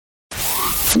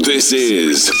This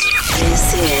is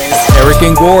Eric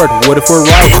and Gord. What if we're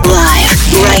right?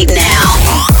 Live right now.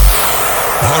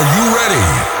 Are you ready?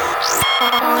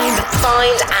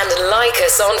 Find and like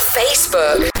us on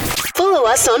Facebook. Follow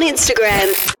us on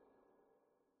Instagram.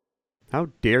 How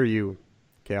dare you?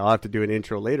 Okay, I'll have to do an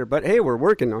intro later, but hey, we're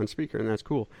working on speaker, and that's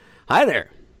cool. Hi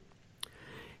there.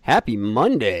 Happy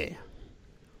Monday.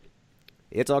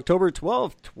 It's October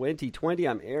 12th, 2020.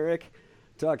 I'm Eric,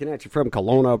 talking at you from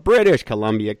Kelowna, British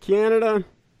Columbia, Canada.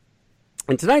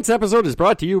 And tonight's episode is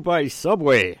brought to you by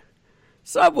Subway.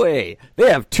 Subway!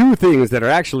 They have two things that are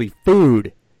actually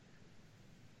food.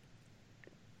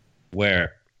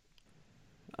 Where?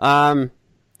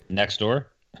 Next door?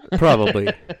 Probably.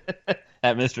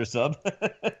 At Mr. Sub?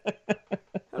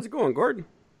 How's it going, Gordon?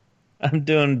 I'm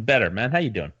doing better, man. How you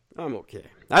doing? I'm okay.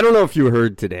 I don't know if you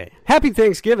heard today. Happy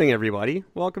Thanksgiving, everybody.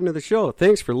 Welcome to the show.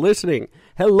 Thanks for listening.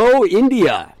 Hello,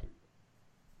 India.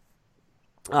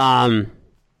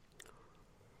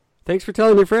 Thanks for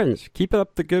telling your friends. Keep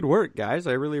up the good work, guys.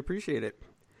 I really appreciate it.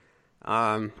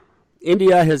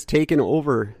 India has taken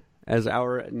over as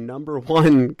our number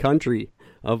one country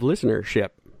of listenership.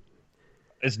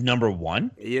 It's number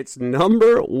one? It's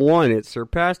number one. It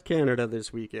surpassed Canada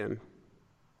this weekend.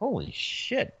 Holy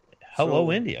shit.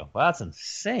 Hello, India. Wow, that's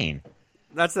insane.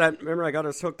 That's that. Remember, I got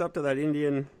us hooked up to that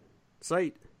Indian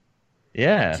site.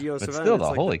 Yeah, Geo but Savannah. still, It's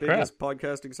like holy the crap. biggest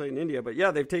podcasting site in India. But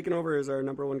yeah, they've taken over as our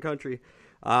number one country.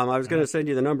 I was going to send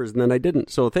you the numbers, and then I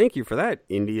didn't. So thank you for that,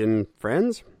 Indian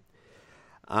friends.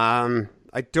 I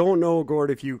don't know,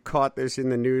 Gord, if you caught this in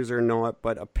the news or not,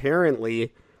 but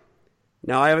apparently,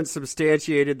 now I haven't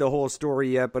substantiated the whole story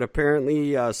yet, but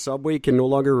apparently Subway can no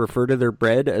longer refer to their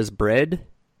bread as bread.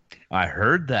 I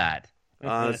heard that.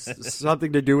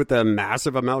 Something to do with the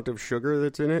massive amount of sugar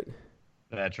that's in it.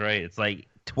 That's right. It's like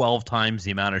 12 times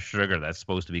the amount of sugar that's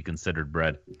supposed to be considered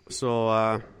bread.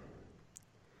 So,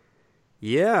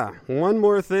 yeah, one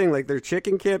more thing. Like, their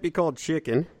chicken can't be called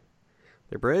chicken.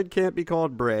 Their bread can't be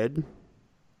called bread.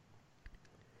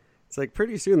 It's like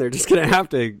pretty soon they're just going to have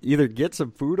to either get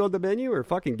some food on the menu or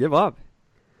fucking give up.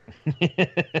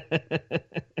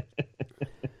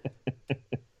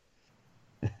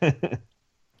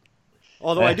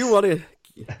 Although I do want to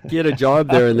get a job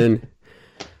there, and then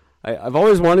I've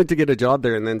always wanted to get a job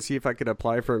there and then see if I could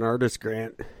apply for an artist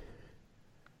grant.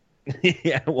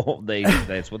 Yeah, well,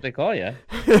 that's what they call you.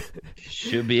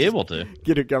 Should be able to.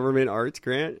 Get a government arts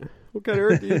grant. What kind of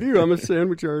art do you do? I'm a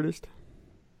sandwich artist.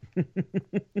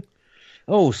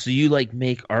 Oh, so you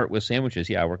make art with sandwiches?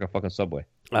 Yeah, I work at fucking Subway.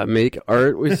 I make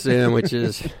art with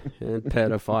sandwiches and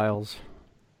pedophiles.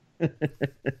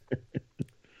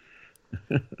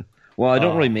 Well, I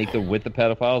don't really make them with the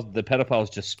pedophiles. The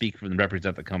pedophiles just speak for and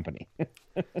represent the company.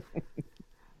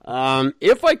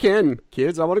 If I can,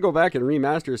 kids, I want to go back and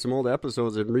remaster some old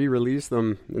episodes and re-release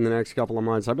them in the next couple of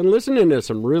months. I've been listening to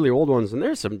some really old ones, and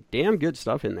there's some damn good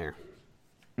stuff in there.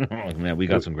 Oh, man, we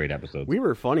got some great episodes. We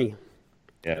were funny.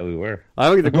 Yeah, we were. I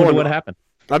wonder what happened.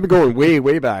 I've been going way,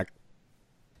 way back.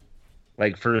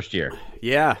 Like first year.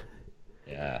 Yeah.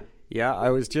 Yeah. Yeah, I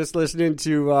was just listening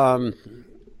to,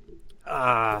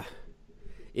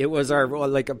 it was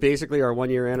basically our 1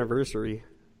 year anniversary.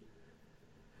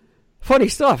 Funny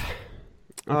stuff.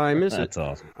 I miss That's it.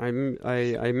 That's awesome.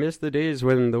 I miss the days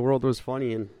when the world was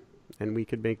funny and we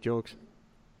could make jokes.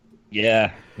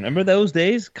 Yeah. Remember those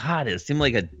days? God, it seemed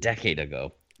like a decade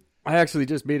ago. I actually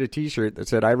just made a t-shirt that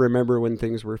said, I remember when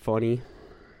things were funny.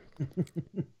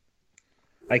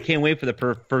 I can't wait for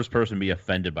the first person to be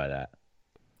offended by that.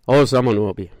 Oh, someone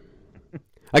will be.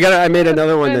 I made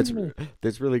another one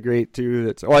that's really great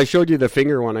too. I showed you the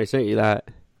finger one. I sent you that.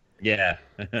 Yeah,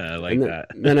 I like that.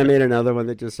 Then I made another one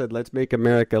that just said, "Let's make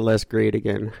America less great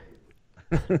again."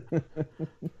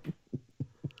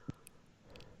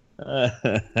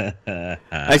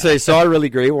 Actually, I saw a really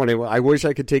great one. I wish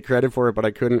I could take credit for it, but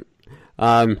I couldn't.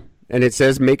 And it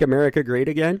says, "Make America Great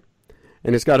Again,"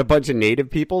 and it's got a bunch of native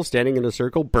people standing in a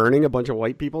circle, burning a bunch of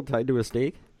white people tied to a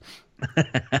stake.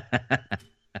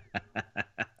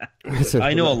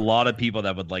 I know a lot of people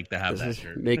that would like to have that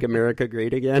shirt. Make America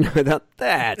Great Again. I thought,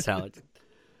 that's how it's...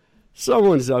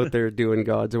 Someone's out there doing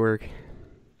God's work.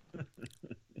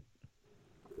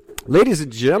 Ladies and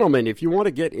gentlemen, if you want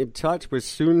to get in touch with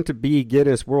soon-to-be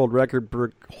Guinness World Record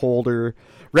holders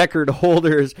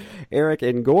Eric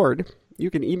and Gord, you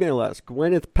can email us,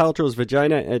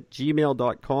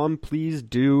 gwynethpaltrowsvagina@gmail.com. Please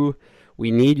do.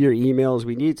 We need your emails.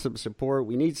 We need some support.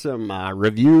 We need some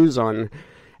reviews on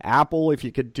Apple, if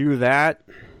you could do that,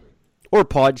 or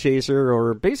Podchaser,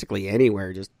 or basically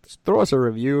anywhere. Just throw us a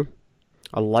review,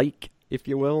 a like, if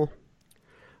you will.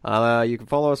 You can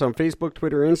follow us on Facebook,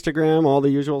 Twitter, Instagram, all the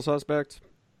usual suspects.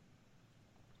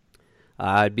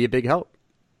 it'd be a big help.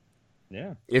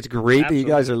 Yeah. It's great that you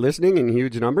Absolutely. guys are listening in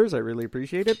huge numbers. I really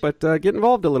appreciate it. But get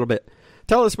involved a little bit.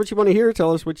 Tell us what you want to hear.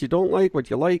 Tell us what you don't like, what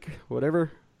you like,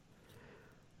 whatever.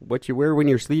 What you wear when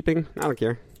you're sleeping. I don't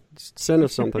care. Just send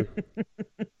us something.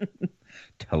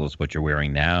 Tell us what you're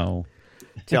wearing now.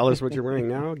 Tell us what you're wearing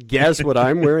now. Guess what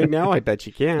I'm wearing now. I bet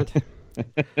you can't.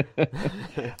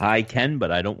 I can,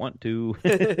 but I don't want to.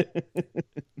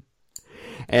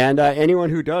 And anyone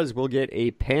who does will get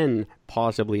a pen,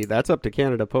 possibly. That's up to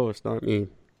Canada Post, not me.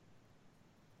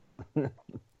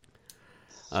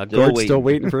 Gord's still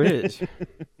waiting for his.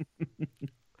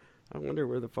 I wonder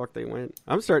where the fuck they went.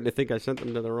 I'm starting to think I sent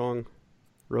them to the wrong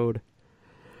road.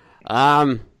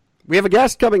 We have a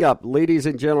guest coming up, ladies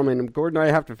and gentlemen. Gord and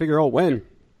I have to figure out when.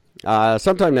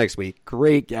 Sometime next week.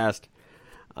 Great guest.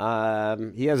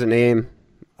 He has a name.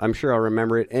 I'm sure I'll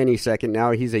remember it any second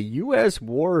now. He's a U.S.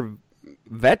 war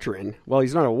veteran. Well,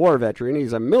 he's not a war veteran.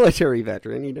 He's a military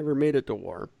veteran. He never made it to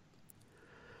war.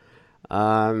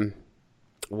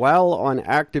 While on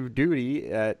active duty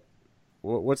at,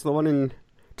 what's the one in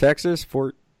Texas?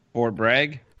 Fort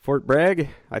Bragg? Fort Bragg?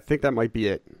 I think that might be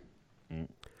it.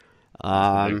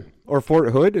 Or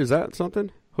Fort Hood? Is that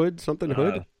something? Hood? Something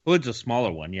Hood? Hood's a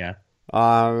smaller one, yeah.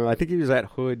 I think he was at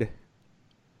Hood.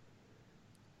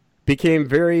 Became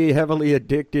very heavily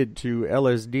addicted to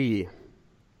LSD.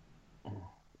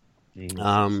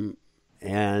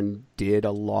 And did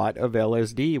a lot of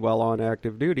LSD while on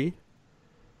active duty.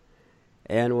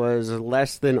 And was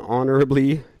less than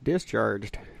honorably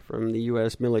discharged from the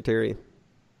U.S. military.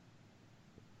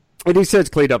 And he says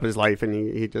cleaned up his life,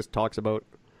 and he just talks about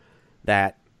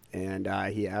that. And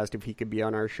he asked if he could be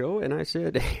on our show, and I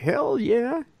said, hell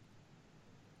yeah.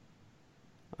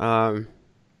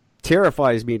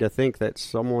 Terrifies me to think that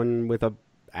someone with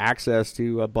access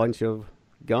to a bunch of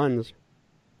guns.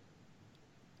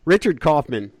 Richard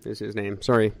Kaufman is his name,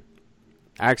 sorry.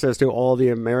 Access to all the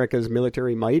America's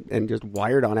military might and just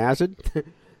wired on acid.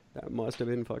 That must have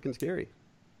been fucking scary.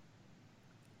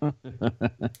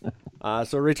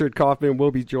 So Richard Kaufman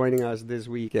will be joining us this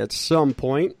week at some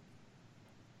point.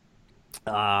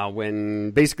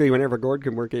 Whenever Gord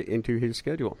can work it into his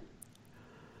schedule.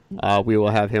 We will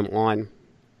have him on.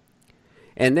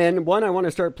 And then one I want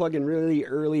to start plugging really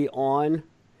early on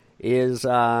is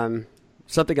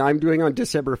something I'm doing on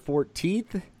December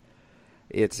 14th.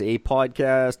 It's a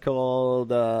podcast called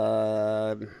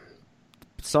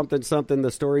something,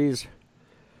 the stories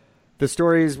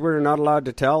we're not allowed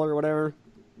to tell or whatever.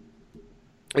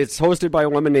 It's hosted by a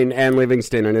woman named Ann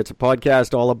Livingston, and it's a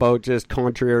podcast all about just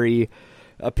contrary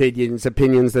opinions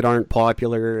that aren't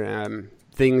popular,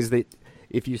 things that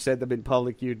if you said them in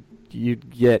public, you'd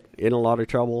get in a lot of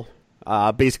trouble.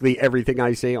 Basically everything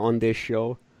I say on this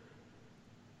show.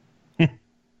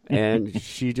 And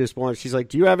she's like,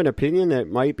 do you have an opinion that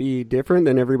might be different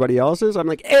than everybody else's? I'm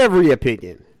like, every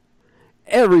opinion.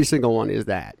 Every single one is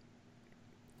that.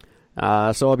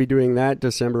 So I'll be doing that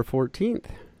December 14th.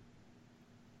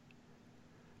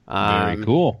 Very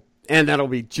cool. And that'll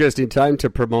be just in time to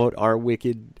promote our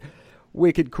wicked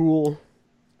cool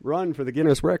run for the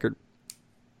Guinness record.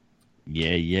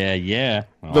 Yeah.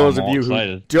 Those of you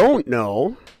who don't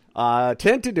know,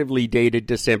 tentatively dated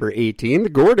December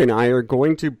 18th, Gord and I are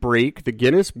going to break the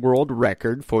Guinness World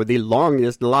Record for the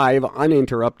longest live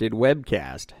uninterrupted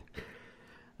webcast.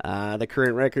 The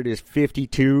current record is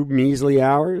 52 measly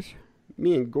hours.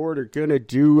 Me and Gord are going to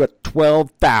do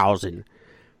 12,000.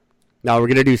 No, we're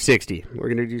going to do 60. We're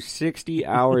going to do 60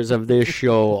 hours of this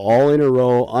show, all in a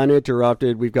row,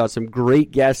 uninterrupted. We've got some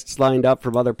great guests lined up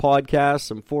from other podcasts,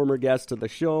 some former guests of the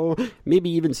show,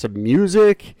 maybe even some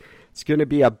music. It's going to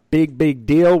be a big, big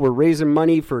deal. We're raising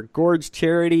money for Gord's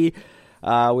charity,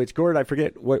 which, Gord, I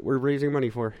forget what we're raising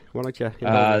money for. Why don't you?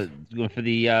 For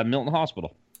the Milton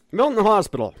Hospital. Milton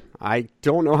Hospital. I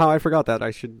don't know how I forgot that.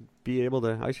 I should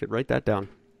write that down.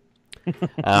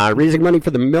 Raising money for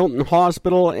the Milton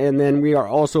Hospital, and then we are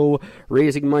also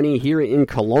raising money here in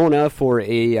Kelowna for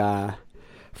a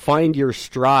Find Your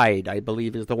Stride, I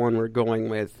believe is the one we're going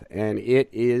with, and it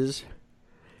is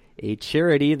a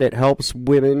charity that helps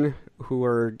women who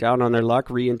are down on their luck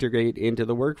reintegrate into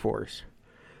the workforce.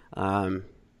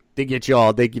 They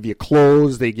give you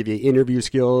clothes, they give you interview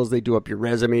skills, they do up your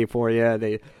resume for you,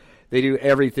 they do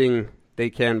everything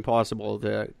they can possible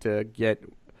to get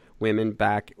women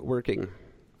back working.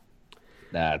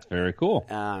 That's very cool.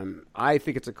 I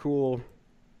think it's a cool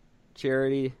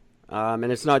charity,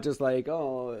 and it's not just like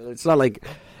it's not like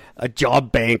a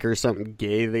job bank or something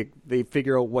gay. They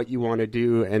figure out what you want to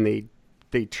do, and they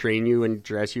train you and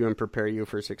dress you and prepare you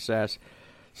for success.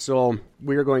 So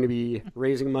we are going to be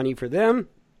raising money for them.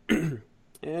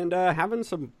 and having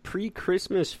some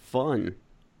pre-Christmas fun.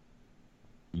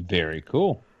 Very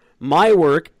cool. My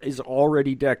work is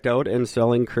already decked out and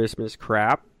selling Christmas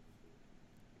crap.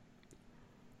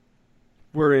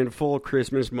 We're in full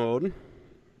Christmas mode.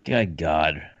 Good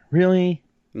God. Really?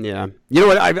 Yeah. You know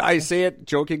what? I say it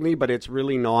jokingly, but it's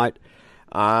really not.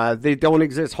 They don't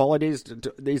exist. Holidays,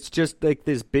 it's just like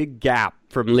this big gap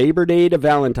from Labor Day to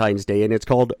Valentine's Day, and it's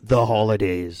called the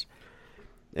holidays.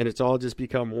 And it's all just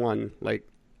become one, like,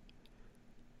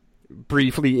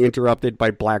 briefly interrupted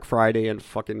by Black Friday and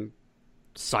fucking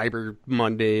Cyber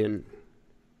Monday and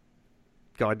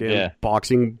goddamn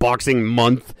boxing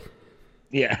month.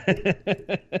 Yeah.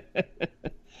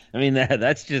 I mean,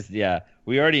 that's just,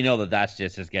 we already know that's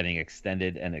just getting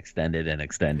extended and extended and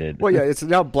extended. Well, yeah, it's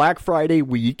now Black Friday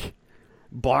week,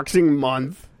 boxing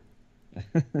month.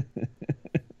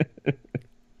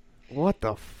 What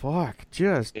the fuck?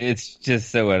 It's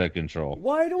just so out of control.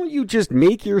 Why don't you just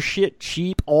make your shit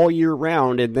cheap all year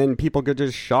round and then people could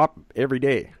just shop every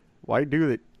day? Why do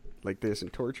it like this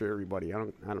and torture everybody? I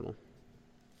don't know.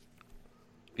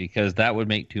 Because that would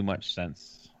make too much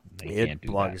sense. It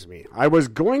bugs me. I was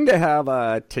going to have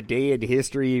a Today in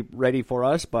History ready for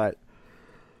us, but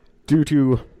due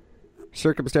to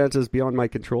circumstances beyond my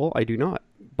control, I do not.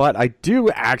 But I do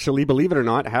actually, believe it or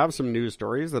not, have some news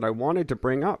stories that I wanted to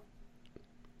bring up.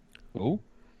 Oh?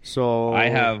 So I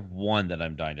have one that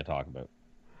I'm dying to talk about.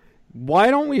 Why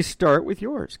don't we start with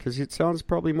yours? Because it sounds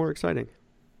probably more exciting.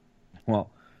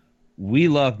 Well, we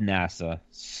love NASA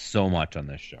so much on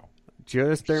this show.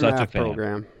 Just their math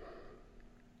program.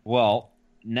 Well,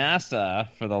 NASA,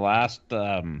 for the last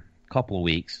couple of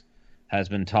weeks, has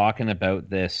been talking about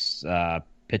this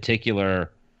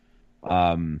particular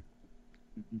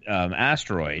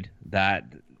asteroid that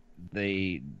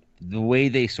the way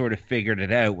they sort of figured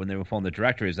it out when they were following the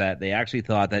director is that they actually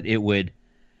thought that it would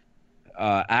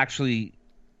actually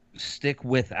stick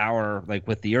with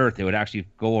with the Earth. It would actually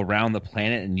go around the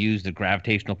planet and use the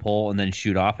gravitational pull and then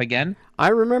shoot off again. I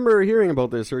remember hearing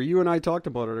about this, or you and I talked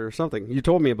about it or something. You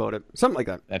told me about it. Something like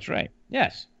that. That's right.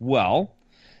 Yes. Well,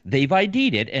 they've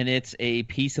ID'd it, and it's a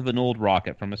piece of an old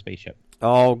rocket from a spaceship.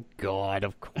 Oh, God,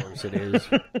 of course it is.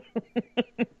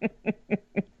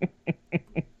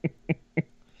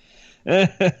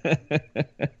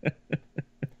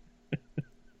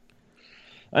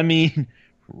 I mean,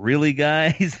 really,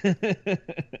 guys?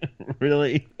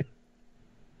 Really?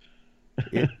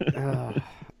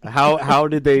 How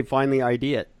did they finally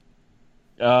ID it?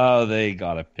 Oh, they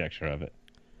got a picture of it.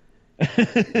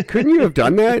 Couldn't you have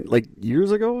done that like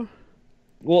years ago?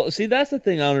 Well, see, that's the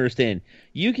thing I don't understand.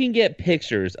 You can get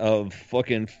pictures of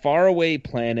fucking faraway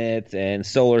planets and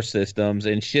solar systems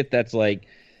and shit that's like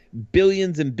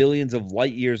billions and billions of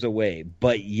light years away,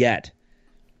 but yet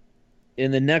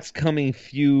in the next coming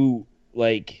few,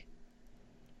 like,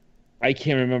 I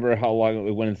can't remember how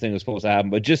long when the thing was supposed to happen,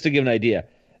 but just to give an idea,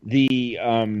 the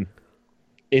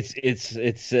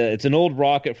it's an old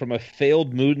rocket from a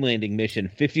failed moon landing mission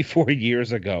 54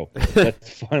 years ago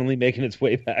that's finally making its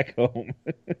way back home.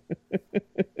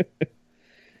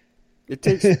 It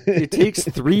takes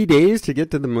 3 days to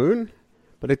get to the moon,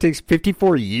 but it takes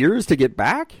 54 years to get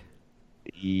back?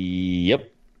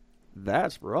 Yep.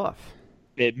 That's rough.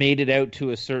 It made it out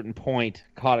to a certain point,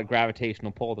 caught a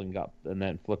gravitational pull, and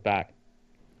then flipped back.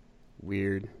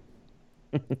 Weird.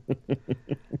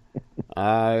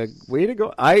 Way to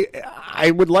go.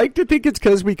 I would like to think it's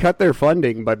because we cut their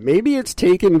funding, but maybe it's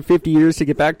taken 50 years to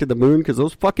get back to the moon because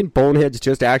those fucking boneheads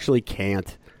just actually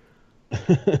can't.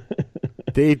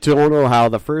 They don't know how.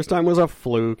 The first time was a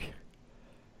fluke,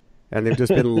 and they've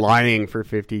just been lying for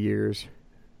 50 years.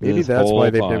 Maybe that's why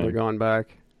they've never gone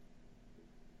back.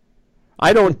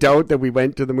 I don't doubt that we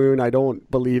went to the moon. I don't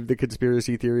believe the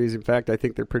conspiracy theories. In fact, I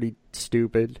think they're pretty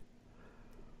stupid.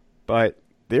 But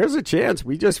there's a chance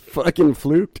we just fucking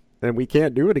fluked and we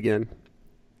can't do it again.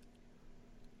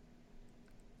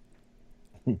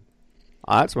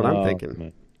 That's what I'm thinking.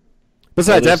 Man.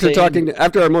 Besides,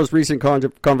 after our most recent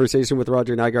conversation with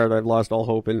Roger Nygaard, I've lost all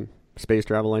hope in space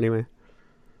travel anyway.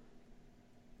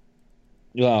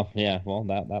 Well, yeah,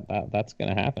 that's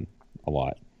going to happen a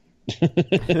lot.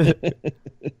 There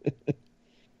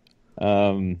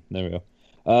we go.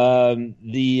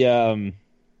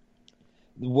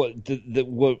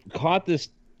 What caught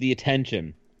the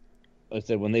attention, I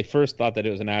said, when they first thought that it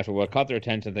was an asteroid, what caught their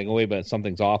attention, thinking, wait, but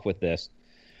something's off with this,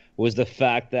 was the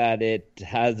fact that it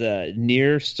has a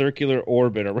near circular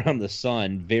orbit around the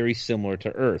sun, very similar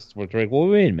to Earth's. We're like, well,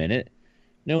 wait a minute,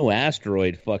 no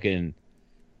asteroid fucking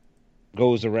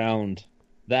goes around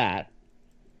that,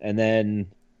 and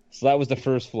then so that was the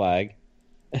first flag.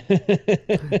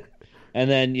 And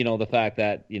then, the fact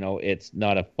that, it's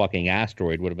not a fucking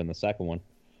asteroid would have been the second one.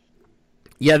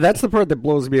 Yeah, that's the part that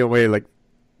blows me away. Like,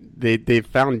 they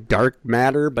found dark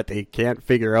matter, but they can't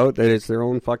figure out that it's their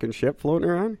own fucking ship floating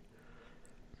around.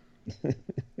 It's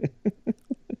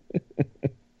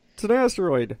an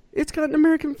asteroid. It's got an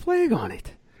American flag on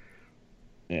it.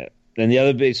 Yeah. And the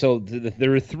other big, so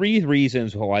there are three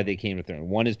reasons why they came to Earth.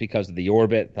 One is because of the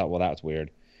orbit. Thought, well, that's weird.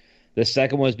 The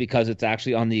second was because it's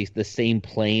actually on the same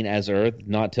plane as Earth,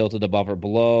 not tilted above or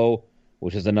below,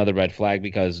 which is another red flag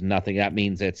because nothing. That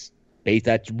means it's based.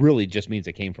 That really just means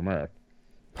it came from Earth.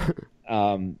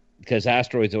 Because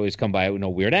asteroids always come by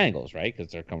weird angles, right?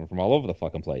 Because they're coming from all over the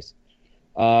fucking place.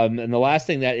 And the last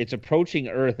thing, that it's approaching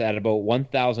Earth at about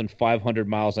 1,500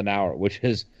 miles an hour, which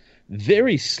is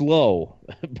very slow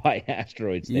by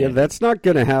asteroids. Yeah, that's not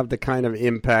going to have the kind of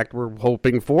impact we're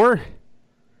hoping for.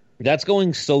 That's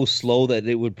going so slow that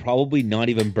it would probably not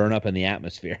even burn up in the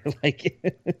atmosphere. Like,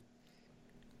 it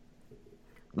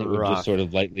would just sort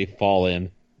of lightly fall in.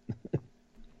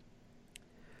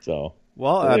 So,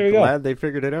 well, I'm glad they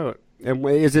figured it out. And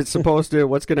is it supposed to?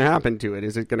 What's going to happen to it?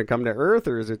 Is it going to come to Earth,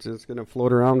 or is it just going to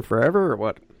float around forever, or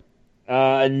what?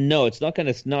 No, it's not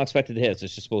not expected to hit us.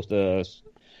 It's just supposed to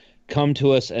come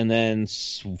to us and then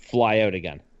fly out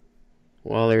again.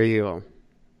 Well, there you go.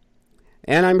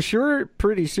 And I'm sure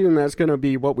pretty soon that's going to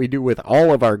be what we do with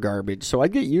all of our garbage. So I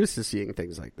get used to seeing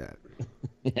things like that.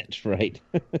 That's right.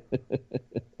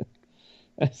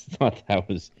 I thought that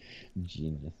was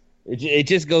genius. It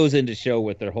just goes in to show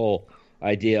with their whole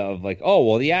idea of like, oh,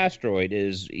 well, the asteroid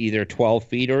is either 12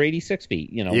 feet or 86 feet.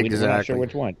 We're not sure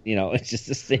which one. It's just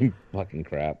the same fucking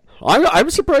crap. I'm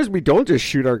surprised we don't just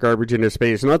shoot our garbage into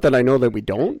space. Not that I know that we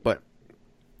don't, but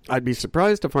I'd be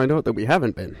surprised to find out that we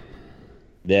haven't been.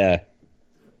 Yeah.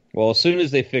 Well, as soon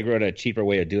as they figure out a cheaper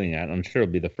way of doing that, I'm sure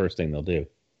it'll be the first thing they'll do.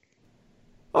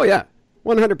 Oh, yeah.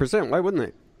 100%. Why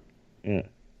wouldn't they? Yeah.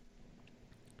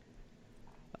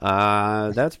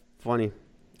 That's funny.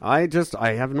 I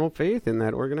have no faith in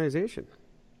that organization.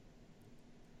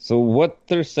 So what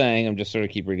they're saying, I'm just sort of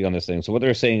keep reading on this thing. So what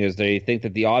they're saying is they think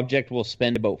that the object will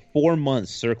spend about 4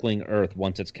 months circling Earth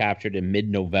once it's captured in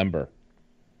mid-November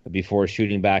before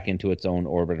shooting back into its own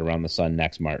orbit around the sun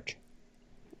next March.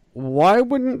 Why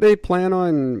wouldn't they plan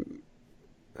on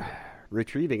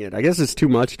retrieving it? I guess it's too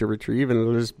much to retrieve, and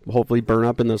it'll just hopefully burn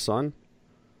up in the sun.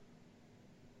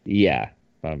 Yeah,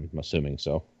 I'm assuming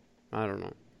so. I don't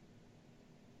know.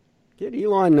 Get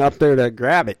Elon up there to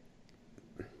grab it.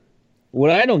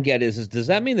 What I don't get is does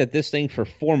that mean that this thing for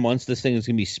 4 months, this thing is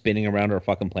going to be spinning around our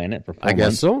fucking planet for 4 months? I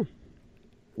guess so.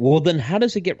 Well, then how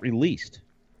does it get released?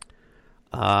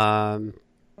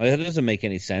 That doesn't make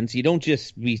any sense. You don't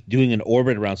just be doing an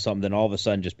orbit around something, then all of a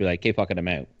sudden just be like, "Hey, fucking, I'm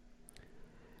out."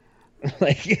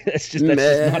 Like that's just not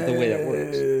the way that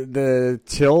works. The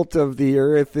tilt of the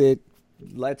Earth, it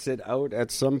lets it out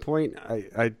at some point.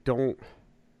 I don't.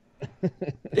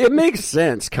 It makes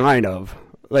sense, kind of,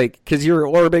 like because your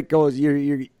orbit goes,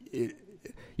 you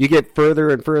get further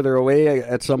and further away.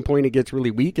 At some point, it gets really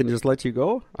weak and just lets you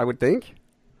go. I would think.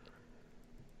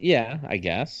 Yeah, I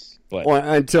guess. But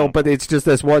but it's just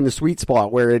this one sweet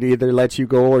spot where it either lets you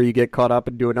go or you get caught up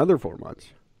and do another 4 months.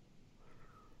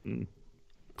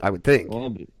 I would think.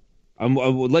 Well, I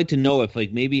would like to know if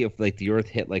maybe if the Earth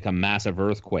hit like a massive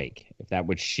earthquake, if that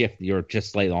would shift the Earth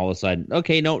just like all of a sudden.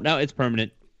 Okay, no, now it's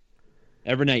permanent.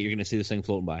 Every night you're going to see this thing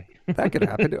floating by. That could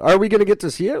happen. Are we going to get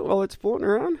to see it while it's floating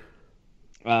around?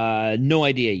 No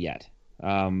idea yet.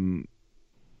 Oh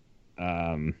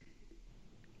no,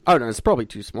 it's probably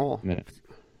too small.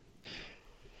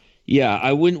 Yeah,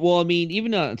 I wouldn't. Well, I mean,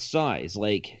 even on size,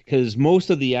 because most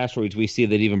of the asteroids we see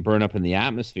that even burn up in the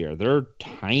atmosphere, they're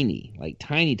tiny,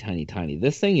 tiny, tiny, tiny.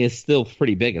 This thing is still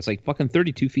pretty big. It's like fucking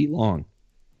 32 feet long.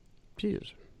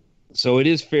 Jeez. So it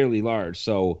is fairly large.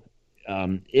 So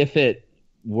if it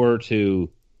were to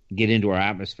get into our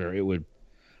atmosphere, it would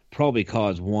probably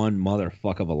cause one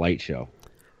motherfuck of a light show.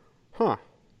 Huh.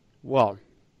 Well,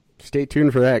 stay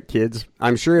tuned for that, kids.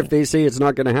 I'm sure if they say it's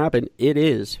not going to happen, it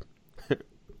is.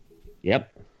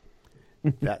 Yep.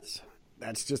 That's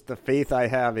just the faith I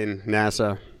have in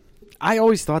NASA. I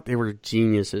always thought they were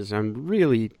geniuses. I'm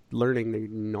really learning they're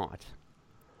not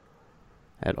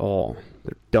at all.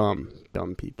 They're dumb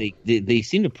people. They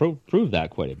seem to prove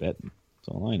that quite a bit. That's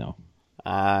all I know.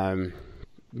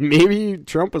 Maybe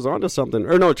Trump was onto something.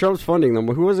 Or no, Trump's funding them.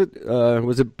 Who was it?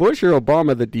 Was it Bush or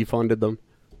Obama that defunded them?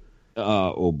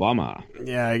 Obama.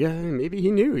 Yeah, I guess maybe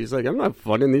he knew. He's like, I'm not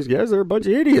funding these guys. They're a bunch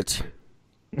of idiots.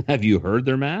 Have you heard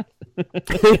their math?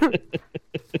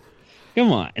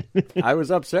 Come on. I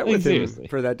was upset with him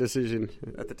for that decision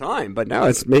at the time, but now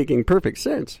it's making perfect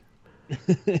sense.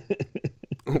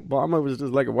 Obama was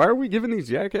just like, why are we giving these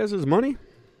jackasses money?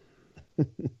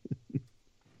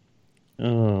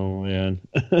 Oh, man.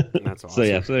 That's awesome. So,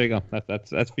 yeah, so there you go.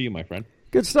 That's for you, my friend.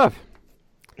 Good stuff.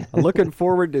 I'm looking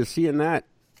forward to seeing that.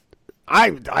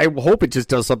 I hope it just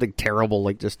does something terrible,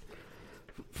 like just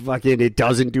fucking it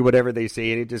doesn't do whatever they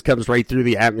say, and it just comes right through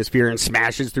the atmosphere and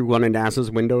smashes through one of NASA's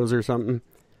windows or something.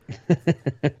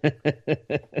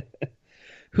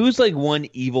 Who's like one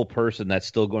evil person that's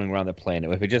still going around the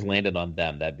planet? If it just landed on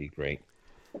them, that'd be great.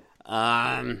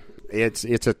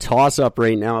 It's a toss-up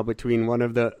right now between one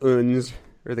of the Uns,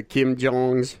 or the Kim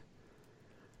Jongs,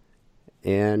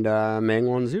 and Meng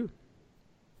Wanzhou.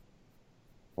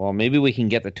 Well, maybe we can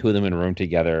get the two of them in a room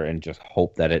together and just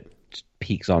hope that it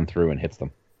peeks on through and hits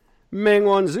them. Meng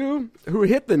Wanzhou, who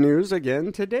hit the news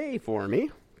again today for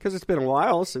me, because it's been a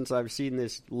while since I've seen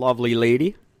this lovely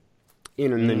lady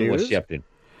in the news. What's she up to?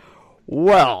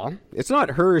 Well, it's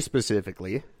not her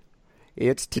specifically.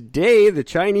 It's today the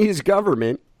Chinese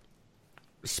government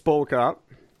spoke up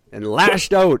and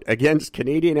lashed out against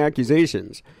Canadian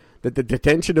accusations that the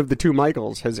detention of the two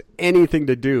Michaels has anything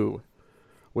to do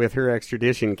with her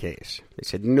extradition case. They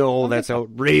said, no, that's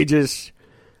outrageous.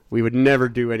 We would never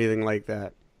do anything like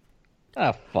that.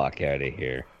 Ah, fuck out of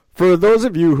here. For those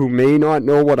of you who may not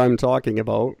know what I'm talking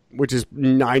about, which is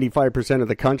 95% of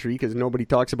the country, because nobody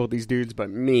talks about these dudes but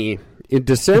me, in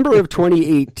December of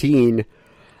 2018,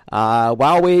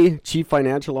 Huawei chief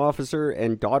financial officer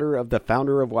and daughter of the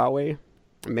founder of Huawei,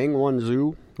 Meng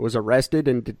Wanzhou, was arrested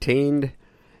and detained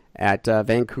at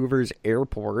Vancouver's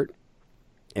airport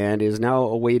and is now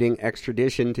awaiting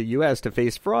extradition to U.S. to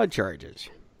face fraud charges.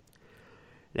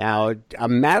 Now, a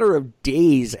matter of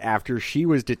days after she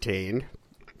was detained,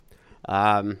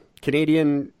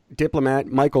 Canadian diplomat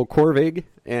Michael Korvig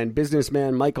and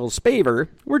businessman Michael Spavor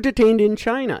were detained in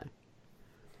China.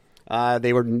 They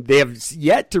have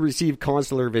yet to receive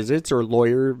consular visits or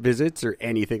lawyer visits or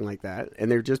anything like that,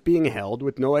 and they're just being held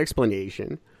with no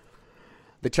explanation.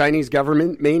 The Chinese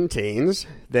government maintains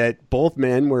that both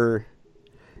men were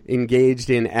engaged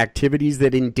in activities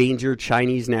that endanger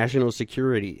Chinese national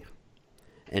security,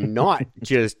 and not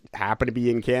just happen to be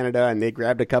in Canada and they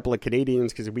grabbed a couple of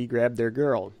Canadians because we grabbed their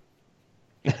girl.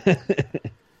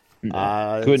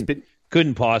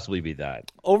 Couldn't possibly be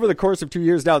that. Over the course of 2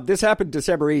 years now, this happened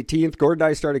December 18th. Gord and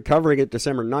I started covering it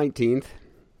December 19th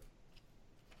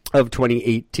of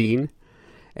 2018.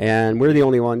 And we're the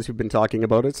only ones who've been talking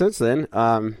about it since then.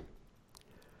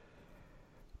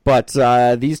 But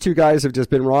these two guys have just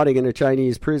been rotting in a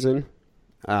Chinese prison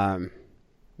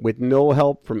with no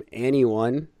help from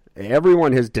anyone.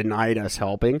 Everyone has denied us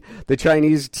helping. The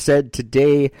Chinese said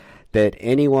today that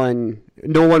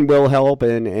no one will help,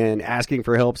 and asking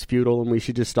for help's futile, and we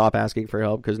should just stop asking for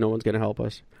help because no one's going to help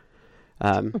us.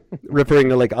 Referring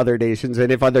to like other nations,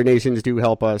 and if other nations do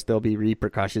help us, there'll be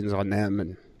repercussions on them.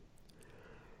 And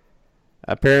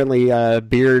apparently,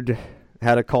 Beard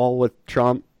had a call with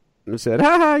Trump and said,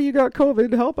 "Ha, you got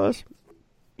COVID, help us."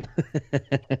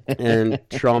 And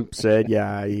Trump said,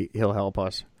 "Yeah, he'll help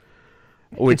us,"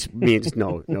 which means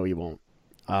no, he won't.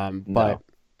 But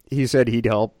he said he'd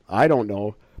help. I don't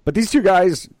know. But these two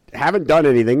guys haven't done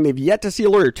anything. They've yet to see a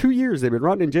lawyer. 2 years they've been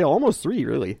rotting in jail. Almost 3,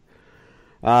 really.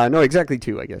 No, exactly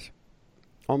 2, I guess.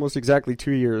 Almost exactly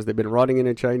 2 years. They've been rotting in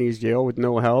a Chinese jail with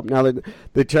no help. Now that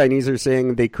the Chinese are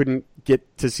saying they couldn't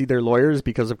get to see their lawyers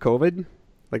because of COVID.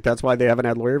 Like, that's why they haven't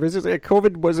had lawyer visits.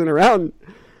 COVID wasn't around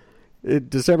in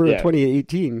December of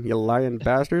 2018, you lying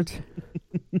bastards.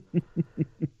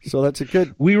 So that's a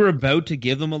good... We were about to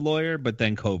give them a lawyer, but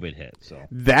then COVID hit. So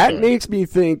that makes me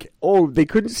think, they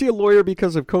couldn't see a lawyer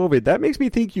because of COVID. That makes me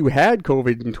think you had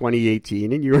COVID in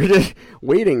 2018 and you were just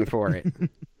waiting for it.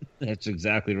 That's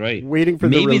exactly right. Waiting for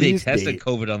the release Maybe they tested date.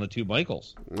 COVID on the two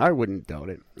Michaels. I wouldn't doubt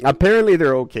it. Apparently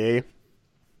they're okay.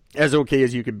 As okay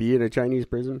as you could be in a Chinese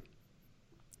prison.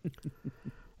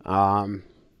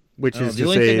 Which is the to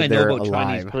only say thing I know they're about alive.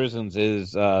 Chinese prisons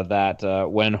is that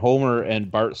when Homer and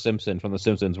Bart Simpson from The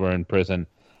Simpsons were in prison,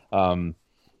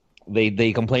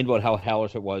 they complained about how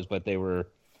hellish it was, but they were,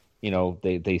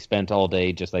 they spent all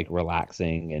day just like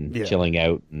relaxing and chilling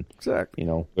out and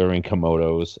wearing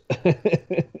komodos.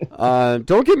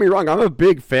 Don't get me wrong, I'm a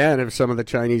big fan of some of the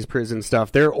Chinese prison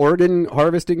stuff. Their organ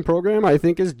harvesting program, I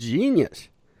think, is genius.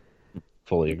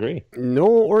 Fully agree. No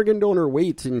organ donor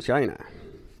waits in China.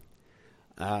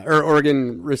 Or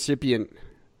organ recipient.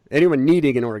 Anyone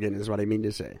needing an organ is what I mean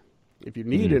to say. If you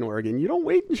need an organ, you don't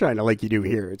wait in China like you do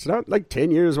here. It's not like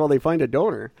 10 years while they find a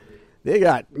donor. They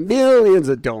got millions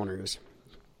of donors.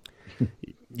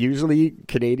 Usually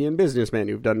Canadian businessmen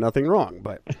who've done nothing wrong,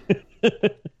 but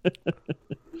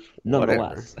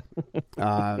nonetheless.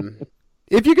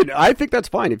 If you could, I think that's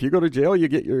fine. If you go to jail, you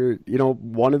get your,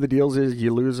 one of the deals is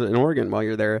you lose an organ while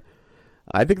you're there.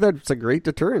 I think that's a great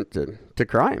deterrent to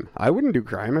crime. I wouldn't do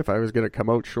crime if I was going to come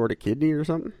out short a kidney or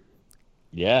something.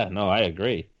 Yeah, no, I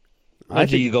agree.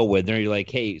 After you go with there, you're like,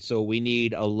 hey, so we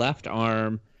need a left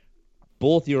arm,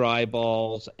 both your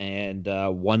eyeballs, and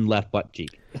one left butt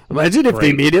cheek. Imagine if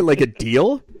they made it like a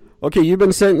deal. Okay, you've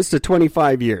been sentenced to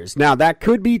 25 years. Now, that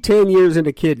could be 10 years in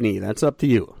a kidney. That's up to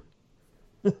you.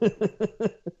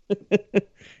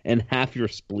 And half your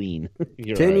spleen.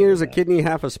 10 years a kidney,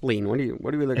 half a spleen.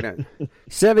 What are we looking at?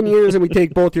 7 years and we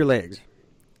take both your legs.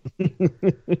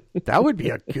 That would be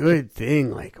a good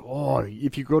thing. Like,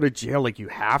 if you go to jail, like you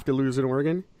have to lose an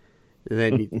organ,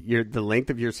 then the length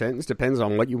of your sentence depends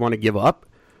on what you want to give up.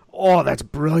 Oh, that's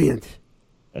brilliant.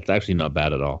 That's actually not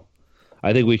bad at all.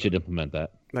 I think we should implement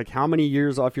that. Like, how many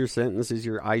years off your sentence is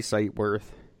your eyesight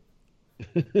worth?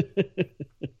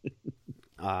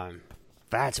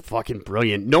 That's fucking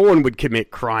brilliant. No one would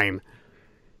commit crime.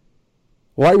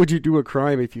 Why would you do a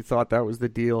crime if you thought that was the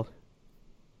deal?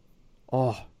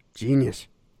 Oh, genius.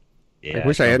 Yeah, I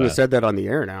wish I hadn't said that on the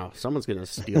air now. Someone's going to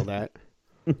steal that.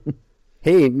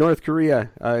 Hey, North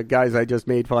Korea, guys I just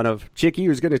made fun of. Chicky,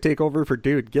 who's going to take over for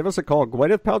Dude, give us a call.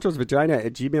 Gwyneth Paltrow's vagina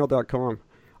at gmail.com.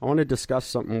 I want to discuss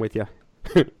something with you.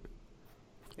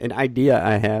 An idea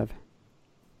I have.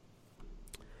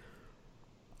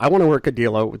 I want to work a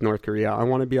deal out with North Korea. I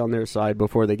want to be on their side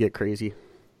before they get crazy.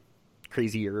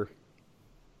 Crazier.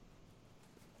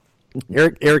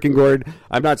 Eric and Gord,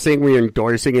 I'm not saying we're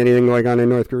endorsing anything going on in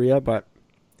North Korea, but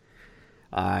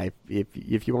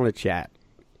if you want to chat,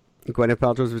 Gwyneth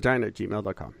Paltrow's vagina at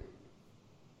gmail.com.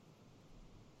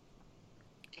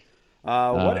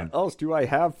 What else do I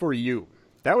have for you?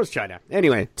 That was China.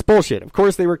 Anyway, it's bullshit. Of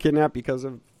course they were kidnapped because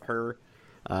of her.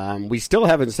 We still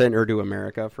haven't sent her to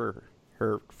America for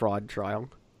her fraud trial.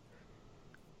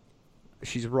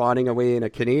 She's rotting away in a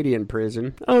Canadian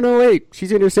prison. Oh, no, wait.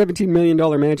 She's in her $17 million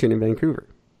mansion in Vancouver.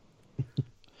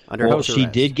 Under house arrest. She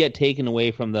did get taken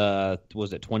away from the,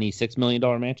 was it $26 million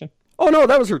mansion? Oh, no,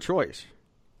 that was her choice.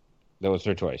 That was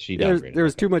her choice. She downgraded. There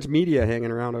was too much media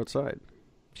hanging around outside.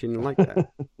 She didn't like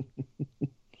that.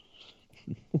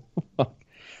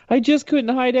 I just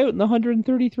couldn't hide out in the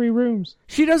 133 rooms.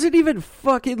 She doesn't even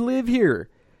fucking live here.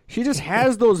 She just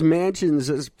has those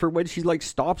mansions for when she, like,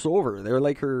 stops over. They're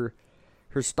like her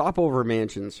stopover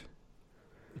mansions.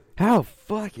 How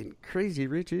fucking crazy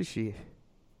rich is she?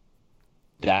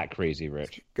 That crazy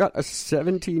rich. Got a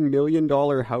 $17 million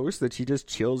house that she just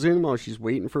chills in while she's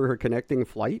waiting for her connecting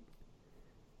flight?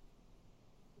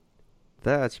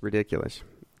 That's ridiculous.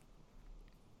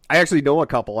 I actually know a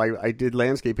couple. I did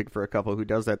landscaping for a couple who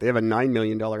does that. They have a $9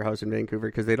 million house in Vancouver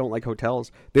because they don't like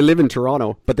hotels. They live in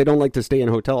Toronto, but they don't like to stay in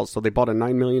hotels, so they bought a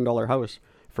 $9 million house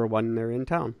for when they're in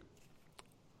town.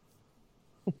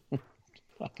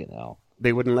 Fucking hell.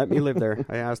 They wouldn't let me live there.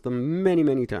 I asked them many,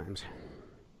 many times.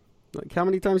 Like, how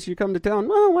many times do you come to town?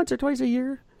 Well, once or twice a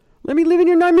year. Let me live in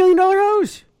your $9 million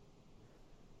house.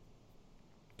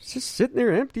 It's just sitting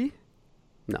there empty.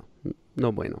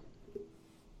 No bueno.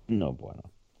 No bueno.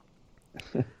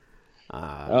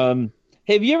 Have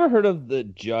you ever heard of the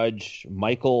judge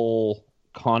Michael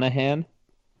Conahan?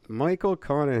 Michael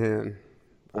Conahan.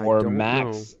 Or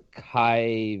Max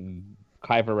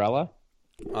Ciavarella?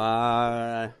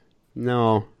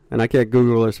 No. And I can't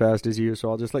Google as fast as you, so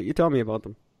I'll just let you tell me about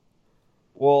them.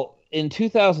 Well, in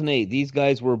 2008, these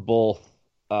guys were both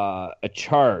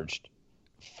charged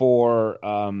for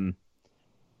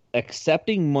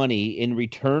accepting money in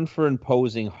return for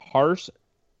imposing harsh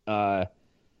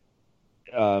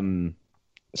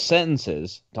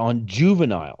sentences on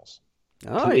juveniles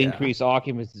to increase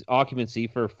occupancy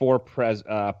for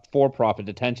for-profit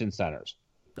detention centers.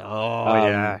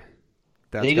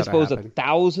 They dispose of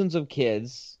thousands of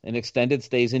kids in extended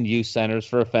stays in youth centers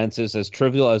for offenses as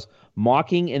trivial as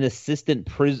mocking an assistant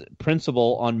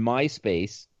principal on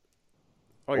MySpace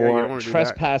or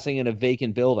trespassing in a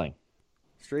vacant building.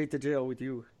 Straight to jail with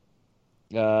you.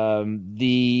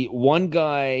 The one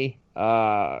guy,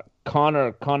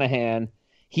 Conahan,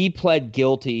 he pled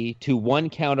guilty to one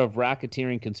count of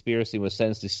racketeering conspiracy and was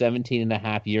sentenced to 17 and a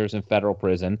half years in federal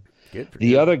prison.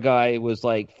 The other guy was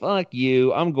like, fuck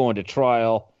you, I'm going to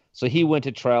trial. So he went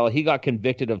to trial. He got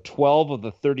convicted of 12 of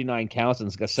the 39 counts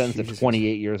and got sentenced to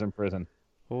 28 years in prison.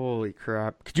 Holy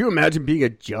crap. Could you imagine being a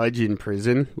judge in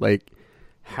prison? Like,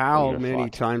 how many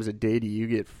times a day do you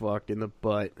get fucked in the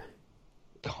butt?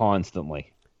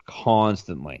 Constantly.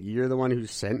 You're the one who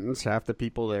sentenced half the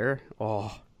people there?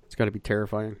 Oh, it's got to be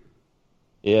terrifying.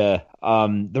 Yeah.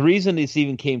 The reason this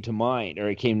even came to mind, or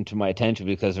it came to my attention,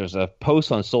 because there's a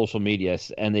post on social media,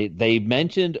 and they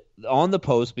mentioned on the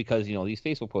post, because these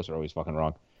Facebook posts are always fucking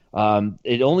wrong.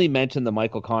 It only mentioned the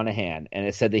Michael Conahan, and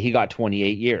it said that he got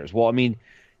 28 years. Well, I mean,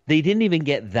 they didn't even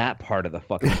get that part of the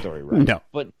fucking story right. No.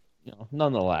 But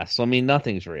nonetheless, so I mean,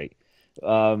 nothing's right.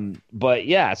 But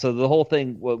yeah, so the whole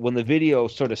thing, when the video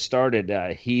sort of started,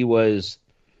 he was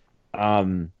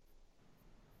he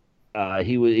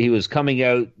was coming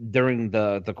out during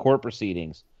the court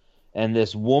proceedings, and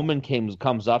this woman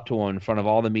comes up to him in front of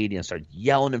all the media and started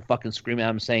yelling and fucking screaming at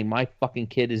him, saying, "My fucking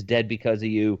kid is dead because of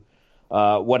you."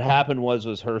 What happened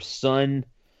was her son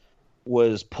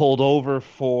was pulled over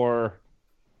for.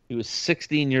 He was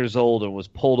 16 years old and was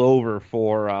pulled over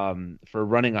for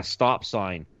running a stop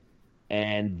sign,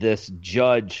 and this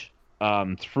judge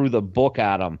threw the book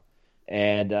at him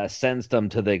and sentenced him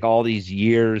to all these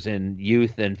years in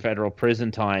youth and federal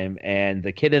prison time. And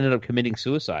the kid ended up committing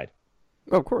suicide.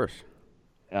 Of course.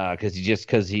 Because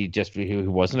he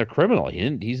wasn't a criminal.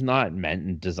 He's not meant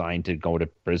and designed to go to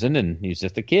prison, and he's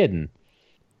just a kid, and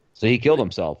so he killed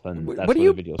himself. And that's what are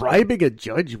you the video bribing a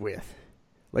judge with?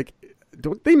 Like,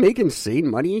 don't they make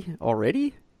insane money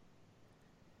already?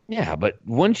 Yeah, but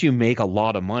once you make a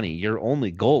lot of money, your only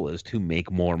goal is to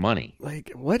make more money. Like,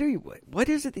 what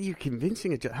is it that you're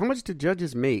convincing a judge? How much do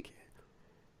judges make?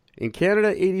 In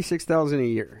Canada, 86,000 a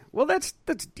year. Well, that's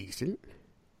decent.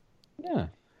 Yeah.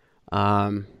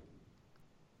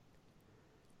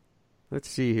 Let's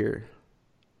see here.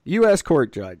 U.S.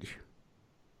 court judge.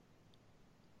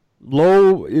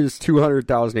 Low is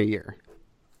 200,000 a year.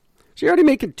 So you're already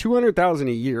making 200,000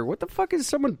 a year. What the fuck is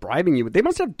someone bribing you with? They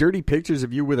must have dirty pictures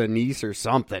of you with a niece or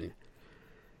something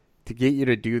to get you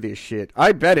to do this shit.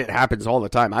 I bet it happens all the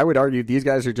time. I would argue these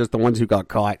guys are just the ones who got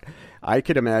caught. I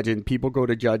could imagine people go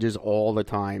to judges all the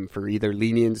time for either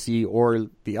leniency or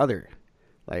the other.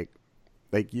 Like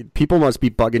people must be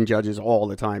bugging judges all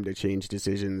the time to change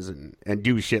decisions and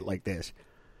do shit like this.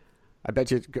 I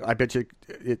bet you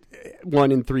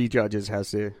 1 in 3 judges has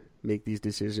to make these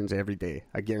decisions every day.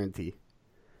 I guarantee.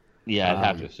 Yeah, I'd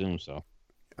have to assume so.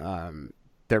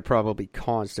 They're probably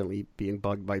constantly being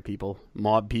bugged by people,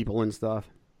 mob people and stuff.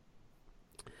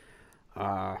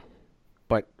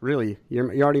 But really,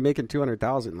 you're already making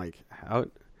 200,000. Like, how?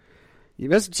 You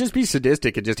must just be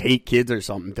sadistic and just hate kids or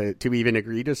something to even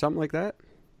agree to something like that.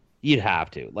 You'd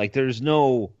have to. Like, there's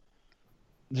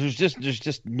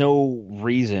just no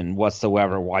reason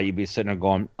whatsoever why you'd be sitting there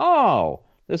going, "Oh,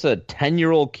 this is a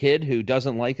 10-year-old kid who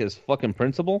doesn't like his fucking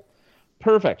principal.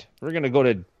 Perfect. We're gonna go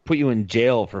to put you in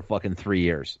jail for fucking 3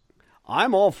 years."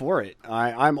 I'm all for it.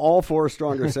 I'm all for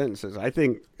stronger sentences. I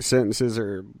think sentences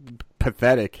are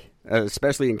pathetic,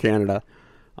 especially in Canada.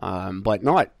 But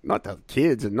not the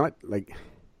kids, and not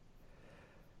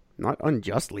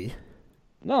unjustly.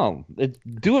 No,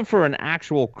 do it for an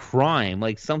actual crime,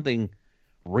 like something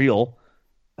real.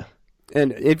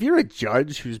 And if you're a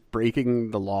judge who's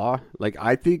breaking the law, like,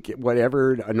 I think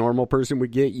whatever a normal person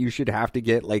would get, you should have to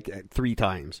get like 3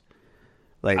 times.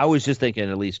 Like, I was just thinking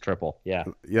at least triple. Yeah.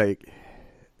 Like,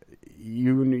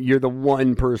 you're the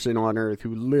one person on earth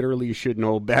who literally should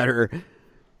know better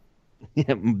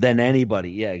than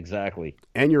anybody. Yeah, exactly.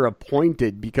 And you're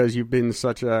appointed because you've been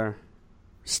such a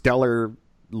stellar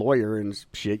lawyer and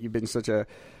shit. You've been such a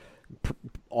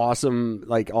awesome,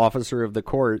 like, officer of the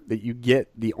court that you get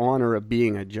the honor of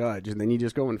being a judge, and then you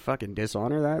just go and fucking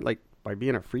dishonor that, like, by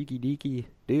being a freaky deaky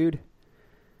dude.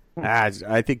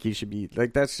 I think you should be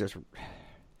like, that's just,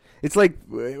 it's like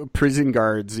prison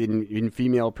guards in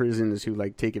female prisons who,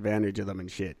 like, take advantage of them and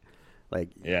shit. Like,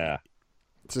 yeah,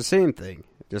 it's the same thing.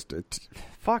 Just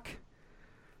fuck.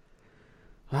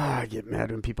 I get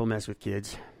mad when people mess with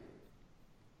kids.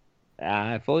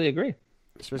 I fully agree.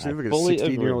 Especially if a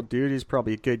 16-year-old dude. He's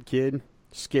probably a good kid.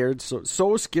 Scared,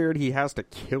 so scared he has to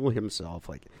kill himself.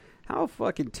 Like, how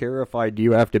fucking terrified do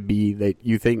you have to be that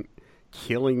you think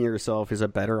killing yourself is a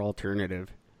better alternative?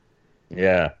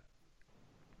 Yeah.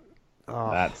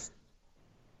 Oh, that's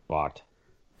fucked.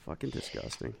 Fucking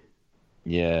disgusting.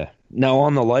 Yeah. Now,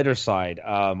 on the lighter side,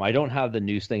 I don't have the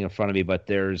news thing in front of me, but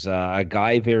there's a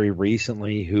guy very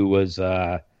recently who was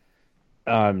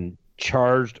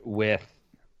charged with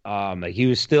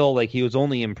he was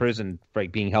only in prison for,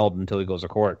 like, being held until he goes to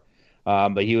court.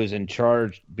 But he was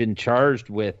been charged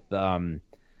with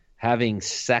having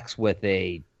sex with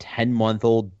a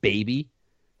 10-month-old baby.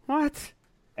 What?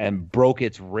 And broke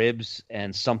its ribs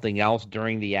and something else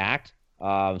during the act.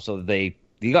 So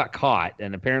he got caught,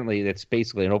 and apparently it's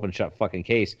basically an open shut fucking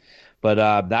case. But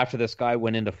after this guy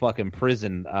went into fucking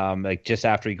prison, like, just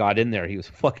after he got in there, he was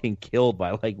fucking killed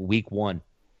by, like, week 1.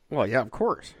 Well, yeah, of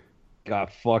course.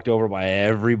 got fucked over by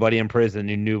everybody in prison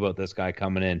who knew about this guy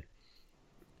coming in.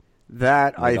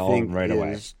 That, Like, I think, right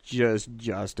away. is just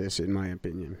justice, in my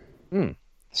opinion.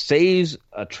 Saves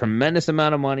a tremendous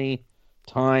amount of money,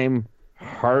 time,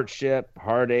 hardship,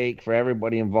 heartache for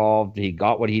everybody involved. He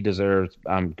got what he deserves.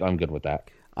 I'm good with that.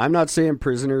 I'm not saying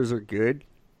prisoners are good.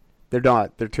 They're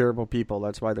not. They're terrible people.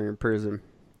 That's why they're in prison.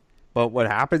 But what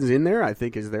happens in there, I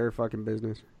think, is their fucking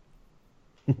business.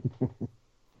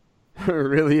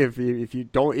 Really, if you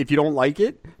don't like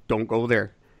it, don't go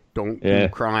there. Don't do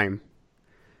crime.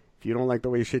 If you don't like the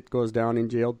way shit goes down in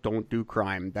jail, don't do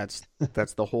crime. That's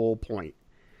the whole point.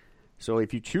 So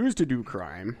if you choose to do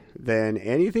crime, then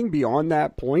anything beyond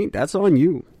that point, that's on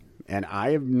you. And I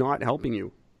am not helping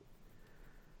you.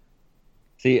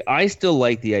 See, I still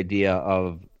like the idea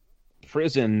of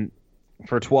prison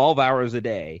for 12 hours a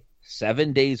day,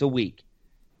 7 days a week.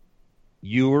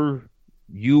 You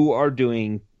are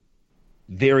doing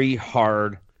very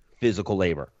hard physical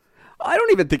labor. I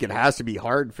don't even think it has to be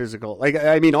hard physical. Like,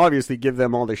 I mean, obviously give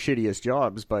them all the shittiest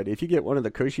jobs, but if you get one of the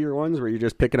cushier ones where you're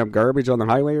just picking up garbage on the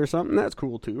highway or something, that's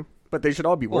cool too. But they should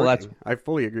all be working. I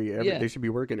fully agree. They should be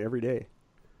working every day.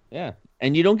 Yeah.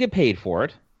 And you don't get paid for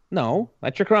it. No,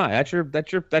 that's your crime. That's your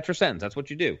sentence. That's what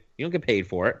you do. You don't get paid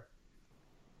for it.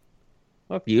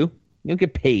 Fuck you. You don't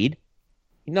get paid.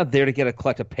 You're not there to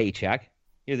collect a paycheck.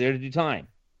 You're there to do time.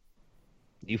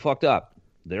 You fucked up.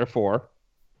 Therefore,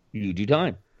 you do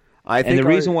time. I think the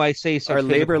reason why I say such our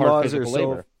labor laws are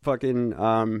labor, so fucking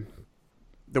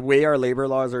the way our labor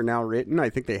laws are now written, I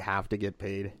think they have to get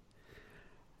paid.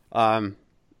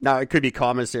 Now it could be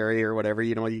commissary or whatever,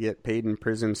 you get paid in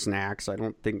prison snacks. I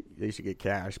don't think they should get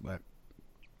cash, but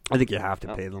I think you have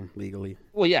to pay them legally.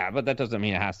 Well, yeah, but that doesn't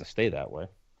mean it has to stay that way.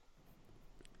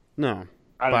 No.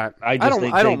 I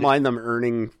don't mind them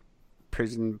earning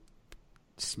prison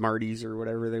Smarties or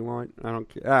whatever they want. I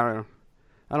don't know.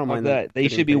 I don't mind that. They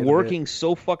should be working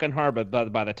so fucking hard,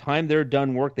 but by the time they're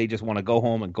done work, they just want to go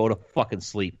home and go to fucking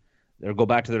sleep. Or go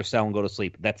back to their cell and go to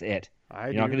sleep. That's it.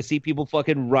 You're not going to see people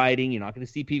fucking riding. You're not going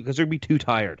to see people because they're going to be too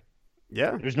tired.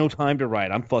 Yeah. There's no time to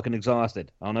ride. I'm fucking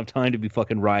exhausted. I don't have time to be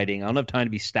fucking riding. I don't have time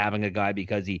to be stabbing a guy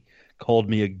because he called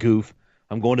me a goof.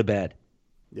 I'm going to bed.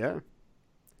 Yeah.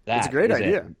 It's a great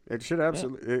idea. It should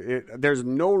absolutely. There's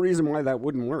no reason why that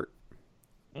wouldn't work.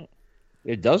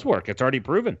 It does work. It's already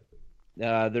proven.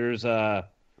 There's a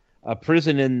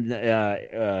prison in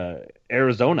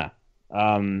Arizona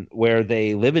where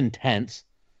they live in tents.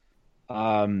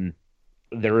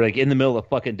 They're like in the middle of the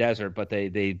fucking desert, but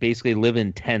they basically live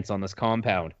in tents on this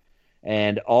compound.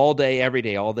 And all day, every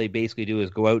day, all they basically do is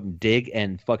go out and dig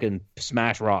and fucking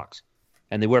smash rocks.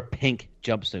 And they wear pink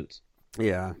jumpsuits.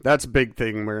 Yeah, that's a big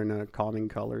thing, wearing calming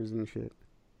colors and shit.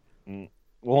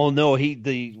 Well, no,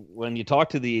 when you talk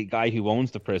to the guy who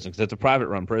owns the prison, because it's a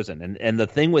private-run prison, and the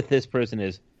thing with this prison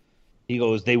is, he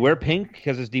goes, they wear pink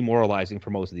because it's demoralizing for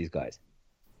most of these guys.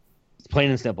 It's plain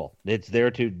and simple.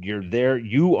 You're there,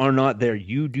 you are not there,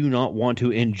 you do not want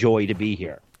to enjoy to be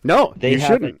here. No, they you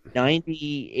have shouldn't. a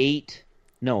 98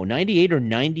 or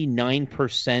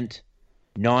 99%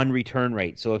 non-return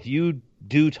rate. So if you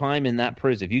do time in that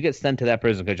prison, if you get sent to that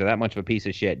prison because you're that much of a piece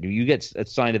of shit, you get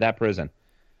assigned to that prison,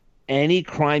 any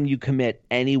crime you commit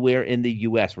anywhere in the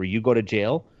U.S. where you go to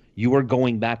jail, you are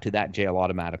going back to that jail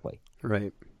automatically.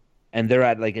 Right. And they're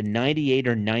at like a 98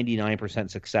 or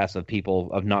 99% success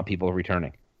of not people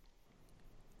returning.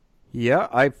 Yeah,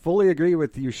 I fully agree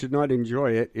with you. Should not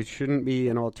enjoy it. It shouldn't be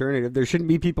an alternative. There shouldn't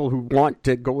be people who want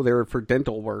to go there for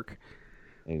dental work.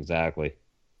 Exactly.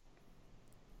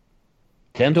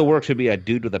 Dental work should be a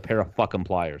dude with a pair of fucking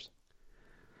pliers.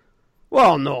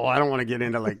 Well, no, I don't want to get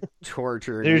into like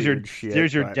torture. There's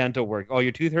your but dental work. Oh,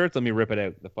 your tooth hurts? Let me rip it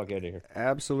out. The fuck out of here.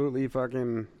 Absolutely,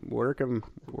 fucking work them.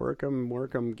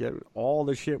 Get all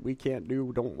the shit we can't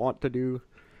do, don't want to do.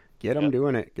 Get them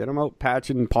doing it. Get them out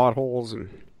patching potholes and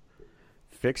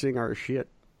fixing our shit,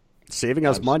 saving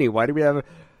us money. Why do we have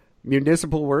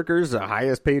municipal workers, the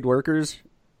highest paid workers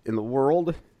in the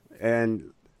world,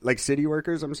 and like city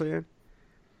workers? I'm saying.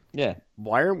 Yeah.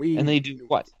 Why aren't we? And they do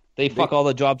what? They fuck all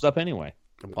the jobs up anyway.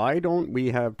 Why don't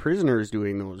we have prisoners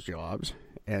doing those jobs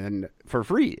and for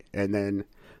free? And then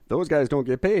those guys don't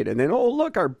get paid. And then, oh,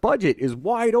 look, our budget is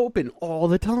wide open all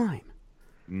the time.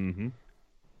 Mm-hmm.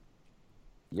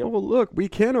 Yep. Oh, look, we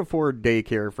can't afford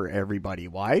daycare for everybody.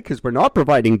 Why? Because we're not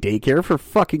providing daycare for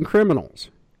fucking criminals.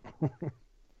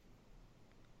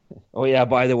 Oh, yeah,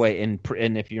 by the way, and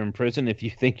if you're in prison, if you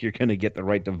think you're going to get the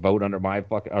right to vote under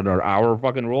our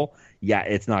fucking rule, yeah,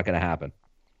 it's not going to happen.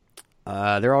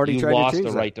 They're already trying to change that. You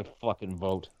lost the right to fucking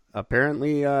vote.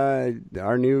 Apparently,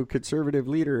 our new conservative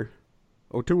leader,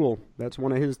 O'Toole, that's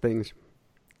one of his things.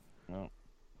 No.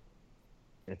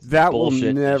 That will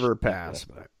bullshit. never pass.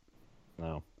 But.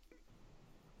 No.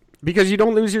 Because you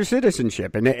don't lose your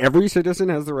citizenship, and every citizen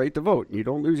has the right to vote. You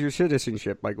don't lose your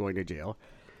citizenship by going to jail.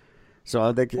 So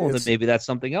I think then maybe that's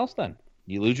something else then.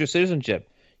 You lose your citizenship.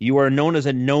 You are known as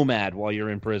a nomad while you're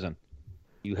in prison.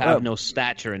 You have no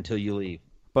stature until you leave.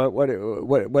 But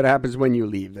what happens when you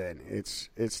leave then?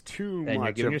 It's too then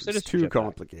much. It's too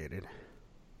complicated.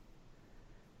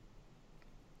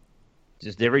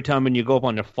 Just every time when you go up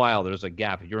on your file, there's a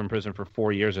gap. If you're in prison for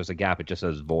 4 years, there's a gap. It just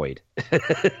says void.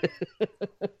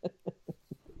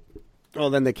 Well,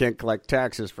 then they can't collect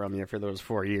taxes from you for those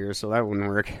 4 years, so that wouldn't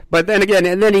work. But then again,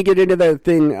 and then you get into the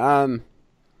thing,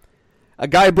 a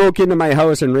guy broke into my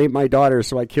house and raped my daughter,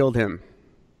 so I killed him.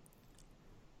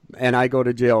 And I go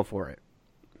to jail for it.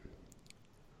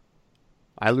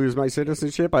 I lose my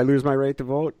citizenship, I lose my right to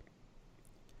vote.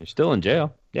 You're still in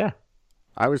jail. Yeah.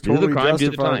 I was totally do the crime,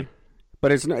 justified. do the time.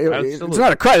 But it's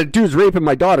not a crime. The dude's raping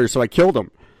my daughter, so I killed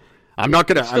him. I'm not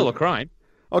gonna. It's still a crime.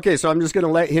 Okay, so I'm just gonna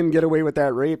let him get away with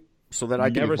that rape so that I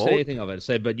can never vote? say anything of it.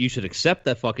 Say, but you should accept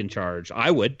that fucking charge.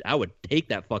 I would take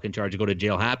that fucking charge and go to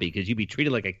jail happy because you'd be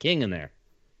treated like a king in there.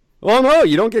 Well, no,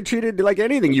 you don't get treated like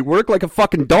anything. You work like a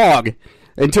fucking dog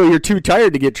until you're too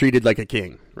tired to get treated like a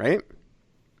king, right?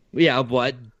 Yeah,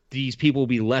 but these people will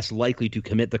be less likely to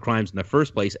commit the crimes in the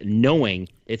first place, knowing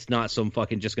it's not some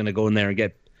fucking just going to go in there and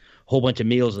get a whole bunch of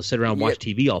meals and sit around and watch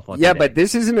TV all fucking day. But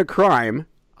this isn't a crime.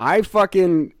 I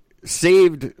fucking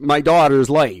saved my daughter's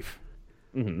life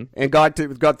and got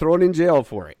thrown in jail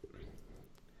for it.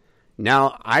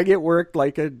 Now, I get worked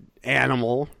like an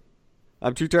animal.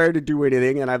 I'm too tired to do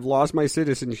anything, and I've lost my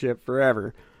citizenship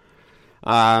forever.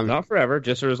 Not forever,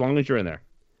 just for as long as you're in there.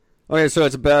 Okay, so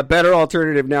it's a better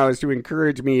alternative now is to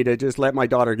encourage me to just let my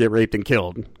daughter get raped and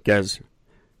killed because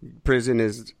prison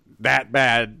is that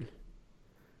bad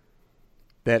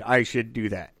that I should do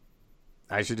that.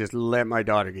 I should just let my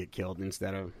daughter get killed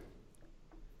instead of...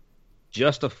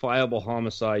 Justifiable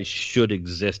homicide should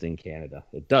exist in Canada.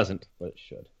 It doesn't, but it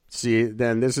should. See,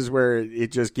 then this is where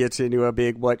it just gets into a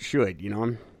big what should, you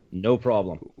know? No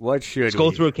problem. What should Let's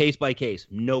go through a case by case.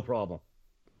 No problem.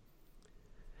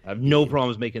 I have no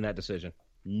problems making that decision.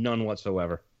 None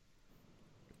whatsoever.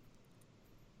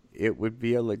 It would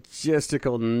be a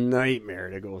logistical nightmare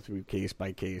to go through case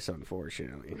by case,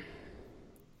 unfortunately.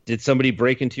 Did somebody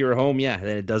break into your home? Yeah,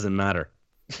 then it doesn't matter.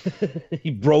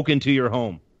 He broke into your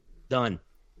home. Done.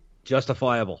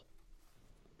 Justifiable.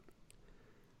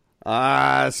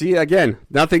 See, again,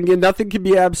 nothing can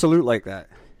be absolute like that.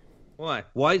 Why?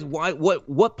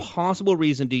 What possible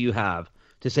reason do you have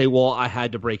to say, well, I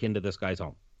had to break into this guy's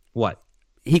home? What?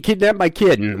 He kidnapped my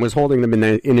kid and was holding them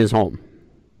in his home.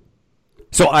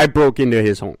 So I broke into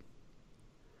his home.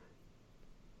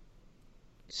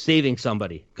 Saving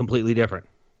somebody. Completely different.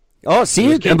 Oh,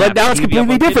 see? But now it's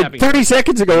completely different. 30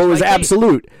 seconds ago, it was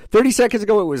absolute. 30 seconds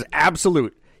ago, it was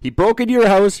absolute. He broke into your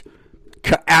house.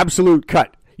 Absolute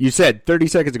cut. You said 30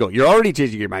 seconds ago. You're already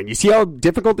changing your mind. You see how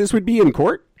difficult this would be in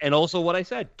court? And also what I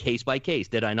said, case by case.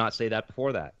 Did I not say that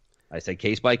before that? I said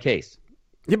case by case.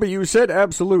 Yeah, but you said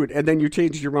absolute, and then you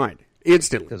changed your mind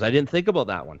instantly. Because I didn't think about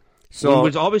that one. So,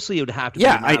 which obviously it would have to be.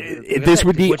 Yeah, this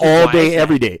would be all day,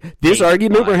 every day. This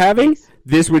argument we're having,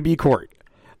 this would be court.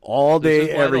 All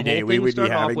day, every day, we would be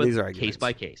having these arguments. Case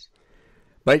by case.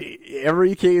 But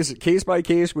every case by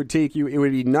case would take you, it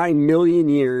would be 9 million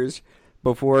years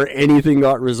before anything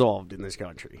got resolved in this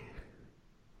country.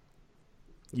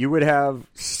 You would have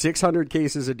 600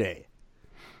 cases a day.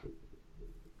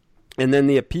 And then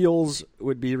the appeals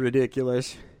would be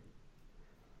ridiculous.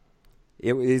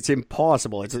 It's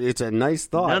impossible. It's a nice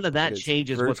thought. None of that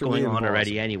changes what's going on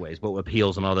already anyways, but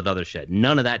appeals and all that other shit.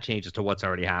 None of that changes to what's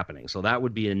already happening. So that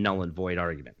would be a null and void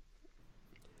argument.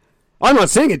 I'm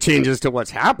not saying it changes to what's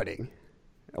happening.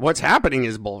 What's happening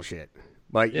is bullshit.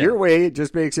 But your way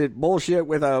just makes it bullshit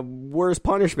with a worse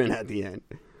punishment at the end.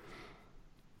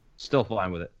 Still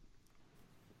fine with it.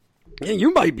 Yeah,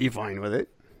 you might be fine with it.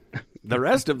 The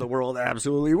rest of the world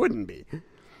absolutely wouldn't be.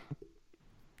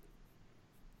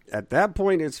 At that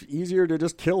point, it's easier to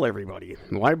just kill everybody.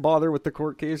 Why bother with the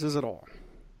court cases at all?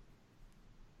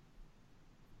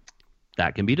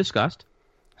 That can be discussed.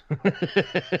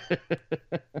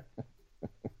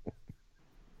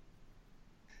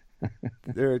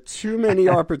 There are too many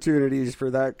opportunities for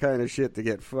that kind of shit to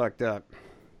get fucked up.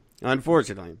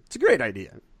 Unfortunately. It's a great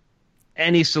idea.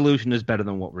 Any solution is better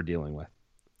than what we're dealing with.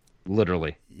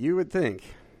 Literally. You would think.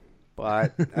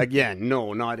 But, again,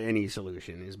 no, not any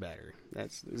solution is better.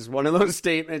 This is one of those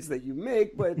statements that you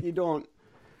make, but you don't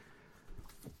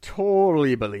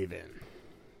totally believe in.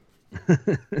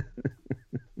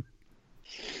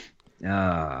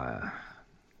 I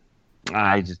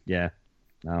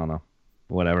don't know.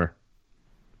 Whatever.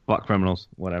 Fuck criminals.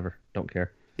 Whatever. Don't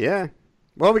care. Yeah.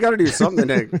 Well, we got to do something.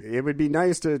 It would be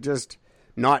nice to just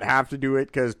not have to do it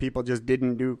because people just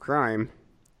didn't do crime,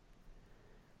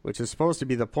 which is supposed to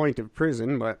be the point of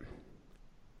prison, but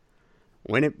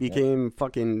when it became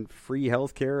fucking free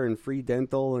healthcare and free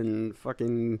dental and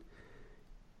fucking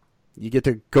you get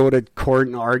to go to court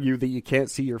and argue that you can't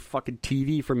see your fucking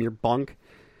TV from your bunk.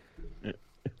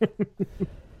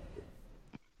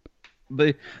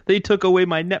 They took away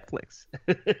my Netflix.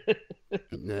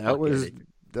 That was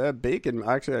the Bacon.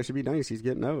 Actually, I should be nice. He's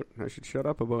getting out. I should shut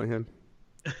up about him.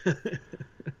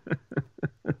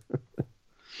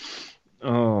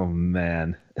 Oh,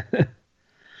 man.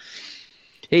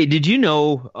 Hey, did you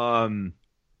know,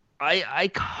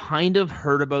 I kind of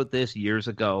heard about this years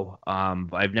ago.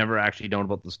 I've never actually known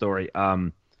about the story.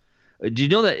 Did you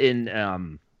know that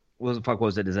in, what the fuck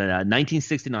was it? Is it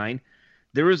 1969?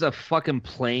 There was a fucking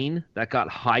plane that got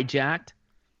hijacked,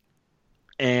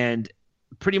 and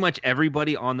pretty much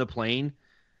everybody on the plane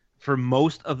for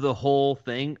most of the whole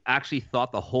thing actually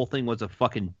thought the whole thing was a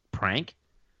fucking prank.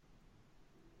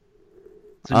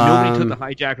 So nobody took the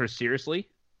hijackers seriously.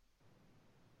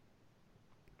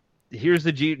 Here's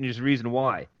the genius reason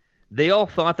why. They all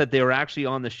thought that they were actually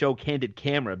on the show Candid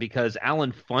Camera because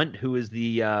Alan Funt, who is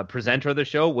the presenter of the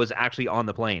show, was actually on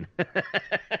the plane.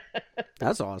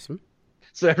 That's awesome.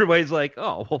 So everybody's like,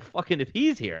 oh, well, fucking if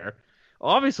he's here,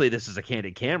 obviously this is a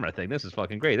Candid Camera thing. This is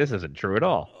fucking great. This isn't true at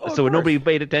all. So nobody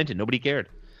paid attention. Nobody cared.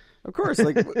 Of course.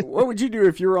 Like, what would you do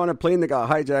if you were on a plane that got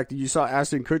hijacked and you saw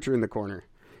Ashton Kutcher in the corner?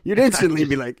 You'd instantly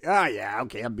be like, yeah,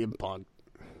 okay, I'm being punked.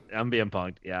 I'm being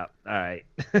punked. Yeah. All right.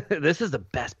 This is the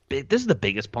best. This is the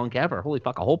biggest punk ever. Holy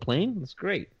fuck, a whole plane? That's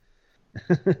great.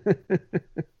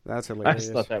 That's hilarious. I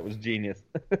just thought that was genius.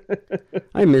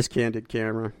 I miss Candid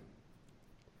Camera.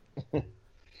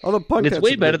 Although Punked it's had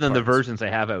way some better good than the parts. versions they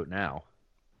have out now.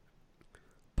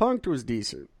 Punked was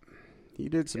decent. He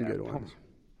did some good ones.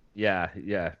 Yeah.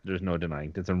 There's no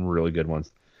denying. Did some really good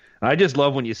ones. I just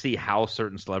love when you see how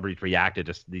certain celebrities reacted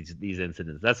to these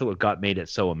incidents. That's what made it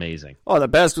so amazing. Oh, the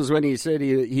best was when he said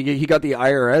he got the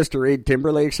IRS to raid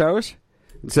Timberlake's house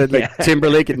and said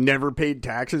Timberlake had never paid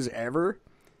taxes ever,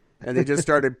 and they just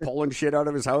started pulling shit out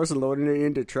of his house and loading it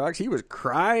into trucks. He was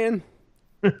crying.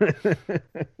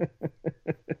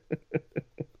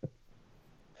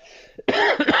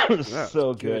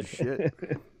 So good. Shit.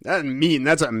 That's mean.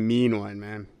 That's a mean one,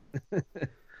 man.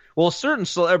 Well, certain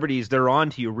celebrities, they're on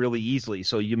to you really easily.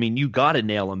 So, you got to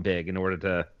nail them big in order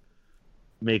to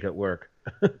make it work.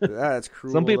 That's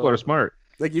cruel. Some people are smart.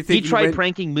 Like you think he tried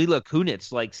pranking Mila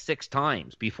Kunis like 6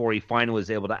 times before he finally was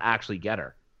able to actually get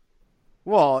her.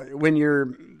 Well, when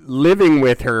you're living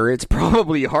with her, it's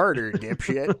probably harder,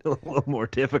 dipshit. A little more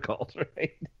difficult,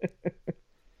 right?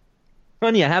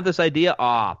 Honey, I have this idea.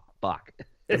 Fuck.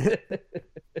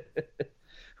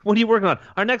 What are you working on?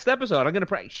 Our next episode, I'm going to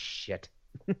prank. Shit.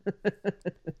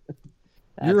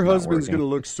 Your husband's going to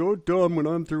look so dumb when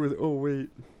I'm through with... Oh, wait.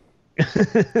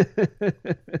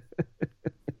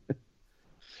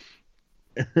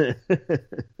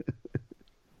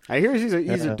 I hear he's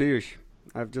a douche.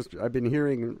 I've been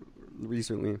hearing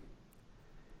recently.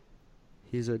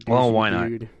 He's a douche. Well, why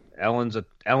dude. not? Ellen's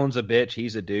a bitch.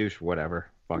 He's a douche. Whatever.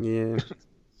 Fuck. Yeah.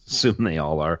 Assume they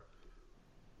all are.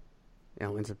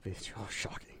 Ellen's a bitch. Oh,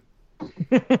 shocking.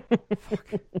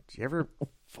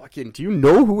 Fuck. Do you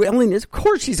know who Ellen is? Of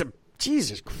course she's a...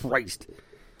 Jesus Christ.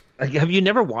 Like, have you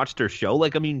never watched her show?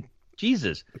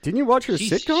 Jesus. Didn't you watch her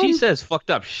sitcom? She says fucked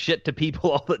up shit to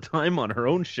people all the time on her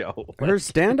own show. Her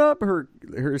stand-up, her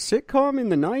sitcom in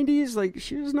the 90s, like,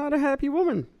 she was not a happy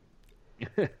woman.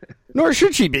 Nor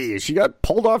should she be. She got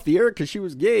pulled off the air because she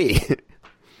was gay.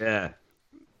 Yeah.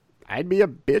 I'd be a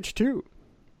bitch, too.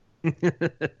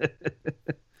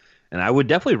 And I would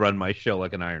definitely run my show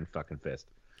like an iron fucking fist.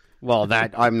 Well,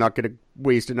 I'm not going to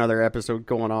waste another episode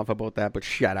going off about that, but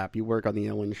shut up. You work on the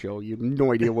Ellen show. You have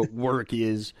no idea what work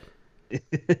is.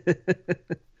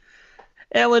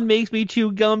 Ellen makes me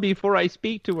chew gum before I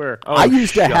speak to her. Oh, I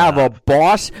used to have a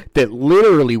boss that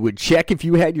literally would check if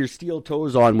you had your steel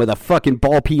toes on with a fucking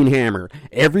ball peen hammer.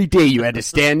 Every day you had to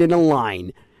stand in a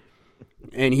line.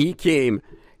 And he came.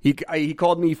 He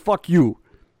called me, fuck you.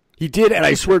 He did, and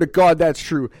I swear to God that's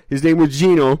true. His name was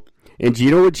Gino. And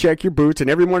Gino would check your boots, and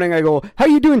every morning I go, how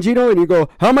you doing, Gino? And you go,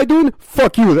 how am I doing?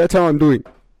 Fuck you, that's how I'm doing.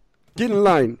 Get in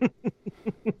line.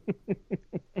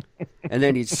 And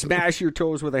then he'd smash your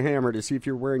toes with a hammer to see if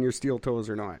you're wearing your steel toes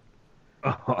or not.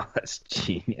 Oh, that's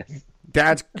genius.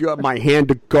 That's my hand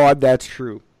to God, that's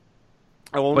true.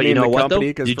 I won't but name you know the what,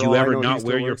 company, though? Did you ever not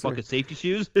wear your fucking safety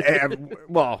shoes?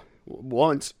 Well,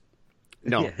 Once.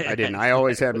 No, I didn't. I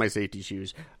always had my safety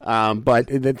shoes. But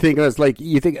the thing was, like,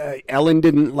 you think Ellen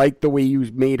didn't like the way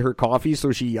you made her coffee,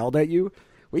 so she yelled at you?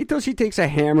 Wait till she takes a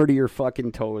hammer to your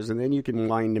fucking toes, and then you can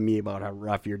whine to me about how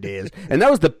rough your day is. And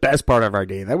that was the best part of our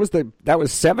day. That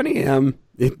was 7 a.m.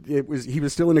 He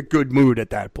was still in a good mood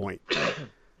at that point.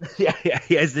 Yeah.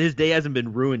 His day hasn't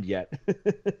been ruined yet.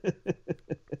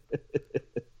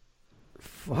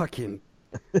 Fucking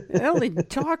Ellen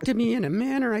talked to me in a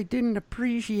manner I didn't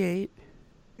appreciate.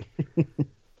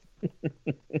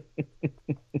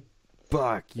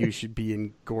 Fuck, you should be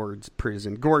in Gord's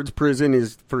prison. Gord's prison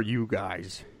is for you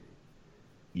guys.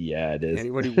 Yeah, it is.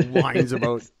 Anyone who whines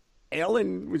about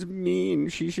Ellen was mean,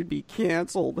 she should be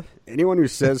canceled. Anyone who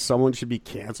says someone should be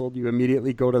canceled, you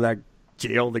immediately go to that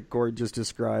jail that Gord just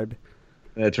described.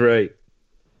 That's right.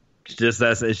 It's just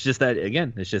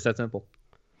that simple.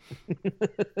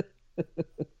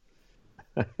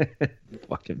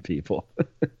 Fucking people.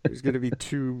 There's going to be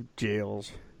 2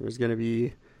 jails. There's going to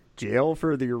be jail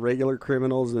for your regular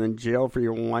criminals and then jail for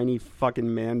your whiny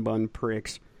fucking man bun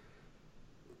pricks.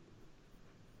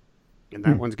 And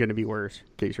that one's going to be worse,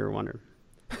 in case you're wondering.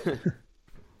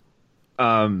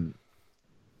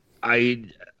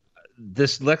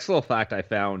 This next little fact I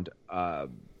found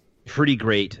pretty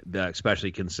great,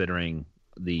 especially considering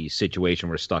the situation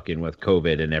we're stuck in with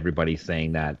COVID and everybody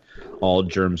saying that all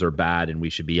germs are bad and we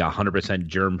should be 100%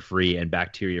 germ-free and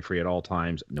bacteria-free at all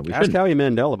times. No, we Ask shouldn't. Howie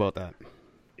Mandel about that.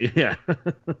 Yeah.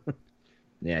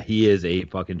 Yeah, he is a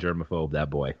fucking germaphobe,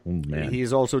 that boy. Oh, man.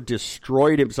 He's also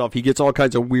destroyed himself. He gets all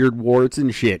kinds of weird warts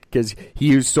and shit because he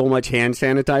used so much hand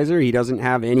sanitizer. He doesn't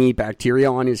have any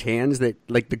bacteria on his hands, that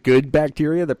like the good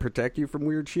bacteria that protect you from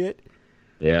weird shit.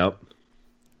 Yep.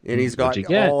 And he's got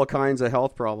all kinds of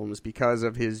health problems because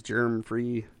of his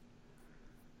germ-free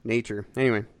nature.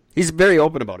 Anyway, he's very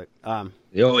open about it. Oh,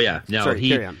 yeah. No, sorry,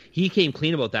 he came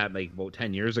clean about that like about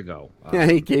 10 years ago. Yeah,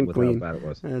 he came with clean. How bad it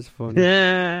was. That's funny.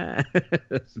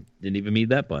 Didn't even need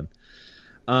that pun.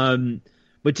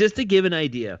 But just to give an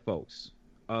idea, folks,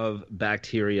 of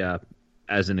bacteria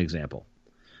as an example.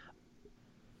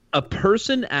 A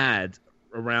person adds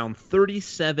around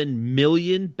 37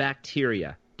 million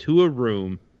bacteria to a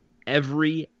room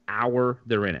every hour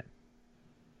they're in it.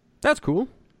 That's cool.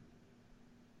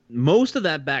 Most of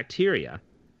that bacteria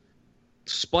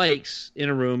spikes in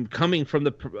a room coming from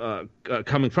a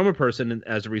person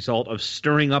as a result of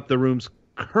stirring up the room's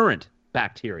current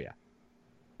bacteria,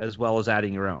 as well as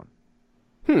adding your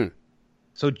own.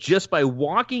 So just by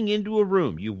walking into a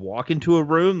room, you walk into a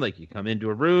room, like you come into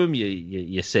a room,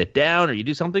 you sit down or you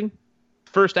do something.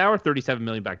 First hour, 37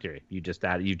 million bacteria. You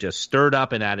just stirred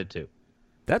up and added to.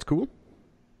 That's cool.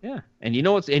 Yeah, and you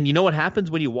know what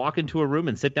happens when you walk into a room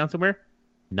and sit down somewhere?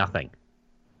 Nothing.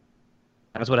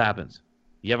 That's what happens.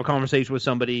 You have a conversation with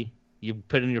somebody, you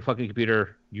put it in your fucking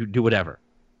computer, you do whatever.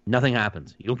 Nothing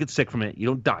happens. You don't get sick from it. You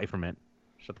don't die from it.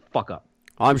 Shut the fuck up.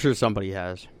 I'm sure somebody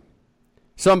has.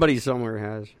 Somebody somewhere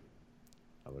has.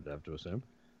 I would have to assume.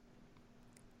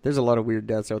 There's a lot of weird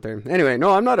deaths out there. Anyway,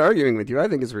 no, I'm not arguing with you. I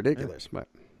think it's ridiculous, but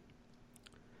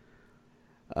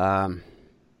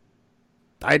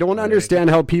I don't understand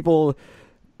how people,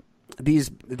 this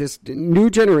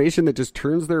new generation that just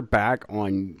turns their back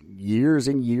on years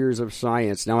and years of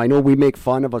science. Now, I know we make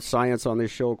fun of science on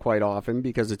this show quite often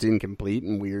because it's incomplete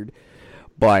and weird,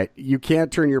 but you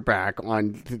can't turn your back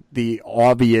on the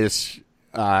obvious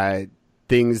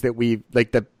things that we've,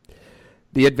 like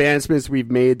the advancements we've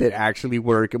made that actually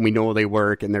work, and we know they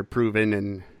work, and they're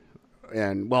proven,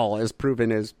 and well, as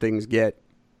proven as things get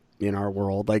in our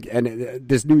world. Like, and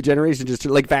this new generation, just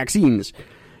like vaccines,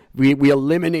 we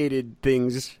eliminated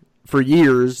things for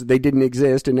years. They didn't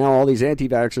exist, and now all these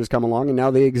anti-vaxxers come along, and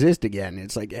now they exist again.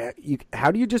 It's like,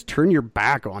 how do you just turn your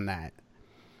back on that?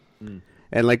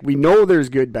 And like, we know there's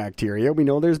good bacteria, we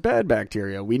know there's bad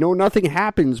bacteria. We know nothing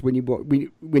happens when you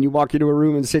walk into a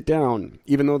room and sit down,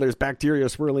 even though there's bacteria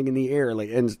swirling in the air.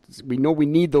 Like, and we know we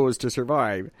need those to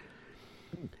survive.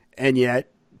 And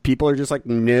yet, people are just like,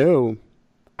 no,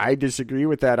 I disagree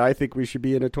with that. I think we should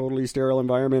be in a totally sterile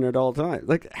environment at all times.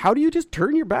 Like, how do you just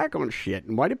turn your back on shit?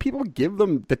 And why do people give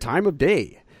them the time of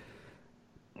day?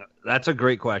 That's a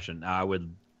great question.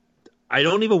 I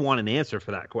don't even want an answer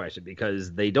for that question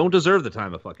because they don't deserve the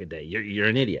time of fucking day. You're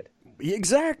an idiot.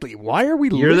 Exactly. Why are we?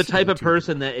 You're the type of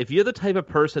person that if you're the type of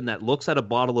person that looks at a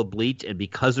bottle of bleach and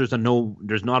because there's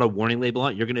not a warning label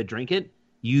on it, you're going to drink it.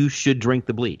 You should drink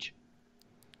the bleach.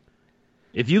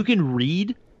 If you can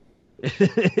read,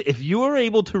 if you are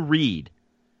able to read,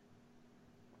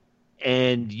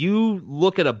 and you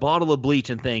look at a bottle of bleach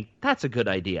and think that's a good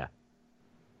idea,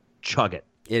 chug it.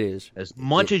 It is as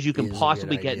much as you can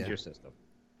possibly get into your system.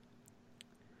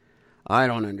 I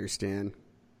don't understand.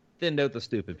 Thinned out the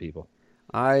stupid people.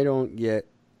 I don't get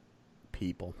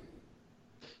people.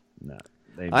 No.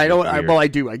 I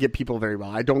do. I get people very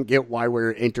well. I don't get why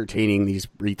we're entertaining these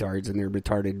retards and their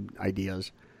retarded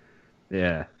ideas.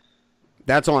 Yeah.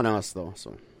 That's on us, though.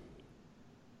 So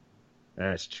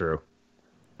that's true.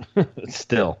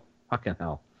 Still. Fucking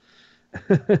hell.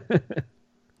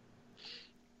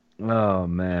 Oh,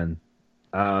 man.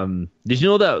 Did you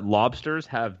know that lobsters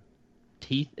have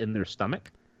teeth in their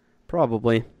stomach?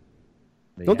 probably.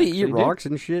 Don't they eat rocks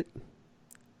and shit?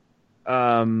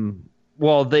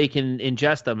 Well, they can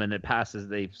ingest them and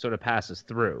they sort of passes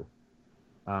through.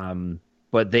 But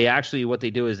what they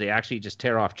do is they actually just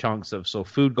tear off chunks so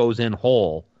food goes in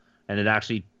whole and it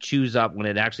actually chews up when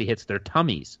it actually hits their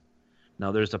tummies.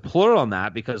 Now there's a plural on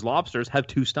that because lobsters have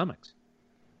 2 stomachs.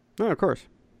 Oh, of course.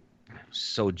 I'm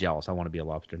so jealous. I want to be a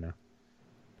lobster now.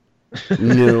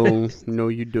 No,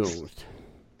 you don't.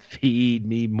 Feed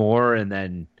me more and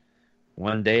then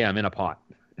one day I'm in a pot.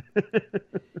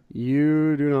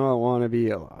 You do not want to be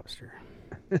a lobster.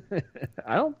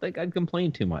 I don't think I'd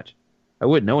complain too much. I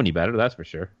wouldn't know any better, that's for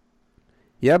sure.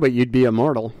 Yeah, but you'd be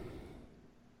immortal.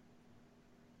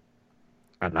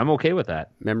 And I'm okay with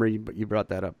that. Remember, you brought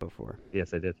that up before.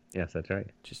 Yes, I did. Yes, that's right.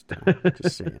 Just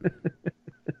saying.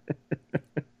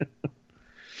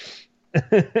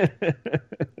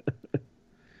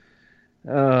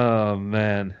 Oh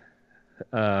man.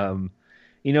 In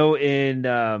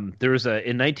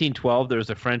 1912 there was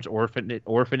a French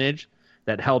orphanage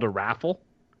that held a raffle.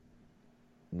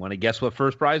 Want to guess what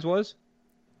first prize was?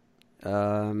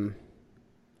 Wine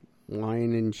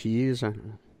and cheese.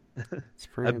 It's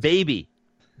A baby.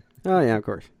 Oh yeah, of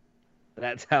course.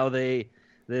 That's how their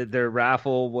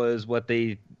raffle was.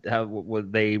 Whoever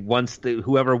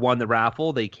won the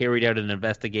raffle, they carried out an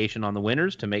investigation on the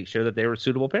winners to make sure that they were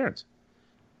suitable parents.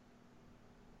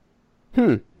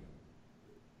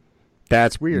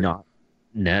 That's weird. I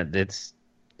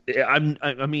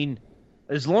mean,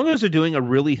 as long as they're doing a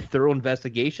really thorough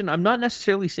investigation, I'm not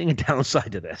necessarily seeing a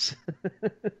downside to this.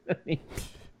 As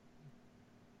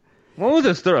long as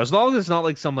it's thorough, as long as it's not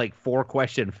like some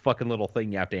 4-question fucking little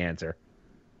thing you have to answer.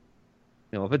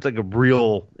 If it's like a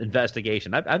real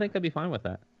investigation, I think I'd be fine with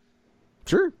that.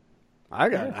 Sure.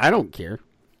 I don't care.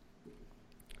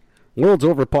 World's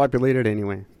overpopulated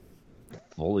anyway.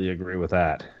 Fully agree with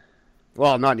that.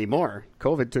 Well, not anymore.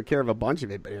 COVID took care of a bunch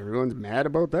of it, but everyone's mad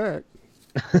about that.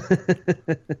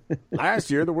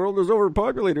 Last year, the world was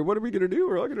overpopulated. What are we going to do?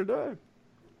 We're all going to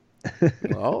die.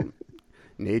 Well,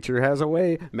 nature has a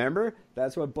way. Remember?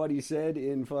 That's what Buddy said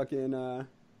in fucking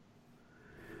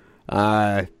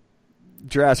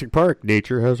Jurassic Park.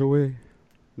 Nature has a way.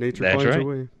 Nature That's finds right. a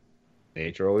way.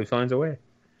 Nature always finds a way.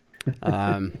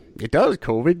 It does.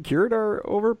 COVID cured our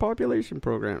overpopulation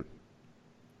program.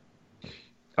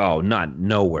 Oh,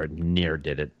 nowhere near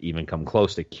did it even come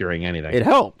close to curing anything. It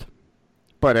helped,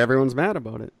 but everyone's mad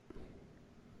about it.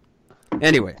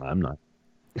 Anyway. I'm not.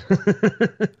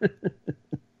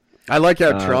 I like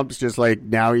how Trump's just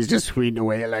now he's just tweeting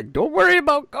away don't worry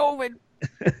about COVID.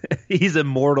 He's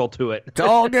immortal to it. It's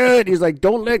all good. He's like,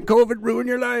 don't let COVID ruin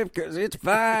your life because it's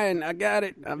fine. I got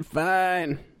it. I'm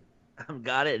fine. I've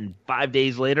got it, and 5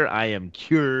 days later, I am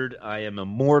cured. I am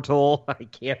immortal. I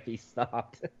can't be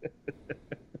stopped.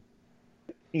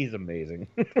 He's amazing.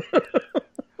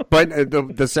 But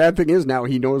the sad thing is now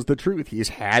he knows the truth. He's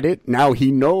had it. Now he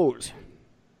knows.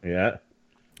 Yeah.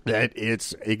 That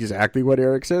it's exactly what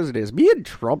Eric says it is. Me and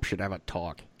Trump should have a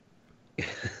talk.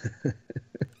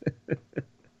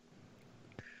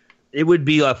 It would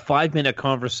be a 5-minute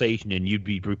conversation, and you'd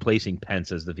be replacing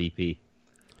Pence as the VP.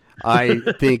 I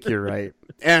think you're right.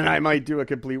 And I might do a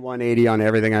complete 180 on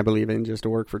everything I believe in just to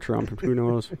work for Trump. Who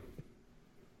knows?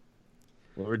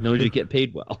 Lord knows you get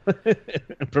paid well,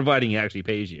 providing he actually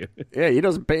pays you. Yeah, he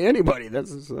doesn't pay anybody.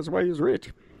 That's why he's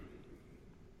rich.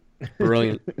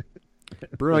 Brilliant.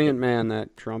 Brilliant man,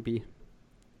 that Trumpy.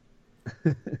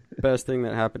 Best thing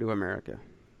that happened to America.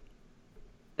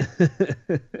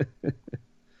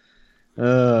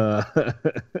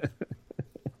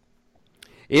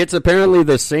 It's apparently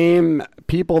the same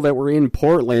people that were in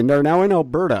Portland are now in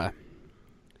Alberta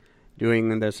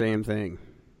doing the same thing.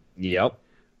 Yep.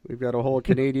 We've got a whole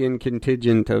Canadian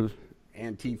contingent of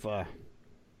Antifa,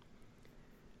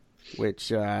 which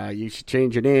you should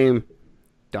change your name.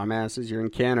 Dumbasses, you're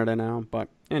in Canada now. But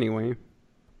anyway.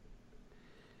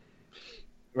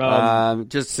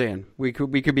 Just saying, we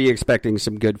could be expecting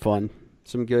some good fun.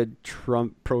 Some good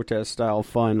Trump protest style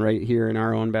fun right here in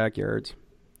our own backyards.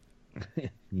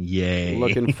 Yay.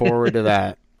 Looking forward to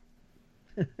that.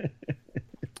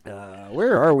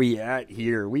 Where are we at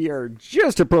here? We are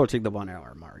just approaching the 1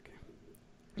 hour mark.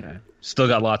 Yeah. Still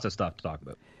got lots of stuff to talk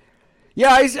about.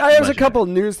 Yeah, I have a couple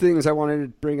news things I wanted to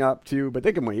bring up too, but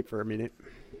they can wait for a minute.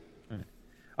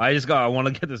 I want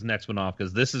to get this next one off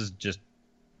because this is just,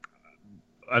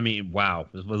 I mean, wow.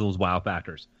 This was those wow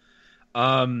factors.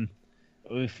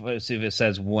 Let's see if it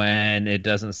says when. It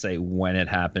doesn't say when it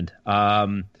happened.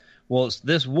 Well, it's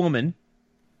this woman,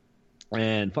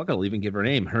 and fuck, I'll even give her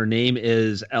name. Her name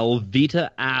is Elvita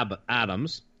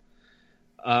Adams.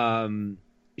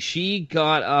 She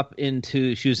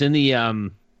was in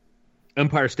the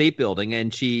Empire State Building,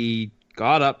 and she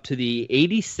got up to the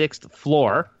 86th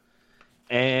floor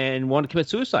and wanted to commit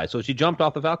suicide. So she jumped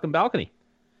off the Falcon balcony.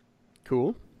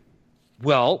 Cool.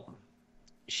 Well,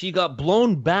 she got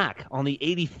blown back on the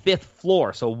 85th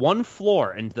floor. So one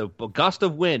floor, and the gust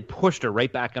of wind pushed her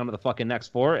right back onto the fucking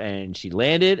next floor, and she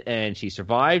landed, and she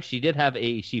survived. She did have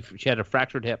she had a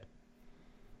fractured hip.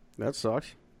 That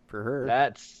sucks for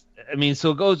her.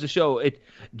 So it goes to show, it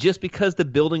just because the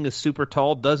building is super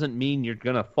tall doesn't mean you're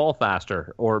going to fall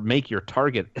faster or make your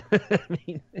target. I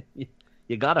mean,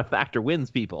 you got to factor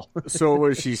wins, people. So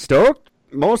was she stoked?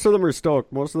 Most of them are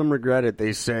stoked. Most of them regret it,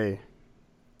 they say.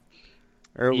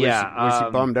 Or was she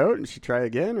bummed out and she try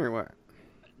again or what?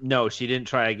 No, she didn't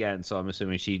try again. So I'm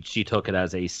assuming she took it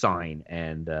as a sign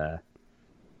and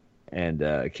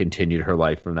continued her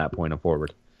life from that point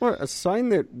forward. What, a sign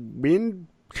that wind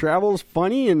travels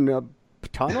funny in a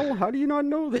tunnel? How do you not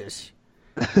know this?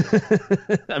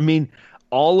 I mean,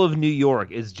 all of New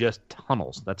York is just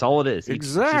tunnels. That's all it is.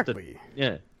 Exactly.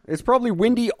 Yeah. It's probably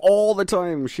windy all the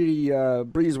time.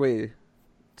 Shitty breezeway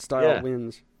style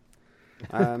winds.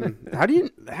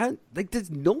 Does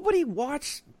nobody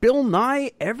watch Bill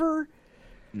Nye ever?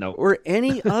 No. Or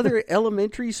any other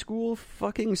elementary school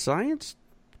fucking science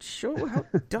show? How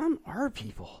dumb are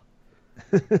people?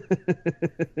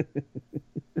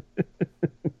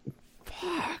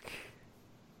 Fuck.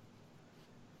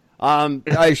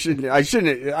 I shouldn't.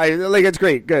 It's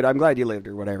great. Good. I'm glad you lived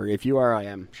or whatever. If you are, I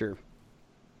am. Sure.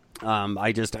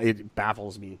 It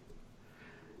baffles me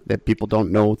that people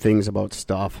don't know things about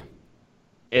stuff.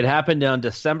 It happened on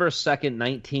December 2nd,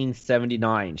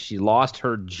 1979. She lost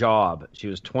her job. She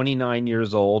was 29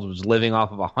 years old, was living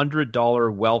off of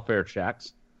 $100 welfare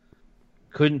checks.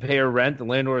 Couldn't pay her rent. The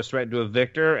landlord was threatened to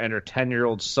evict her and her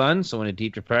 10-year-old son. So in a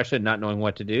deep depression, not knowing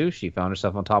what to do, she found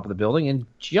herself on top of the building and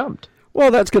jumped.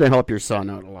 Well, that's going to help your son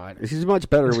out a lot. He's much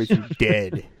better with you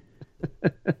dead.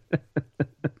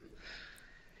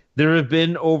 There have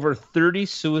been over 30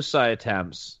 suicide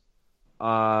attempts.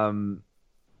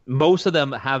 Most of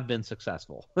them have been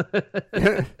successful.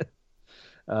 But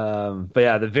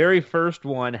yeah, the very first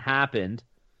one happened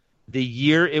the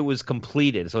year it was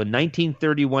completed. So in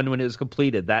 1931, when it was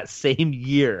completed, that same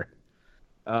year,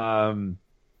 or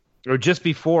just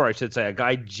before, I should say, a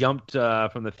guy jumped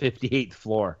from the 58th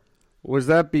floor. Was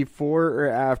that before or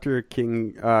after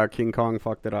King Kong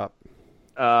fucked it up?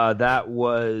 That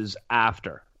was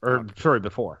after. Sorry,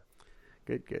 before.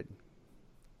 Good.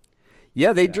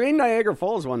 Yeah, they drained Niagara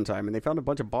Falls one time, and they found a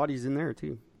bunch of bodies in there,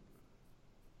 too.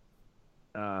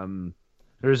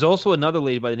 There's also another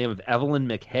lady by the name of Evelyn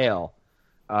McHale.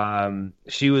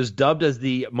 She was dubbed as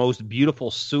the most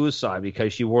beautiful suicide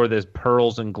because she wore these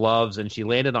pearls and gloves, and she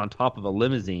landed on top of a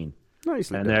limousine.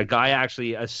 Nice. And a guy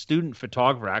a student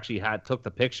photographer took the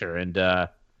picture, and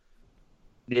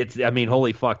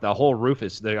holy fuck, the whole roof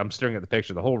I'm staring at the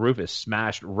picture, the whole roof is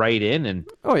smashed right in, and...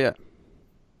 Oh, yeah.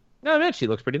 No, man, she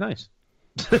looks pretty nice.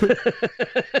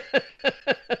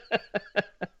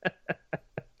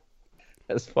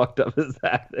 As fucked up as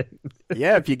that thing.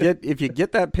 Yeah, if you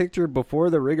get that picture before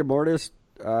the rigor mortis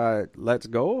lets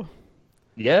go,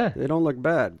 yeah, they don't look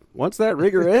bad. Once that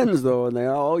rigor ends, though, and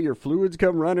all your fluids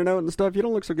come running out and stuff, you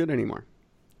don't look so good anymore.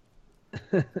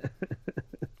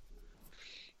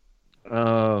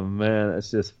 Oh man,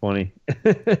 that's just funny.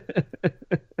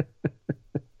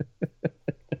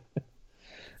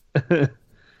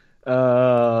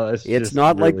 It's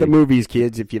not like the movies,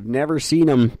 kids. If you've never seen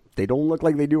them, they don't look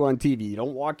like they do on TV. You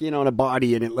don't walk in on a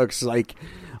body and it looks like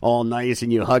all nice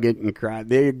and you hug it and cry.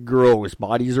 They're gross.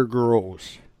 Bodies are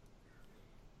gross.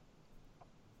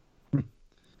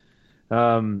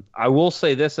 I will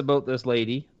say this about this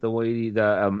lady, the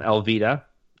Elvita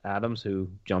Adams, who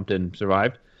jumped and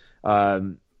survived.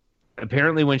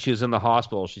 Apparently when she was in the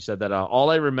hospital, she said that all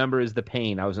I remember is the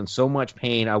pain. I was in so much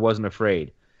pain, I wasn't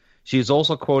afraid. She's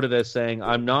also quoted as saying,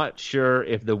 I'm not sure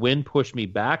if the wind pushed me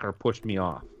back or pushed me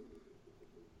off.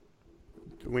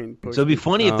 So it'd be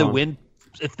funny if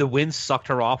the wind sucked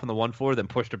her off on the one floor, then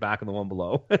pushed her back on the one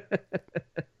below.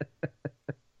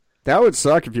 That would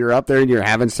suck if you're up there and you're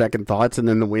having second thoughts and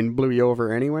then the wind blew you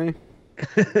over anyway.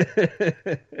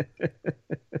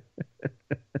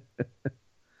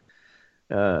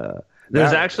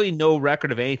 There's actually no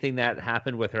record of anything that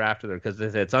happened with her after that, because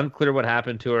it's unclear what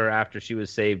happened to her after she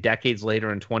was saved. Decades later,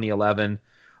 in 2011,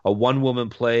 a one-woman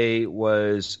play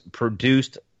was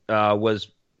produced.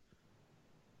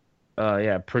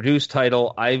 Produced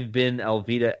title "I've Been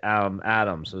Elvita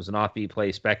Adams." It was an offbeat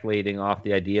play speculating off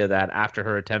the idea that after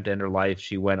her attempt to end her life,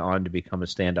 she went on to become a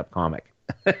stand-up comic.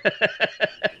 That's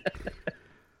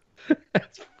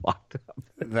fucked up.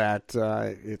 That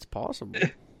it's possible.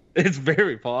 It's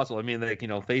very possible. I mean,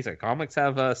 face it, comics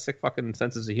have sick fucking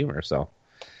senses of humor, so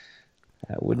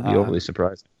I wouldn't be overly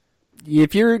surprised.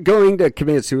 If you're going to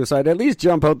commit suicide, at least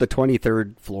jump out the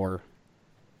 23rd floor.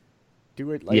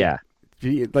 Do it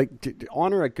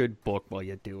honor a good book while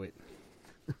you do it.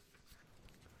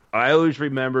 I always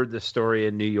remembered the story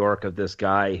in New York of this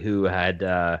guy who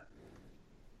had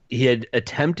he had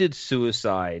attempted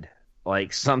suicide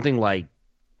something like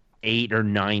 8 or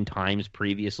 9 times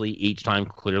previously. Each time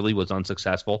clearly was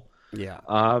unsuccessful. Yeah.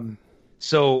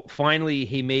 So finally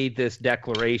he made this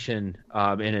declaration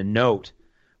in a note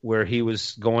where he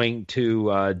was going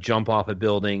to jump off a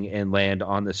building and land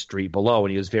on the street below.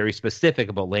 And he was very specific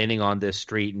about landing on this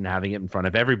street and having it in front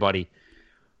of everybody.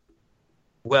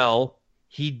 Well,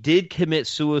 he did commit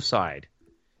suicide.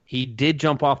 He did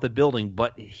jump off the building,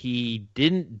 but he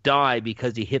didn't die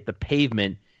because he hit the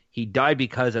pavement. He died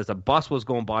because as a bus was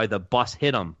going by, the bus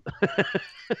hit him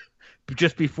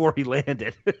just before he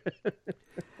landed.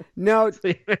 No, so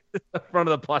in front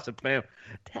of the bus and bam.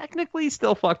 Technically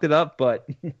still fucked it up, but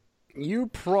you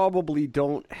probably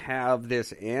don't have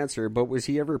this answer, but was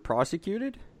he ever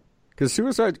prosecuted? Because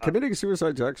committing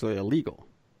suicide is actually illegal.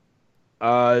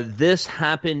 This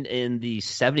happened in the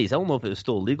 70s. I don't know if it was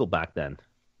still illegal back then.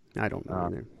 I don't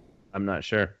know. I'm not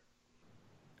sure.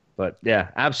 But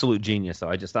yeah, absolute genius though.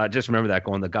 I just remember that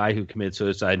going, the guy who committed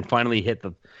suicide and finally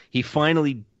he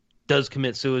finally does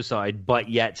commit suicide, but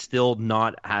yet still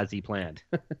not as he planned.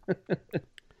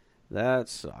 That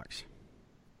sucks.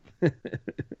 I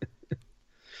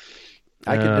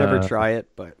could never try it,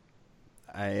 but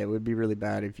it would be really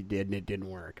bad if you did and it didn't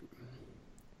work.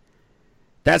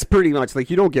 That's pretty much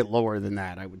you don't get lower than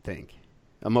that, I would think.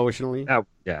 Emotionally. No,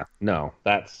 no,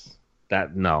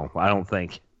 I don't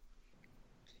think.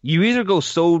 You either go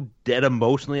so dead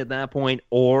emotionally at that point,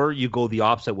 or you go the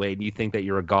opposite way and you think that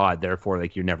you're a god, therefore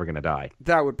you're never going to die.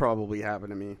 That would probably happen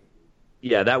to me.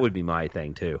 Yeah, that would be my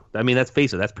thing too. I mean, let's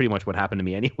face it, that's pretty much what happened to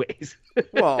me anyways.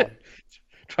 Well,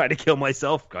 try to kill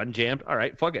myself, gun jammed. All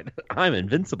right, fuck it. I'm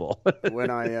invincible. when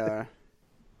I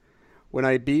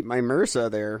beat my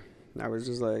MRSA there, I was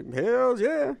just like, hells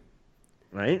yeah.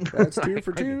 Right? That's 2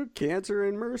 for 2, cancer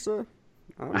and MRSA.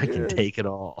 I can take it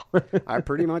all. I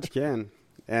pretty much can.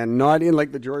 And not in the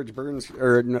Mr.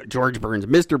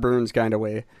 Burns kind of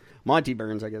way. Monty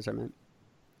Burns, I guess I meant.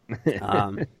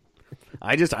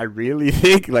 I really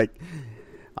think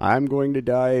I'm going to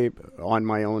die on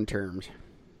my own terms.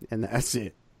 And that's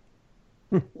it.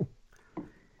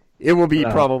 It will be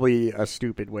probably a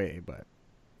stupid way, but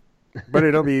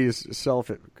it'll be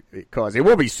self-caused. It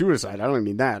will be suicide. I don't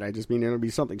mean that. I just mean it'll be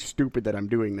something stupid that I'm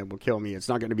doing that will kill me. It's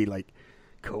not going to be like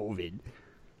COVID.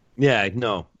 Yeah,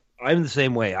 no. I'm the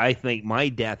same way. I think my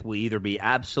death will either be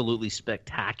absolutely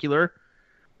spectacular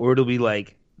or it'll be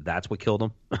that's what killed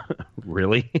him.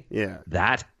 Really? Yeah.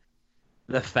 That?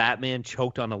 The fat man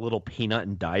choked on a little peanut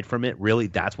and died from it? Really?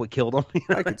 That's what killed him?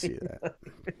 I could see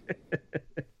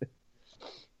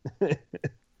that.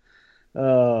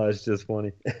 Oh, it's just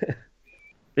funny. Hey,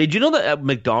 did you know that at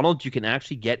McDonald's you can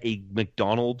actually get a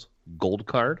McDonald's gold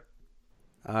card?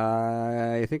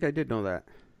 I think I did know that.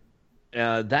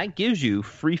 That gives you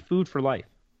free food for life.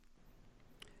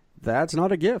 That's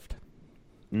not a gift.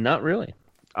 Not really.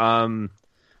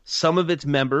 Some of its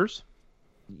members,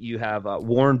 you have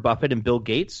Warren Buffett and Bill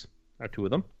Gates, are 2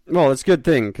 of them. Well, it's a good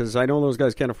thing because I know those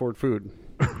guys can't afford food.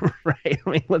 Right. I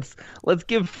mean, let's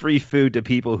give free food to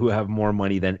people who have more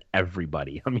money than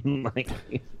everybody. I mean,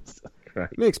 it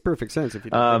makes perfect sense if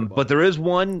you don't think about but there is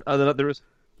one. There is.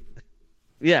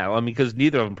 Yeah, I mean, because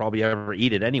neither of them probably ever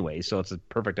eat it anyway, so it's a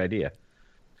perfect idea.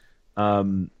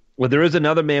 Well, there is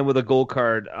another man with a gold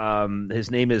card.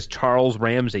 His name is Charles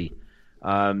Ramsey.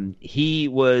 He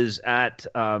was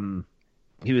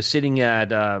sitting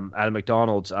at a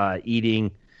McDonald's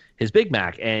eating his Big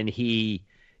Mac, and he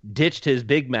ditched his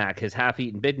Big Mac, his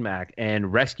half-eaten Big Mac,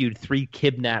 and rescued 3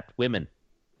 kidnapped women.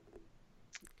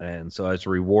 And so as a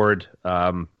reward,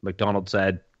 McDonald's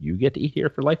said, "You get to eat here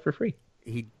for life for free."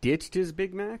 He ditched his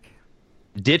Big Mac?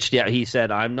 Ditched, yeah. He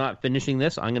said, "I'm not finishing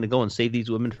this. I'm going to go and save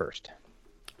these women first."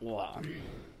 Wow.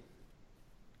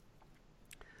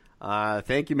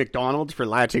 Thank you, McDonald's, for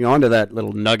latching onto that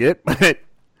little nugget. But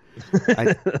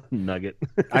Nugget.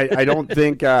 I don't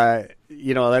think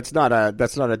that's not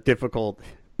a difficult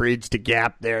bridge to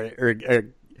gap there, or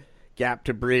gap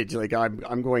to bridge. Like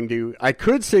I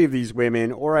could save these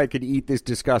women, or I could eat this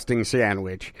disgusting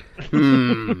sandwich.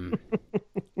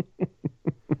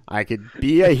 I could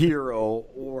be a hero,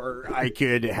 or I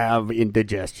could have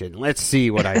indigestion. Let's see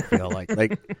what I feel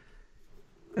like.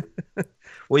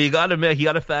 Well, you got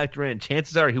to factor in.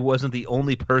 Chances are he wasn't the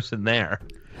only person there,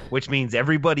 which means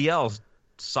everybody else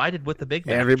sided with the Big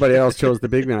Mac. Everybody else chose the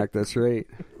Big Mac. That's right.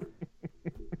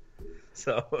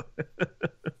 So,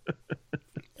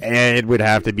 and it would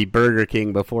have to be Burger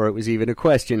King before it was even a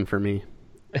question for me.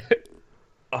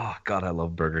 Oh God, I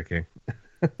love Burger King.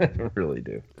 I really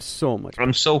do. So much.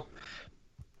 I'm so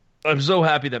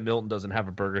happy that Milton doesn't have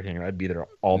a Burger King. I'd be there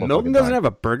all the Milton doesn't have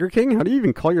a Burger King? How do you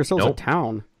even call yourselves a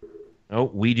town? No,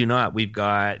 we do not. We've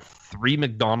got 3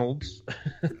 McDonald's,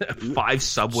 5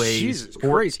 Subways, Jesus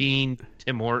 14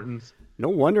 Tim Hortons. No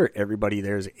wonder everybody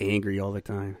there is angry all the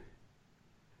time.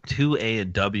 2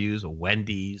 A&Ws, a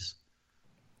Wendy's,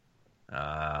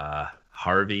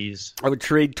 Harvey's. I would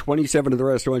trade 27 of the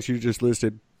restaurants you just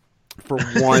listed for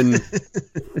one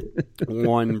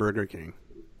Burger King.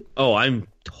 Oh, I'm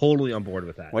totally on board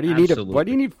with that. Why do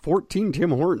you need 14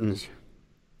 Tim Hortons?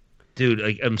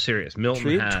 Dude, I'm serious. Milton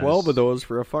Trade has 12 of those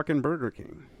for a fucking Burger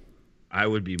King. I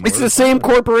would be more. It's the same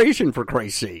corporation, for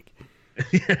Christ's sake.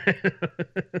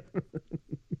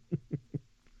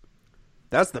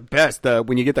 That's the best.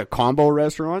 When you get the combo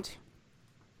restaurants,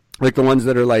 like the ones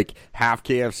that are like half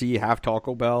KFC, half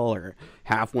Taco Bell, or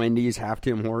half Wendy's, half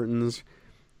Tim Hortons.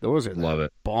 Those are Love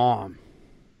it. Bomb.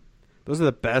 Those are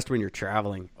the best when you're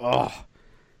traveling. Oh,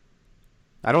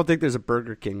 I don't think there's a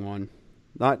Burger King one.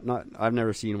 Not. I've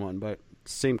never seen one, but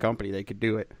same company, they could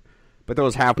do it. But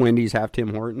those half Wendy's, half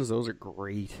Tim Hortons, those are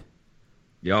great.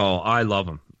 Yo, I love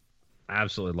them.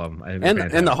 Absolutely love them.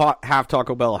 And the half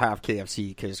Taco Bell, half KFC,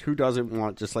 because who doesn't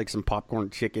want just like some popcorn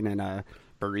chicken and a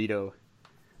burrito?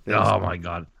 My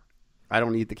God. I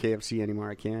don't eat the KFC anymore.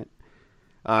 I can't.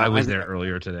 I was there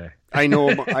earlier today. I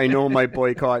know my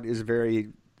boycott is very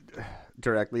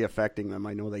directly affecting them.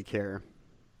 I know they care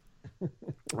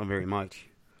very much.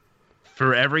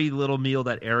 For every little meal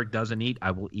that Eric doesn't eat,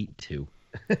 I will eat 2.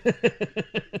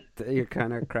 You're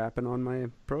kind of crapping on my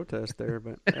protest there,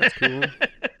 but that's cool.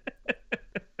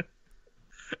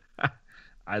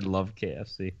 I love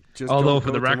KFC. Just Although don't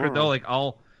for the go record tomorrow.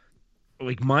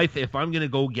 though, if I'm gonna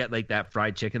go get like that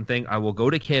fried chicken thing, I will go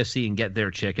to KFC and get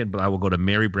their chicken, but I will go to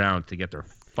Mary Brown to get their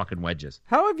fucking wedges.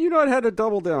 How have you not had a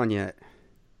double down yet?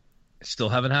 Still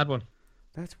haven't had one.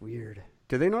 That's weird.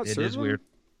 Do they not serve them? It is weird.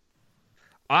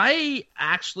 I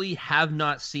actually have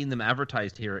not seen them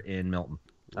advertised here in Milton.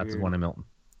 That's the one in Milton.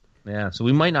 Yeah, so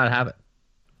we might not have it.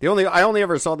 I only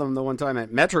ever saw them the one time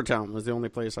at Metrotown was the only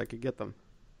place I could get them.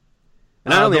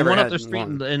 And I only the ever one had up the street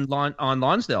one. on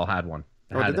Lonsdale had one.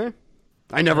 Did they?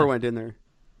 I never went in there.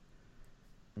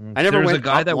 There's a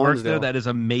guy that works there that is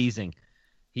amazing.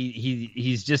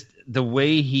 He's just the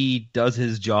way he does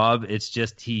his job. It's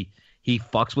just he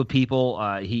fucks with people.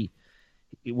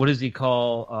 What does he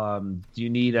call? Do you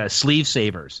need sleeve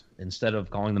savers instead of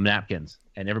calling them napkins?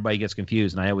 And everybody gets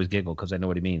confused, and I always giggle because I know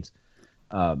what he means.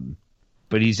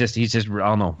 But he's just I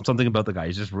don't know, something about the guy.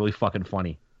 He's just really fucking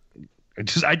funny.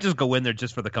 I just go in there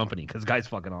just for the company because the guy's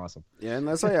fucking awesome. Yeah,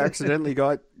 unless I accidentally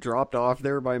got dropped off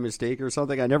there by mistake or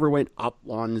something. I never went up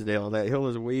Lonsdale. That hill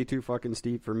is way too fucking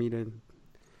steep for me to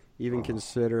even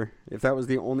consider. If that was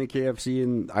the only KFC,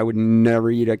 and I would never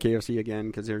eat at KFC again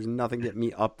because there's nothing getting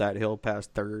me up that hill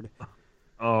past 3rd.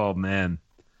 Oh man,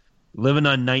 living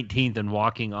on 19th and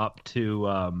walking up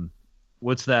to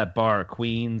what's that bar?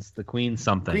 The Queen's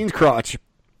something. Queen's Crotch.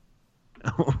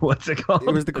 What's it called?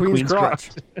 It was the Queen's Crotch.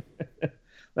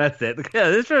 That's it. Yeah,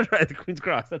 this is right. The Queen's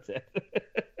Cross. That's it.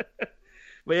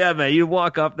 But yeah, man, you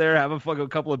walk up there, have a fucking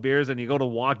couple of beers, and you go to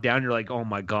walk down. You're like, oh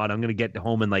my God, I'm gonna get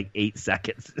home in like 8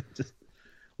 seconds. Just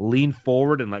lean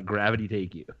forward and let gravity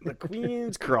take you. The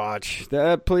Queen's Crotch.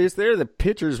 That place there, the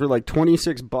pitchers were like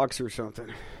 $26 or something.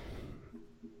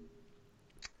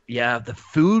 Yeah, the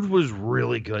food was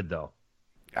really good though.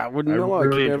 I wouldn't know. I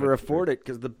could never afford it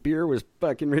because the beer was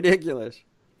fucking ridiculous.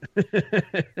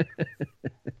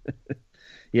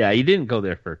 Yeah, you didn't go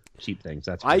there for cheap things.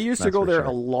 I used to go there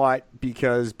a lot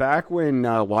because back when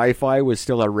Wi-Fi was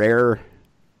still a rare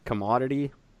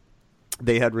commodity,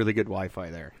 they had really good Wi-Fi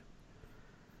there.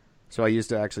 So I used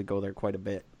to actually go there quite a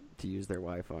bit to use their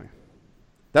Wi-Fi.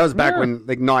 That was back when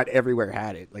like not everywhere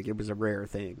had it. Like it was a rare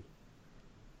thing.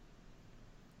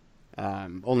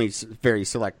 Only very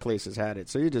select places had it.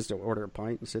 So you just order a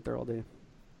pint and sit there all day.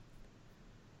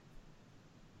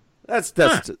 That's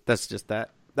just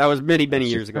that. That was many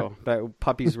years ago. That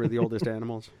puppies were the oldest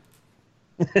animals.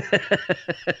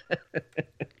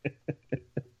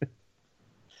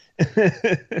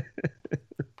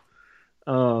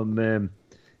 Oh man,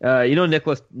 you know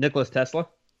Nicholas Tesla?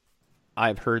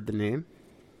 I've heard the name.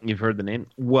 You've heard the name?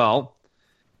 Well,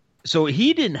 so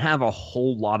he didn't have a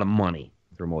whole lot of money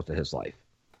for most of his life.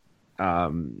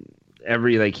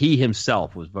 He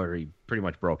himself was pretty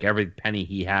much broke. Every penny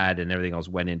he had and everything else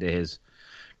went into his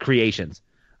creations.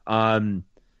 But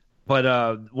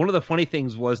one of the funny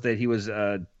things was that he was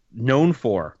known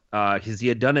for, because he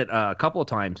had done it a couple of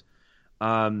times.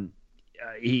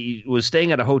 He was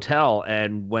staying at a hotel,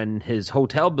 and when his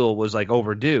hotel bill was like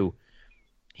overdue,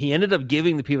 he ended up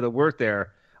giving the people that worked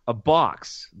there a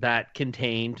box that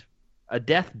contained a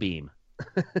death beam.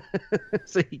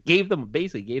 So he gave them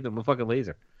a fucking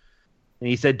laser. And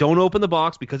he said, don't open the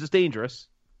box because it's dangerous.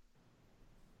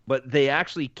 But they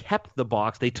actually kept the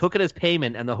box. They took it as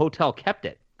payment, and the hotel kept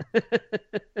it.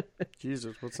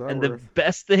 Jesus, what's that And worth? the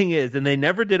best thing is, and they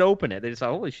never did open it. They just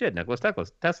thought, holy shit, Nicholas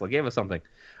Tesla gave us something.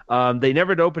 They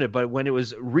never did open it, but when it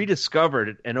was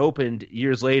rediscovered and opened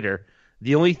years later,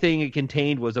 the only thing it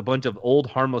contained was a bunch of old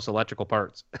harmless electrical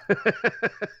parts.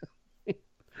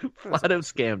 Flat out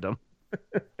scammed them.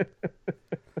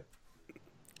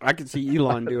 I could see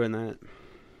Elon doing that.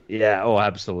 Yeah, oh,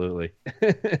 absolutely.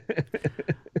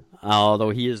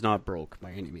 Although he is not broke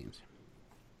by any means.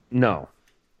 No.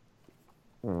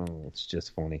 Oh, it's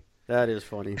just funny. That is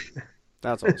funny.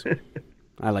 That's awesome.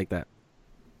 I like that.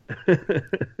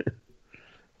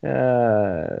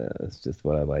 That's just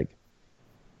what I like.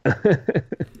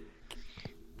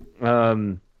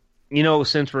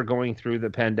 Since we're going through the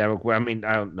pandemic, I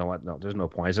don't know what. No, there's no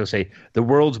point. I was going to say the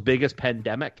world's biggest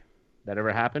pandemic that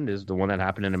ever happened is the one that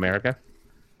happened in America.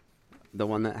 The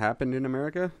one that happened in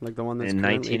America? Like the one that's in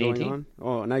currently 1918? going on?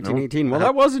 Oh, 1918. No. Well,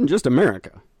 that wasn't just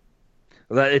America.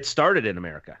 It started in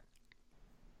America.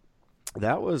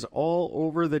 That was all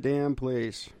over the damn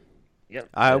place. Yep.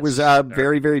 I was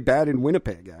very, very bad in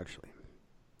Winnipeg, actually.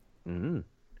 Mm-hmm.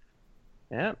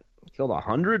 Yeah. Killed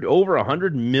over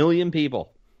 100 million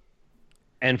people.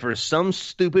 And for some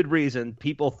stupid reason,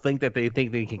 people think they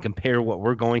can compare what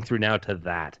we're going through now to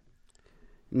that.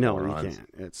 No, you can't.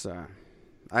 It's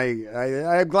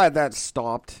I'm glad that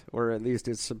stopped, or at least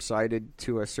it subsided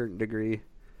to a certain degree.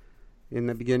 In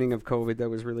the beginning of COVID, that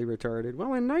was really retarded.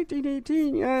 Well, in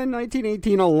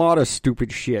 1918, a lot of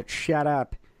stupid shit. Shut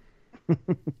up.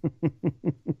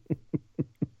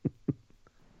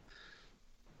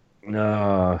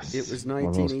 No, it was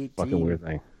 1918. Fucking weird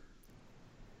thing.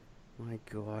 My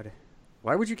God,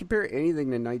 why would you compare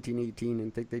anything to 1918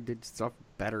 and think they did stuff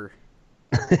better?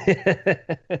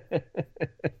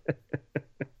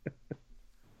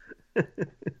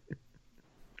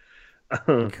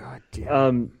 God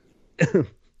damn.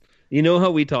 You know how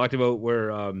we talked about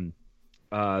where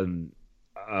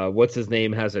what's his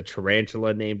name has a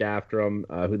tarantula named after him?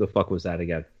 Who the fuck was that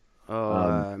again?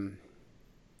 Oh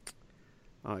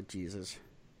Jesus.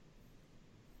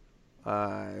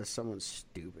 Someone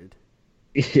stupid.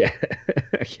 Yeah,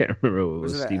 I can't remember what it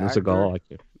was. Steven Seagal.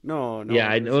 No. Yeah,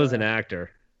 I know it was an actor.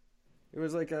 It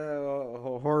was like a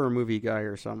horror movie guy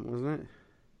or something, wasn't it?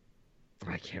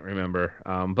 I can't remember.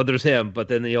 But there's him. But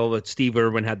then Steve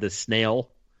Irwin had the snail.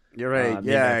 You're right.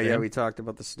 Yeah. We talked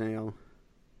about the snail.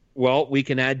 Well, we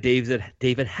can add David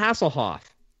Hasselhoff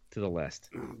to the list.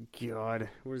 Oh God,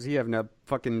 was he having a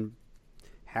fucking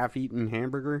half-eaten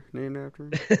hamburger named after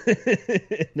him?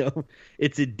 No,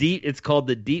 it's called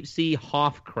the deep sea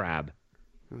Hoff crab.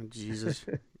 Oh Jesus.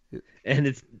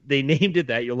 And they named it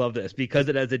that. You'll love this because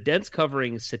it has a dense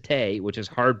covering setae, which is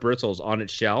hard bristles on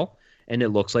its shell, and it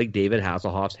looks like David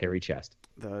Hasselhoff's hairy chest.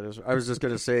 I was just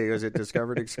going to say, was it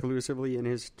discovered exclusively in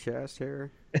his chest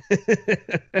hair?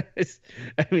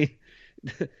 I mean,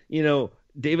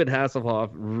 David Hasselhoff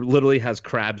literally has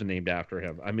crabs named after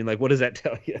him. I mean, like, what does that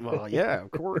tell you? Well, yeah,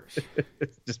 of course.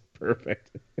 It's just perfect.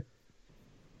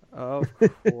 Of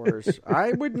course.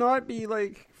 I would not be,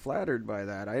 flattered by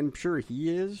that. I'm sure he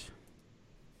is.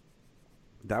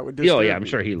 That would disturb yeah, I'm me.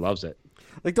 sure he loves it.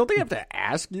 Don't they have to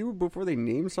ask you before they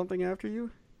name something after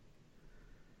you?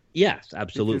 Yes,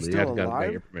 absolutely. You have to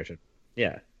get your permission.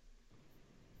 Yeah.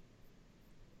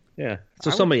 Yeah. So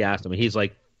somebody asked him, and he's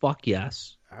like, fuck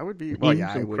yes. I would be... Well,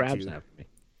 yeah, I would crabs too. After me.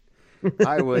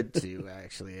 I would too,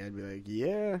 actually. I'd be like,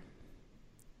 yeah.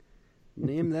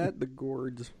 Name that the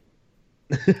Gords.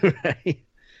 Right?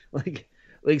 Like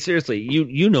seriously,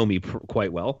 you know me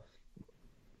quite well.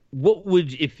 What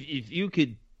would... If you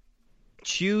could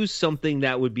choose something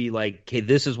that would be like, okay,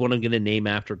 this is what I'm going to name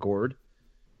after Gord,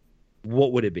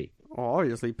 what would it be? Oh,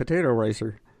 obviously, potato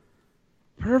ricer.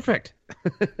 perfect.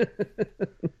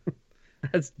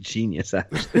 That's genius,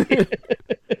 actually.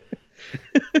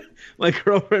 My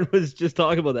girlfriend was just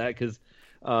talking about that because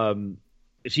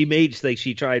she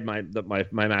tried my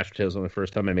mashed potatoes on the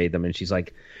first time I made them, and she's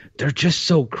like, they're just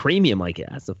so creamy. I'm like, yeah,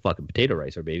 that's a fucking potato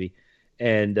ricer, baby.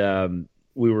 And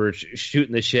we were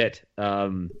shooting the shit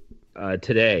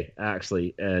today,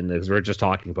 actually, and because we're just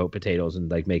talking about potatoes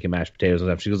and like making mashed potatoes and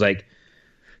stuff. She was like,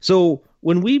 so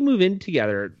when we move in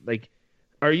together, like,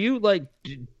 are you like,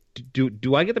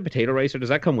 do I get the potato ricer? Does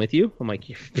that come with you? I'm like,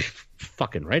 you're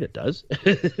fucking right, it does.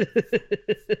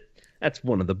 That's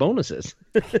one of the bonuses.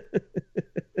 Because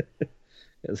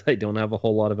I don't have a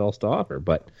whole lot of else to offer,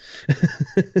 but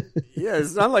yeah,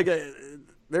 it's not like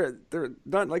they're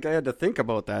not like I had to think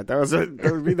about that.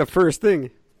 That would be the first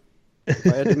thing if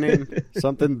I had to name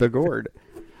something the Gord.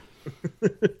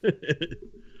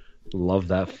 Love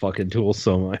that fucking tool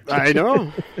so much. I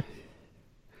know.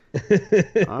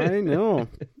 I know.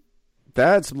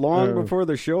 That's long before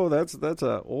the show. That's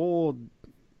a old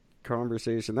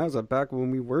conversation. That was a back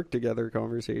when we worked together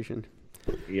conversation.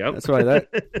 Yep. That's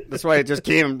why it just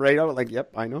came right out like,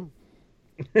 yep, I know.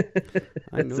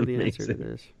 I know the answer to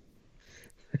this.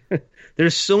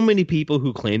 There's so many people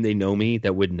who claim they know me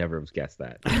that would never have guessed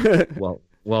that.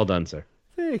 Well done, sir.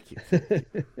 Thank you.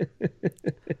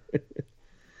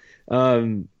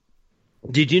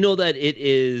 Did you know that it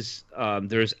is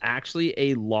there's actually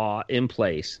a law in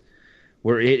place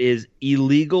where it is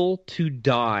illegal to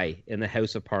die in the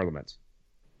House of Parliament?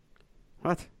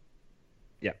 What?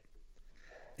 Yeah.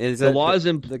 The law is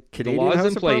in place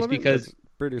because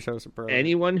British House of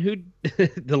Parliament.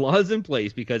 The law is in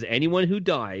place because anyone who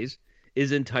dies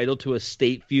is entitled to a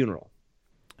state funeral.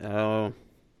 Oh,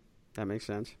 that makes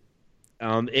sense.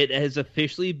 It has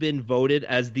officially been voted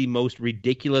as the most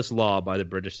ridiculous law by the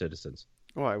British citizens.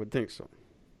 Oh, I would think so.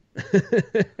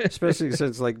 Especially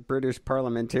since, like, British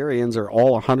parliamentarians are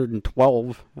all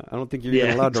 112. I don't think you're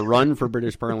even allowed to run for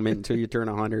British Parliament until you turn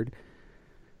 100.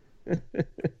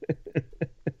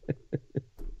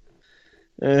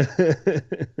 That's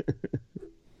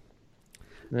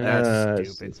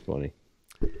stupid. It's funny.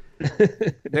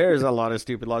 There's a lot of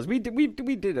stupid laws. We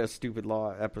did a stupid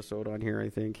law episode on here, I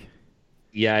think.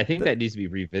 Yeah, I think that needs to be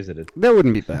revisited. That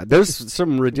wouldn't be bad. There's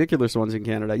some ridiculous ones in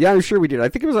Canada. Yeah, I'm sure we did. I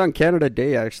think it was on Canada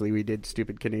Day, actually, we did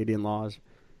stupid Canadian laws.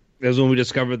 That was when we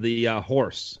discovered the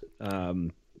horse.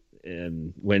 And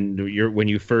when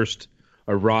you first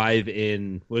arrive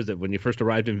in, what is it? When you first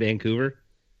arrived in Vancouver,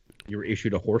 you were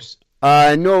issued a horse?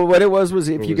 No, what it was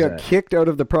if you got kicked out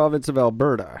of the province of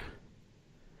Alberta.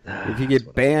 If you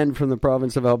get banned from the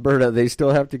province of Alberta, they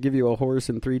still have to give you a horse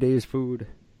and 3 days' food.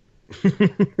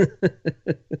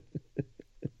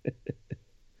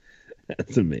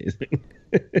 That's amazing.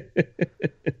 They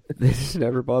just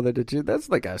never bothered to choose. That's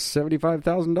like a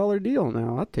 $75,000 deal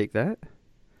now. I'll take that.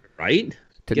 Right?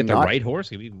 To get the right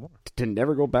horse, give even more. To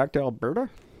never go back to Alberta?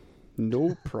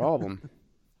 No problem.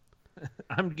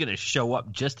 I'm going to show up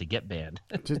just to get banned.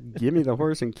 Just give me the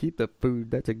horse and keep the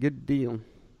food. That's a good deal.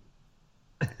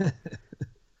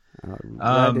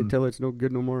 Ride it till it's no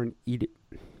good no more and eat it.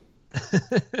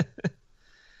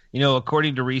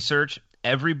 According to research,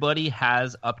 everybody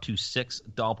has up to 6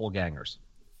 doppelgangers.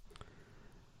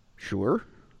 Sure.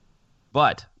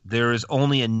 But there is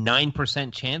only a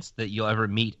 9% chance that you'll ever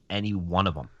meet any one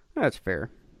of them. That's fair.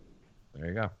 There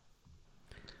you go.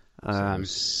 So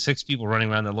 6 people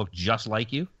running around that look just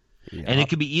like you. Yeah. And it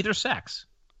could be either sex.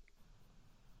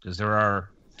 Because there are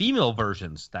female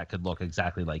versions that could look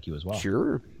exactly like you as well.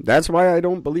 Sure. That's why I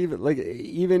don't believe it. Like,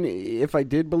 even if I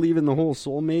did believe in the whole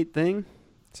soulmate thing,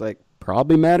 it's like,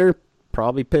 probably met her,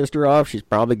 probably pissed her off, she's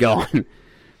probably gone.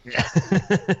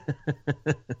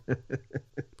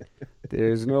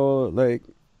 There's no, like,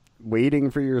 waiting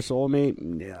for your soulmate.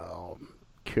 No.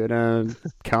 Could have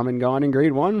come and gone in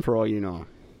grade 1 for all you know.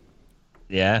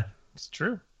 Yeah, it's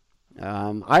true.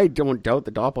 I don't doubt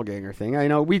the doppelganger thing. I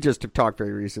know we just have talked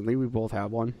very recently. We both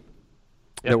have one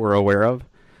that we're aware of.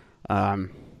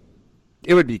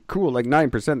 It would be cool, like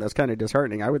 9%. That's kind of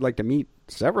disheartening. I would like to meet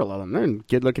several of them. They're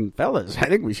good-looking fellas. I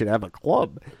think we should have a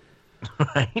club.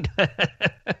 Right.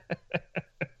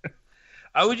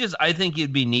 I think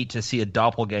it'd be neat to see a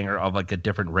doppelganger of like a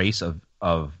different race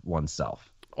of oneself.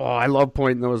 Oh, I love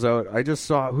pointing those out. I just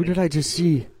saw, who did I just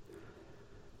see?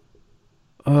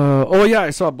 I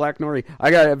saw Black Nori.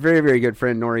 I got a very, very good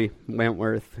friend, Nori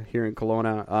Wentworth, here in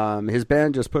Kelowna. His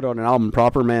band just put out an album,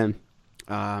 Proper Man.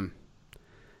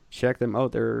 Check them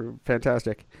out. They're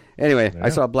fantastic. Anyway, I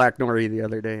saw Black Nori the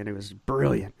other day, and it was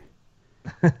brilliant.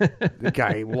 The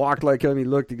guy, he walked like him. He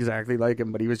looked exactly like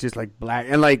him, but he was just like black.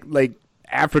 And like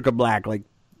Africa black, like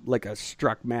like a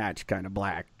struck match kind of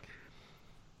black.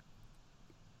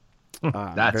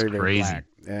 That's very, very crazy.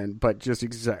 black. But just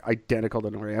identical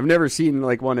to Nori. I've never seen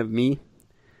like one of me,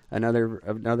 another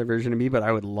version of me, but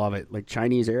I would love it. Like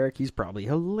Chinese Eric, he's probably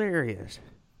hilarious.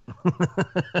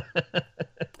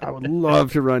 I would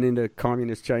love to run into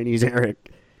communist Chinese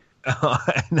Eric. Oh,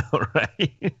 I know,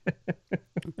 right?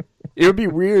 It would be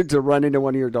weird to run into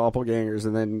one of your doppelgangers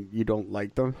and then you don't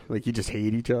like them. Like you just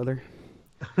hate each other.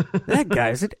 That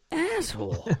guy's an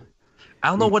asshole. I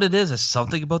don't know what it is. It's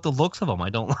something about the looks of him I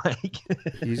don't like.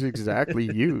 He's exactly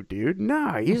you, dude.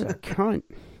 Nah, he's a cunt.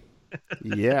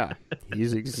 Yeah,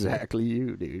 he's exactly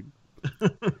you, dude.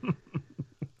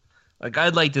 Like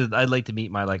I'd like to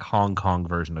meet my like Hong Kong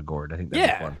version of Gord. I think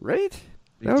that'd be fun. Right?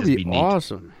 That would be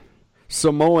awesome.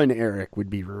 Samoan Eric would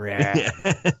be rad.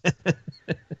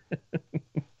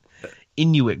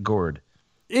 Inuit Gord.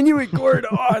 Inuit Gord,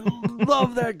 oh, I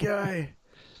love that guy.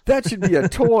 That should be a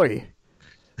toy.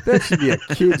 That should be a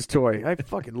kid's toy. I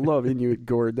fucking love Inuit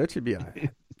Gord. That should be a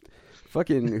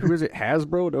fucking, who is it?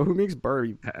 Hasbro? No, who makes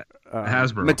Barbie?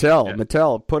 Hasbro. Mattel. Yeah.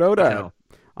 Mattel. Put out Mattel.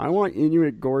 I want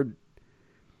Inuit Gord.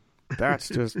 That's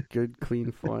just good,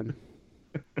 clean fun.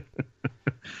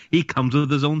 He comes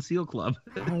with his own seal club.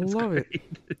 I love it.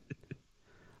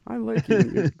 I like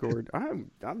Inuit Gord. I'm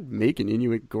making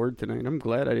Inuit Gord tonight. I'm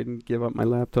glad I didn't give up my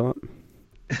laptop.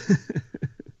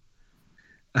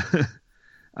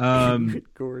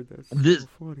 Inuit Gord, that's so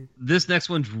funny. This next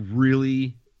one's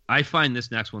really. I find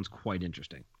this next one's quite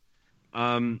interesting.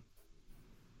 A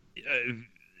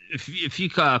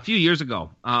few years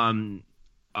ago,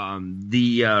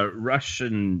 the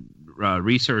Russian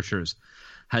researchers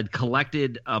had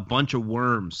collected a bunch of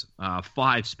worms,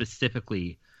 5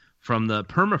 specifically, from the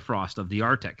permafrost of the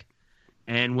Arctic.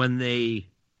 And when they,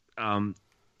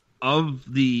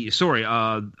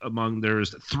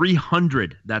 there's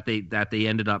 300 that they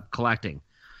ended up collecting.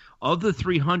 Of the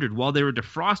 300, while they were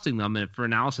defrosting them for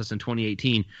analysis in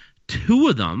 2018, 2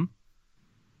 of them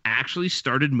actually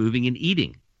started moving and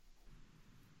eating.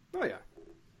 Oh, yeah.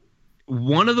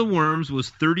 One of the worms was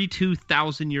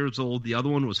 32,000 years old. The other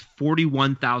one was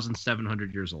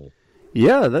 41,700 years old.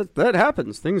 Yeah, that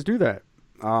happens. Things do that.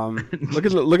 Look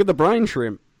at the brine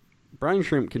shrimp. Brine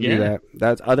shrimp can do that.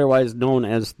 That's otherwise known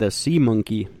as the sea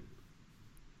monkey.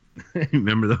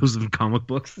 Remember those in comic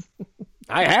books?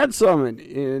 I had some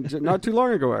not too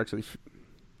long ago, actually.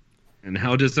 And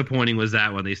how disappointing was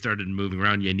that when they started moving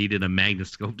around? You needed a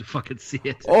magnoscope to fucking see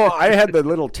it. Oh, I had the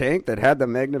little tank that had the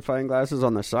magnifying glasses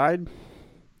on the side,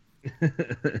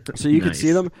 so you could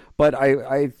see them. But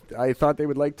I thought they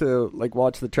would like to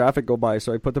watch the traffic go by,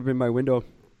 so I put them in my window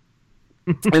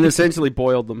and essentially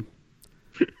boiled them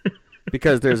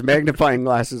because there's magnifying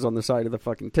glasses on the side of the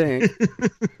fucking tank,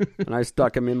 and I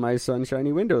stuck them in my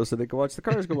sunshiny window so they could watch the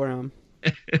cars go around.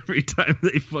 Every time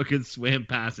they fucking swam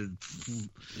past it.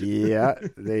 Yeah,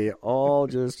 they all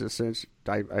just essentially.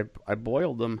 I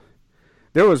boiled them.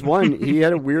 There was one. He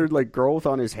had a weird growth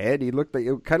on his head. It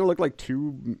kind of looked like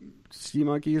 2 sea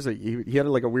monkeys. He had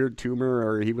a weird tumor,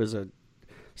 or he was a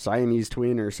Siamese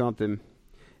twin or something.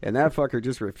 And that fucker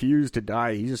just refused to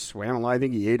die. He just swam along. I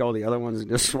think he ate all the other ones and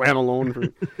just swam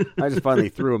alone. I just finally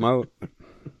threw him out.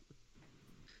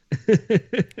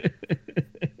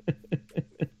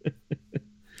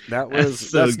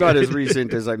 That's not as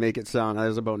recent as I make it sound. That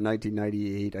was about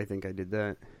 1998. I think I did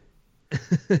that.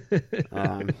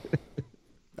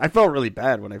 I felt really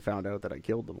bad when I found out that I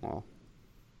killed them all.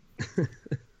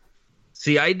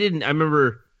 See, I didn't. I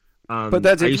remember. But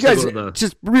that's it. You guys,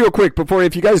 just real quick before,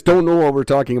 if you guys don't know what we're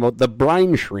talking about, the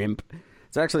brine shrimp.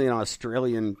 It's actually an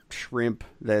Australian shrimp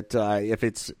that if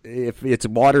its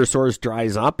water source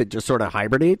dries up, it just sort of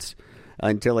hibernates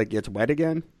until it gets wet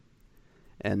again.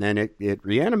 And then it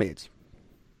reanimates.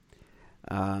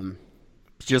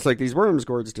 Just like these worms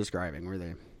Gord's describing, where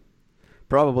they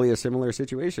probably a similar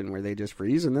situation where they just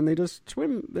freeze and then they just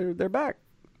swim. They're back.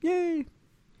 Yay!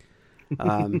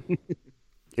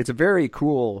 It's a very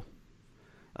cool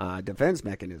defense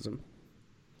mechanism.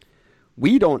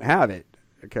 We don't have it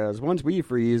because once we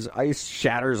freeze, ice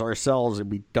shatters our cells and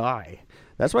we die.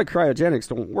 That's why cryogenics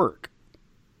don't work.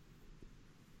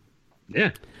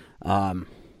 Yeah.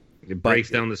 It breaks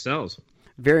down the cells.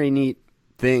 Very neat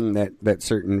thing that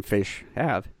certain fish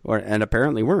have, and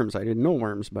apparently worms. I didn't know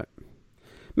worms, but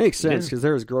makes sense because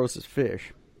they're as gross as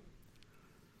fish.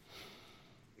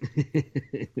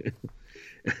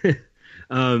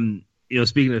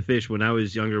 Speaking of fish, when I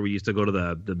was younger, we used to go to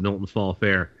the Milton Fall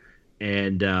Fair,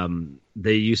 and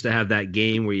they used to have that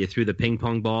game where you threw the ping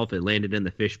pong ball. If it landed in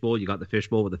the fish bowl, you got the fish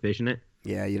bowl with the fish in it.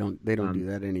 Yeah, they don't do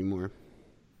that anymore.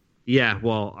 Yeah,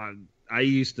 well, I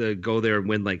used to go there and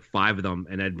win like 5 of them,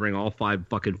 and I'd bring all 5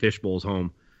 fucking fish bowls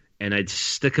home, and I'd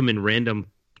stick them in random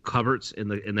cupboards in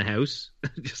the house,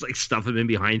 just like stuff them in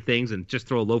behind things, and just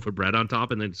throw a loaf of bread on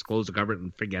top, and then just close the cupboard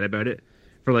and forget about it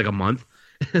for like a month.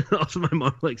 And also, my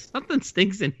mom like, something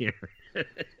stinks in here.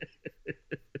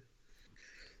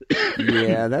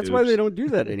 Yeah, that's why they don't do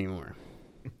that anymore.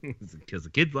 Because the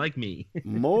kids like me.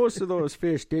 Most of those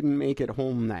fish didn't make it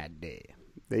home that day.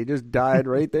 They just died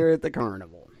right there at the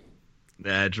carnival.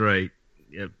 That's right.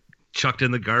 Yep. Chucked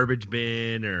in the garbage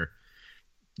bin or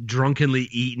drunkenly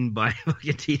eaten by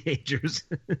fucking teenagers.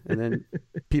 And then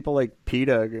people like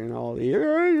PETA and all,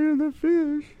 you're the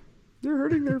fish. They're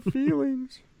hurting their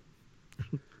feelings.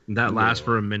 That lasts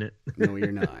for a minute. No,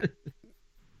 you're not.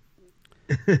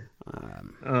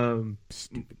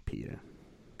 Stupid PETA.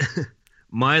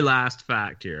 My last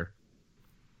fact here.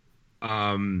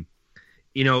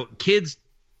 Kids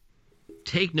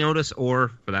take notice,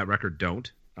 or for that record,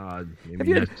 don't.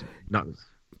 Maybe not.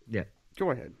 Yeah.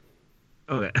 Go ahead.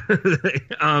 Okay.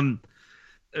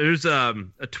 There's a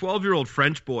 12-year-old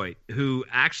French boy who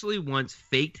actually once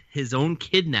faked his own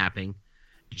kidnapping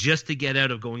just to get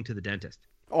out of going to the dentist.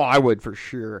 Oh, I would for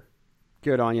sure.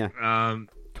 Good on you.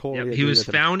 Totally. He was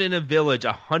found in a village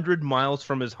 100 miles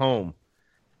from his home.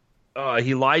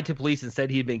 He lied to police and said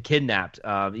he had been kidnapped,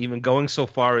 even going so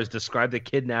far as describe the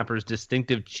kidnapper's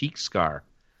distinctive cheek scar.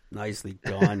 Nicely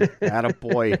done.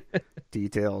 Attaboy.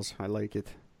 Details. I like it.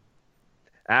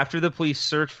 After the police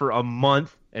searched for a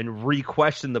month and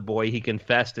re-questioned the boy, he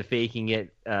confessed to faking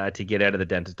it to get out of the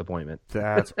dentist appointment.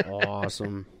 That's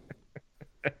awesome.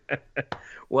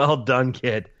 Well done,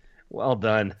 kid. Well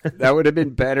done. That would have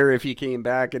been better if he came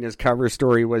back and his cover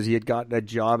story was he had gotten a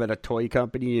job at a toy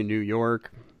company in New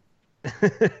York.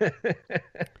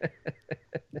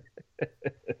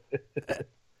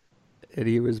 And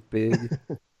he was big.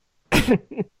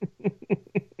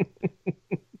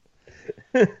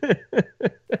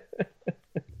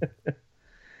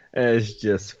 It's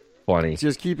just funny.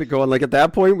 Just keep it going. Like at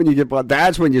that point, when you get bought,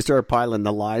 that's when you start piling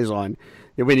the lies on.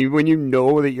 And when you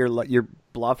know that your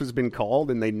bluff has been called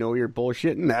and they know you're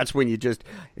bullshitting, that's when you just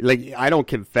like I don't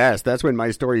confess. That's when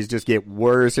my stories just get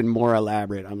worse and more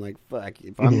elaborate. I'm like, fuck.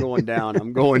 If I'm going down,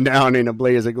 I'm going down in a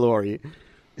blaze of glory.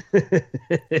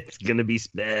 It's gonna be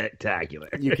spectacular.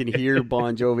 You can hear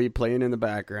Bon Jovi playing in the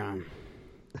background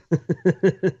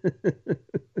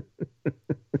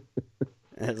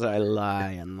as I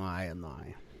lie and lie and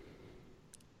lie.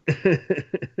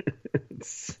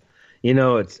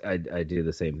 I do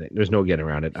the same thing. There's no getting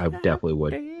around it. I definitely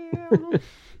would. In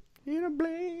a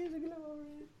blaze of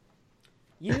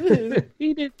glory.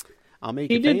 He did. I'll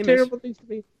make He it did famous. terrible things to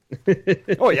me.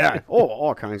 Oh yeah. Oh,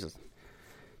 all kinds of.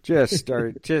 Just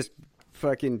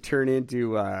fucking turn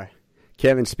into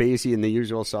Kevin Spacey and The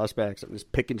Usual Suspects. I'm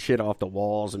just picking shit off the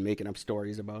walls and making up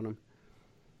stories about him.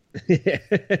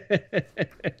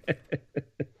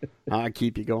 I'll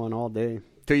keep you going all day.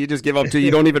 Till you just give up, till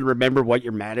you don't even remember what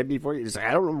you're mad at me for. You just say,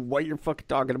 I don't know what you're fucking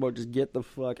talking about. Just get the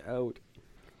fuck out.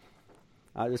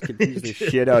 I'll just confuse the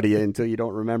shit out of you until you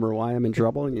don't remember why I'm in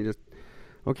trouble. And you just,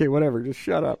 okay, whatever. Just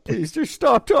shut up. Please just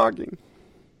stop talking.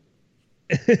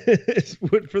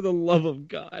 For the love of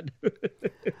God.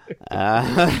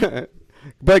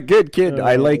 But good kid.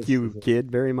 I like you,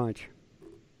 kid, very much.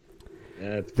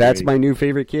 That's my new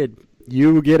favorite kid.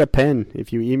 You get a pen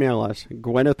if you email us.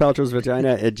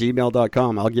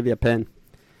 GwynethPaltrowsVagina@gmail.com. I'll give you a pen.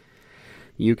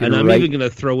 You can. And I'm even going to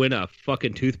throw in a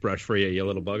fucking toothbrush for you, you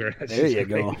little bugger. There you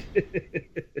go.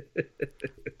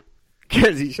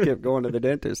 Because he kept going to the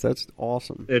dentist. That's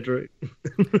awesome. That's right.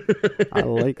 I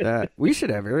like that. We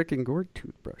should have Eric and Gord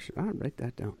toothbrush. I'll write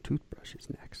that down. Toothbrush is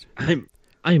next.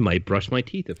 I might brush my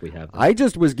teeth if we have them. I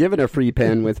just was given a free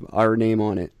pen with our name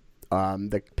on it.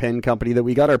 The pen company that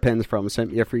we got our pens from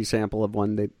sent me a free sample of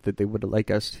one that they would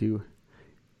like us to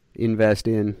invest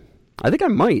in. I think I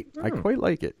might. I quite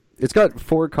like it. It's got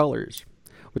 4 colors,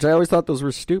 which I always thought those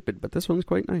were stupid, but this one's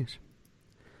quite nice.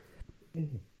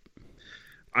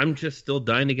 I'm just still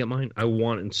dying to get mine. I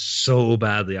want it so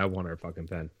badly. I want our fucking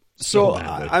pen. So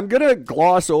I'm going to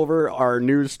gloss over our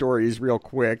news stories real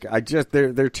quick.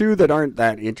 They're 2 that aren't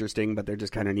that interesting, but they're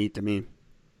just kind of neat to me.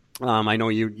 I know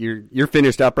you're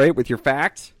finished up, right, with your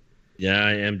facts? Yeah,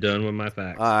 I am done with my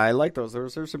facts. I like those.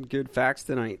 Those are some good facts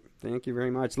tonight. Thank you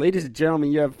very much. Ladies and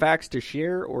gentlemen, you have facts to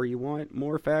share, or you want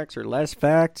more facts or less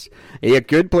facts? A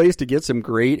good place to get some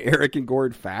great Eric and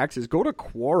Gord facts is go to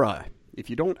Quora. If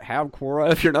you don't have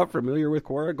Quora, if you're not familiar with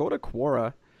Quora, go to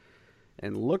Quora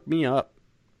and look me up.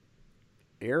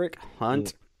 Eric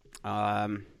Hunt.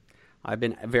 I've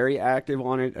been very active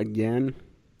on it again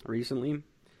recently.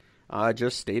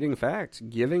 Just stating facts,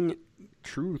 giving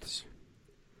truths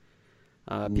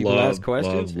People ask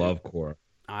questions. Love Quora.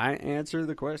 I answer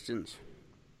the questions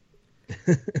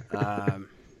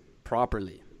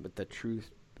properly with the truth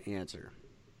answer.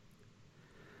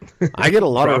 I get a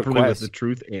lot of requests. With the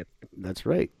truth answer. That's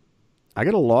right. I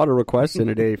get a lot of requests in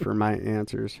a day for my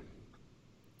answers.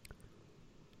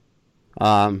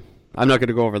 I'm not going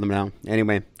to go over them now.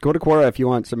 Anyway, go to Quora if you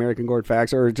want some Eric and Gord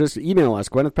facts, or just email us,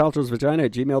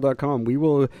 gwynethpaltrowsvagina@gmail.com. We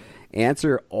will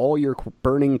answer all your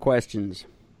burning questions.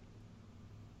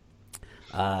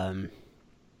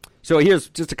 So here's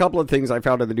just a couple of things I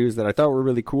found in the news that I thought were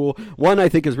really cool. One I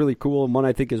think is really cool, and one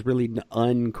I think is really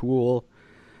uncool.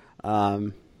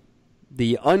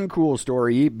 The uncool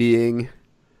story being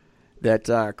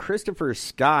that Christopher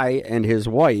Sky and his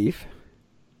wife,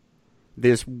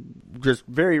 this just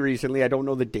very recently, I don't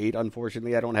know the date,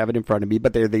 unfortunately, I don't have it in front of me,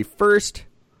 but they're the first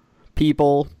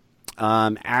people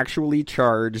actually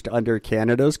charged under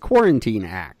Canada's Quarantine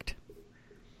Act.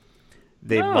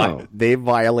 They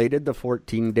violated the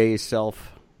 14-day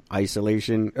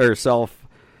self-isolation or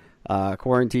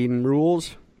self-quarantine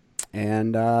rules,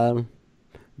 and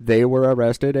they were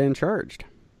arrested and charged.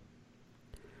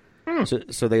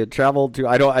 So they had traveled to,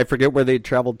 I forget where they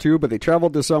traveled to, but they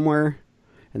traveled to somewhere,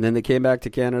 and then they came back to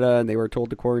Canada, and they were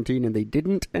told to quarantine, and they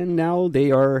didn't, and now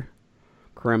they are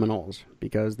criminals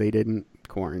because they didn't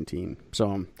quarantine.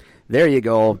 So there you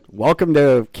go. Welcome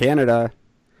to Canada,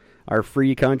 our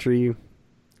free country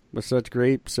with such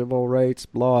great civil rights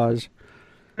laws.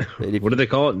 What do they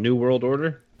call it? New World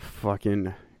Order?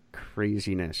 Fucking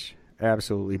craziness.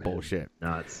 Absolutely bullshit.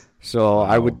 Nuts. So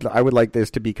wow. I would like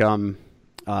this to become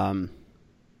a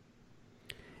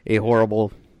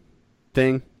horrible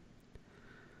thing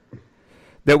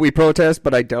that we protest,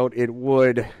 but I doubt it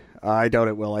would. I doubt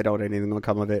it will. I doubt anything will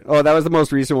come of it. Oh, that was the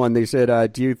most recent one. They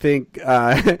said, "Do you think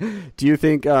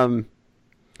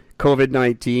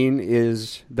COVID-19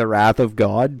 is the wrath of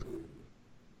God?"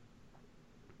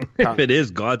 If it is,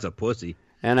 God's a pussy.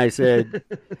 And I said,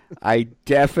 I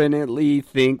definitely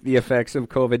think the effects of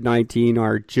COVID-19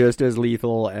 are just as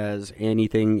lethal as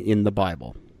anything in the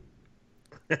Bible.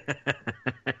 That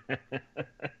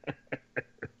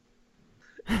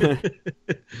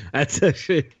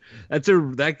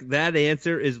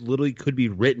answer is literally could be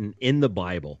written in the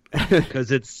Bible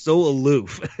because it's so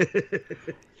aloof.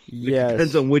 Yes.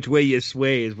 Depends on which way you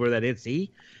sway is where that is.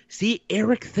 See,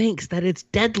 Eric thinks that it's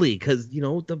deadly because,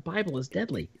 the Bible is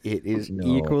deadly. It is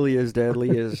equally as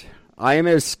deadly as... I am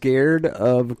as scared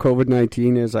of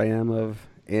COVID-19 as I am of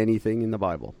anything in the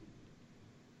Bible.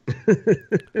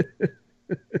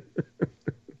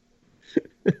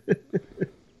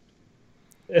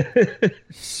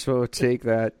 So take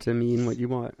that to mean what you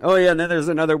want. Oh, yeah, and then there's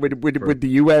another... Would the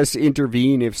U.S.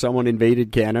 intervene if someone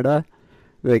invaded Canada?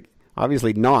 Like,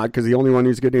 obviously not, because the only one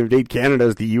who's going to invade Canada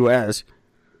is the U.S.,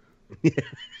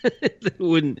 They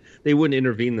wouldn't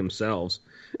intervene themselves.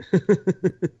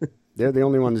 They're the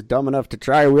only ones dumb enough to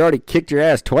try. We already kicked your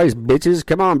ass twice, bitches.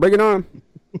 Come on, bring it on.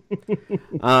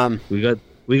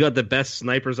 We got the best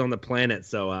snipers on the planet,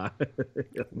 so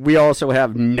we also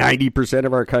have 90%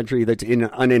 of our country that's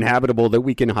uninhabitable that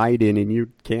we can hide in, and you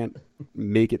can't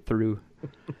make it through.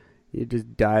 You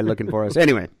just die looking for us.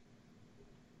 Anyway,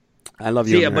 I love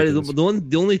you. Yeah, but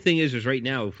the only thing is right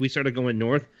now, if we started going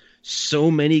north, so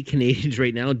many Canadians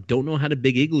right now don't know how to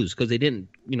big igloos because they didn't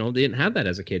have that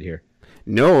as a kid here.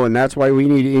 No, and that's why we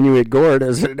need Inuit Gord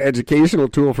as an educational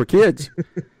tool for kids.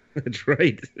 That's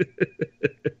right.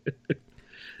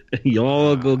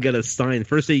 Y'all go get a sign.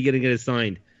 First thing you're gonna get a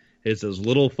sign is those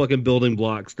little fucking building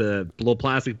blocks, the little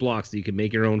plastic blocks that you can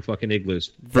make your own fucking igloos.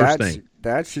 First thing.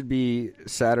 That should be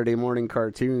Saturday morning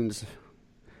cartoons.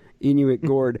 Inuit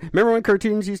Gord. Remember when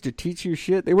cartoons used to teach you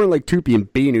shit? They weren't like Tupi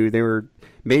and Binu. They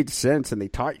made sense and they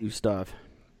taught you stuff.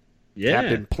 Yeah.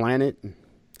 Captain Planet.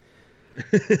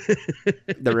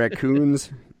 The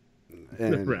raccoons.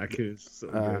 And, the raccoons.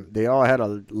 So they all had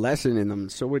a lesson in them.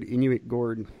 So would Inuit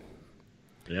Gord.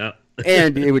 Yeah.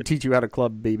 And it would teach you how to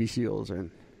club baby seals and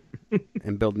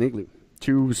build an igloo.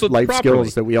 Two life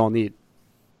skills that we all need.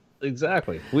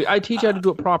 Exactly. I teach you how to do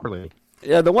it properly.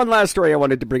 Yeah, the one last story I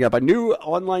wanted to bring up. A new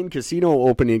online casino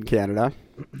opened in Canada.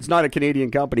 It's not a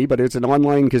Canadian company, but it's an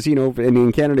online casino. And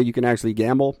in Canada, you can actually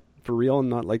gamble for real,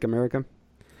 not like America.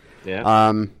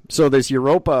 Yeah. So this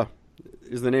Europa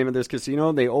is the name of this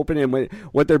casino. They open, and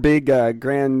what their big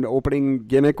grand opening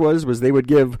gimmick was they would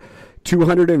give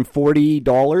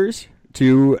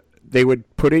 $240 they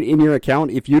would put it in your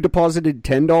account. If you deposited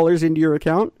 $10 into your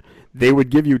account, they would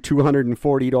give you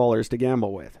 $240 to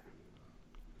gamble with.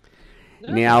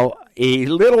 Now, a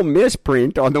little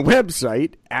misprint on the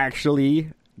website actually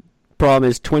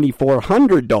promised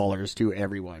 $2,400 to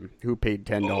everyone who paid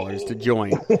 $10 to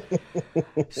join.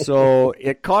 So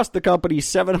it cost the company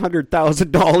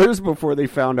 $700,000 before they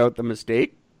found out the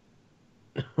mistake.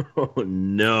 Oh,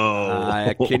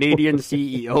 no. Canadian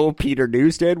CEO Peter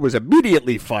Newstead was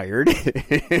immediately fired.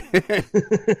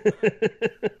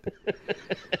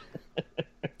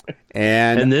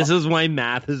 And this is why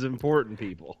math is important,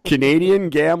 people. Canadian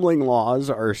gambling laws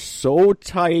are so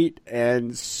tight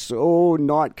and so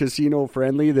not casino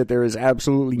friendly that there is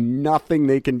absolutely nothing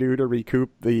they can do to recoup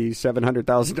the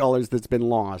 $700,000 that's been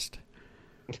lost.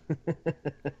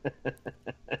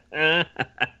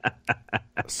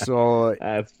 So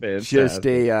that's fantastic. Just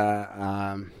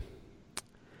an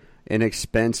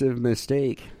expensive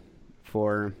mistake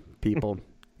for people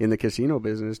in the casino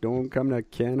business. Don't come to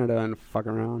Canada and fuck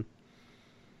around.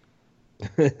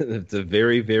 It's a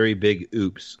very, very big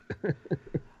oops.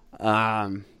 That's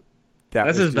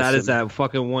as bad as that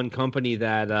fucking one company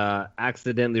that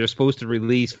accidentally they're supposed to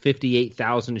release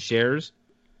 58,000 shares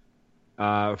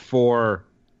for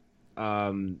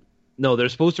no, they're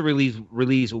supposed to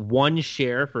release one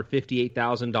share for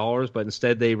 $58,000, but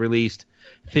instead they released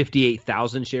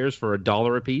 58,000 shares for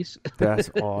 $1 a piece.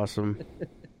 That's awesome.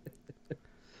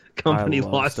 Company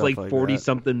lost like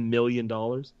 40-something million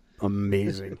dollars.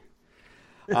 Amazing.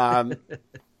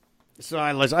 So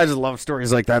I just love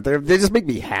stories like that. They just make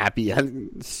me happy.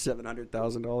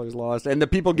 $700,000 lost, and the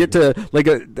people get to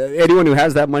anyone who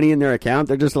has that money in their account,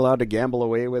 they're just allowed to gamble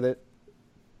away with it.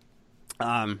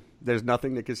 There's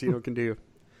nothing the casino can do.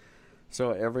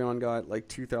 So everyone got like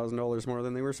 $2,000 more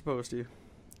than they were supposed to.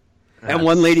 And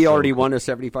one lady already won a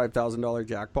 $75,000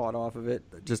 jackpot off of it,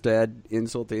 just to add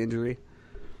insult to injury.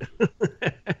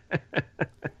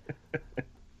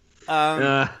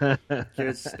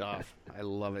 Good stuff. I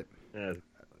love it. That's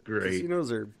great.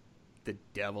 Casinos are the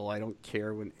devil. I don't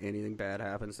care when anything bad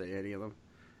happens to any of them.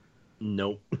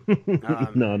 Nope.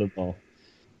 Not at all.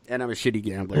 And I'm a shitty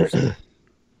gambler. So.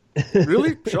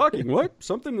 Really? Shocking. What?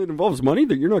 Something that involves money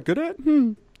that you're not good at?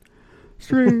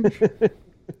 Strange.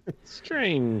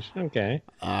 Strange. Okay.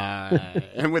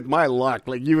 And with my luck,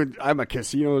 I'm a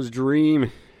casino's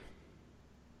dream.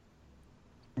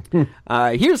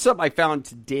 Here's something I found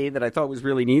today that I thought was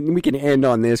really neat, and we can end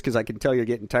on this because I can tell you're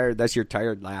getting tired. That's your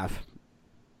tired laugh.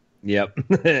 Yep.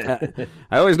 I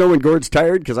always know when Gord's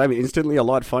tired because I'm instantly a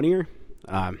lot funnier.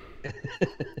 That's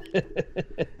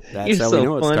how we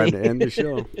know it's time to end the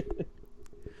show.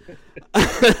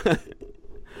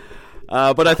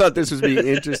 But I thought this would be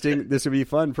interesting. This would be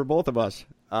fun for both of us.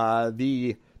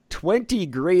 The 20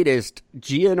 greatest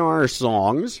GNR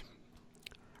songs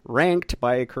ranked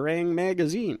by Kerrang!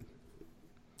 Magazine.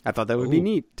 I thought that would be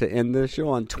neat to end the show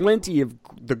on 20 of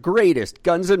the greatest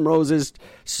Guns N' Roses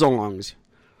songs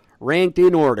ranked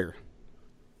in order.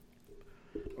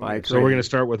 So we're going to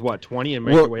start with what, 20 and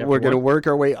make our way up to 1? We're going to work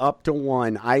our way up to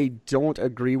 1. I don't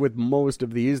agree with most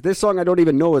of these. This song I don't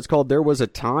even know. It's called There Was a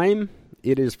Time.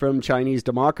 It is from Chinese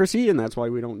Democracy, and that's why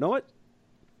we don't know it.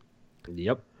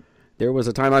 Yep. There Was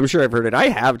a Time. I'm sure I've heard it. I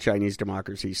have Chinese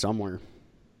Democracy somewhere.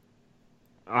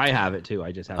 I have it too.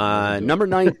 I just haven't. Number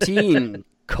 19,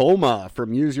 Coma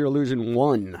from Use Your Illusion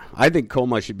 1. I think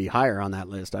Coma should be higher on that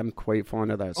list. I'm quite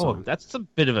fond of that song. Oh, that's a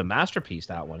bit of a masterpiece,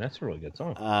 that one. That's a really good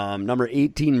song. Number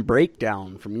 18,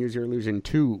 Breakdown from Use Your Illusion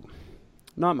 2.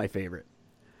 Not my favorite.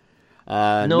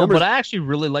 But I actually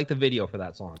really like the video for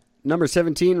that song. Number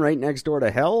 17, Right Next Door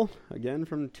to Hell, again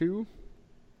from 2.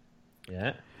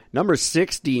 Yeah. Number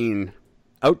 16,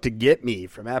 Out to Get Me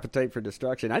from Appetite for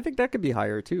Destruction. I think that could be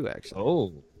higher too, actually.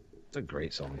 Oh, it's a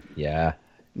great song. Yeah.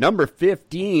 Number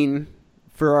 15,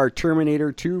 for our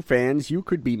Terminator 2 fans, You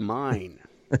Could Be Mine.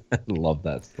 Love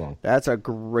that song. That's a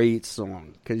great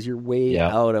song because you're way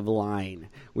out of line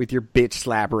with your bitch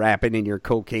slap rapping in your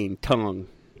cocaine tongue.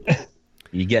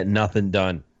 You get nothing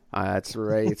done. That's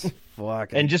right. Fuck.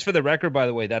 And just for the record, by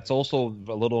the way, that's also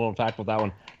a little known fact with that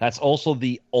one. That's also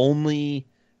the only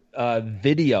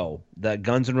video that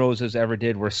Guns N' Roses ever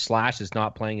did where Slash is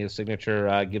not playing his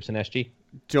signature Gibson SG.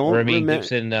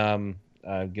 Gibson.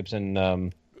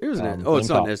 It was it's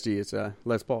not an SG. It's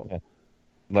Les Paul. Yeah.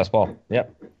 Les Paul.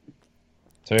 Yep.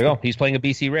 So there you go. He's playing a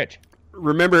BC Rich.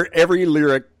 Remember every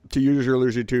lyric to Use Your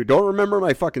Illusion 2. Don't remember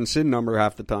my fucking SIN number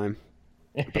half the time.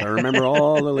 But I remember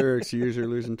all the lyrics to Use Your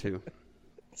Illusion 2.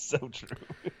 So true.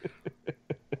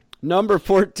 Number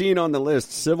 14 on the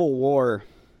list, Civil War.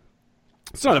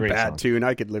 It's not a bad tune.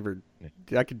 I could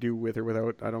do with or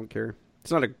without. I don't care.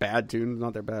 It's not a bad tune. It's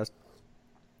not their best.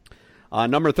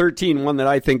 Number 13, one that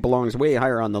I think belongs way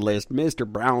higher on the list, Mr.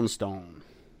 Brownstone.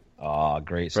 Oh,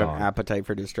 great song. From Appetite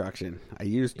for Destruction. I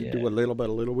used to do a little, but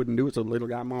a little wouldn't do it, so a little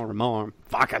got more and more.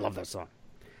 Fuck, I love that song.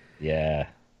 Yeah.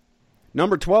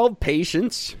 Number 12,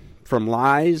 Patience from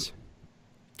Lies.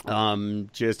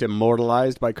 Just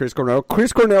immortalized by Chris Cornell.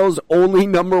 Chris Cornell's only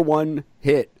number 1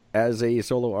 hit as a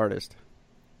solo artist.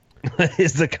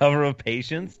 Is the cover of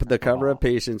Patience? The cover of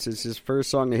Patience is his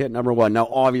first song to hit number 1. Now,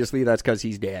 obviously, that's because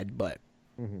he's dead, but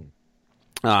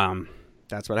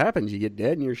that's what happens. You get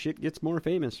dead and your shit gets more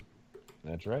famous.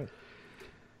 That's right.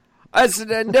 It's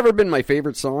never been my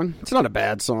favorite song. It's not a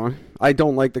bad song. I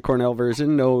don't like the Cornell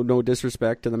version. No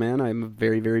disrespect to the man. I'm a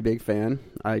very, very big fan.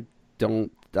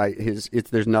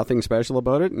 There's nothing special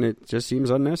about it, and it just seems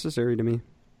unnecessary to me.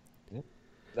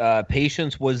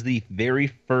 Patience was the very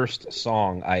first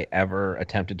song I ever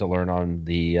attempted to learn on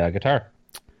the guitar.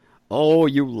 Oh,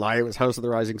 you lie. It was House of the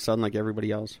Rising Sun like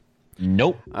everybody else.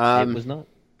 Nope. It was not.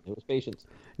 It was Patience.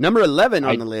 Number 11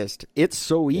 on the list, It's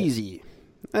So Easy.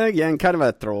 Again, kind of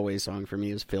a throwaway song for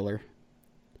me as filler.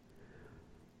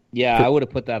 Yeah, I would have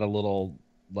put that a little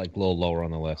lower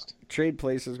on the list. Trade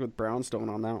places with Brownstone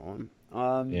on that one.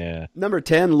 Yeah. Number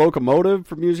 10, Locomotive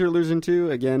from Use Your Illusion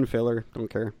 2. Again, filler. Don't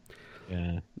care.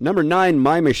 Yeah. Number 9,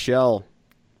 My Michelle.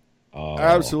 Oh.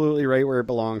 Absolutely right where it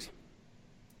belongs.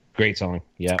 Great song.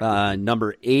 Yeah.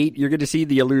 Number 8, you're going to see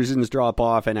the illusions drop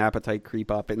off and Appetite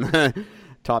creep up in the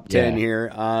top 10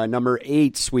 here. Number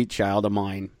 8, Sweet Child of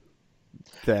Mine.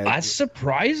 That's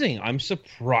surprising. I'm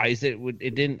surprised it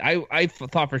didn't. I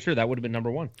thought for sure that would have been number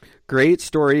 1. Great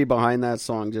story behind that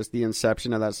song. Just the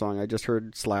inception of that song. I just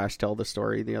heard Slash tell the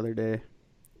story the other day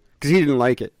because he didn't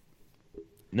like it.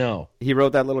 No, he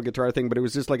wrote that little guitar thing, but it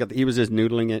was just like he was just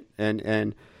noodling it,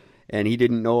 and he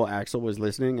didn't know Axl was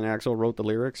listening, and Axl wrote the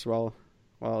lyrics while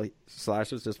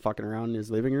Slash was just fucking around in his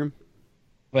living room.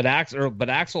 But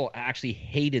Axl actually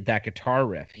hated that guitar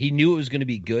riff. He knew it was going to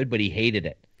be good, but he hated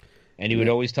it. And he would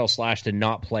always tell Slash to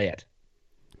not play it.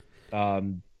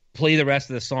 Play the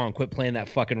rest of the song. Quit playing that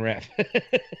fucking riff.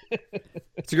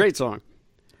 It's a great song.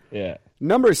 Yeah.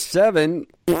 Number 7,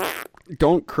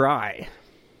 Don't Cry.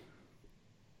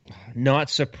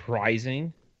 Not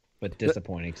surprising, but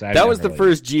disappointing. That was the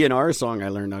first GNR song I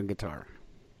learned on guitar.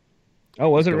 Oh,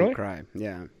 was it really? Don't Cry,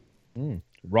 yeah.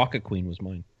 Rocket Queen was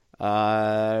mine.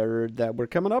 That we're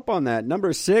coming up on that.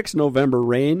 Number 6, November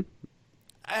Rain.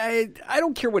 I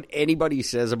don't care what anybody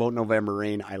says about November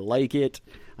Rain. I like it.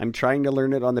 I'm trying to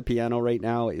learn it on the piano right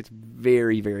now. It's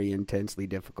very, very intensely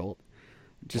difficult.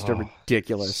 Just a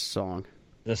ridiculous song.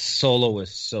 The solo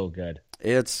is so good.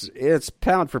 It's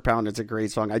pound for pound. It's a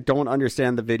great song. I don't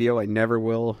understand the video. I never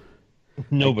will.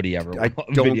 Nobody ever will. I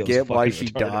don't get why she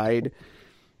died.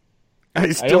 I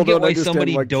don't get why understand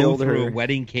somebody what dove killed through her. a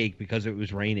wedding cake because it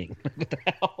was raining. What the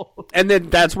hell? And then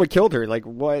that's what killed her. Like,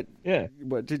 what? Yeah.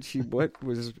 What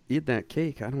was in that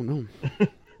cake? I don't know.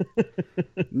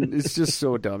 It's just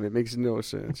so dumb. It makes no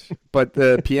sense. But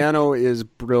the piano is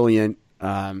brilliant.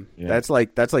 That's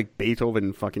like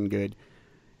Beethoven fucking good.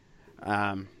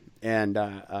 And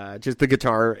just the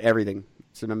guitar, everything.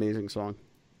 It's an amazing song.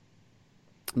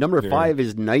 Number 5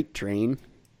 is Night Train.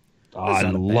 Oh, I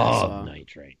love Night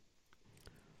Train.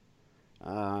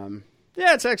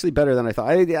 Yeah, it's actually better than I thought.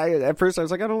 At first, I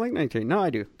was like, I don't like Night Train. No, I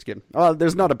do. It's good.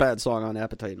 There's not a bad song on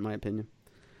Appetite, in my opinion.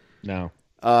 No.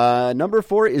 Number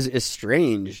 4 is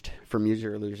Estranged from Use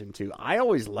Your Illusion 2. I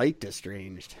always liked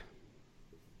Estranged.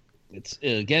 It's,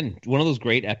 again, one of those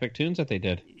great epic tunes that they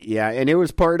did. Yeah, and it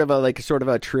was part of sort of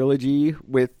a trilogy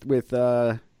with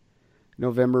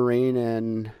November Rain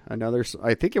and another.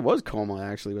 I think it was Coma,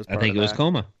 actually. I think it was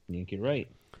Coma. I think you're right.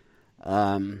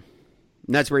 And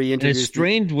that's where he introduced...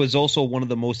 Estranged was also one of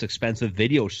the most expensive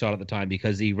videos shot at the time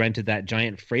because he rented that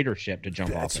giant freighter ship to jump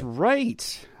off. That's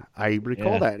right. I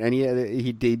recall that. And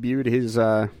he debuted his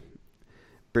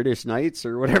British Knights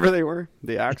or whatever they were.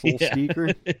 The Axel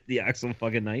Steaker. The Axel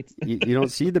fucking Knights. you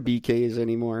don't see the BKs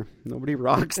anymore. Nobody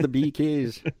rocks the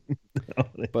BKs. No,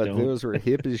 but don't. those were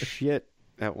hip as shit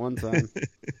at one time.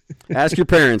 Ask your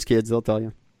parents, kids. They'll tell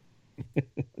you.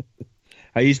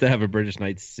 I used to have a British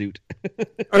Knights suit.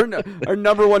 Our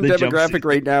number one demographic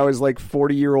right now is like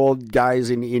 40-year-old guys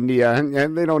in India,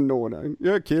 and they don't know what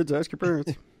yeah, kids, ask your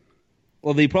parents.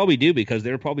 Well, they probably do because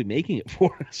they're probably making it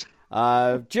for us.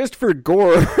 Just for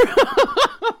Gord.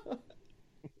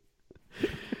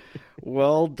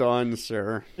 Well done,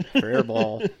 sir. Fair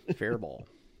ball. Fair ball.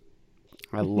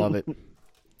 I love it.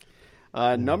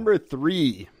 Number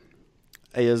 3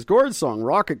 is Gord's song,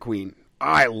 Rocket Queen.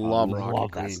 I love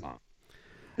Rocket Queen. That song.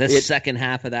 The second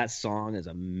half of that song is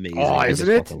amazing. Oh, isn't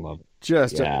it? Love it.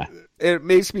 Just, it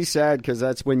makes me sad because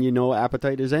that's when you know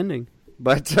Appetite is ending.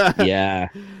 But yeah.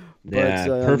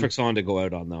 Perfect song to go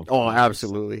out on, though. Oh,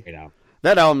 absolutely.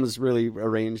 That album is really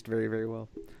arranged very, very well.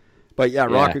 But yeah,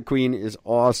 Rocket Queen is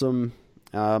awesome.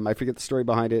 I forget the story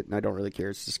behind it, and I don't really care.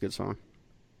 It's just a good song.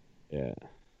 Yeah.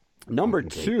 Number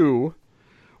 2,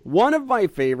 one of my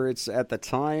favorites at the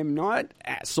time, not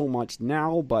so much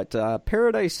now, but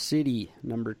Paradise City,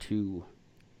 number 2.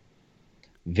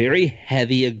 Very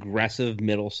heavy, aggressive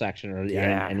middle section or the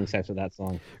ending section of that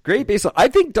song. Great bass. I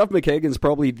think Duff McKagan's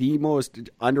probably the most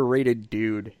underrated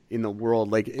dude in the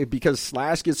world. Like, because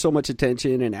Slash gets so much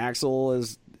attention and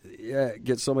Axl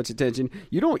gets so much attention,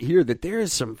 you don't hear that there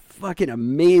is some fucking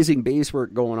amazing bass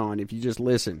work going on if you just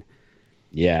listen.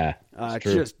 Yeah,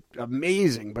 just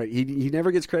amazing. But he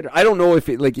never gets credit. I don't know if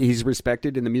he's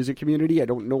respected in the music community. I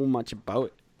don't know much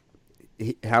about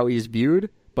how he's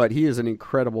viewed, but he is an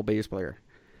incredible bass player.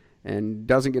 And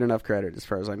doesn't get enough credit as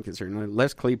far as I'm concerned.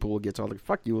 Les Claypool gets all the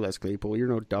fuck you, Les Claypool. You're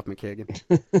no Duff McKagan.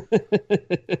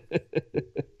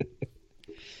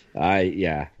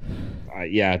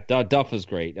 Duff is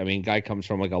great. I mean, guy comes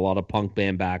from like a lot of punk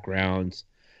band backgrounds,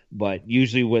 but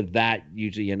usually with that, you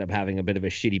end up having a bit of a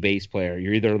shitty bass player.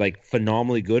 You're either like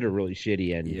phenomenally good or really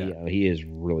shitty, and he is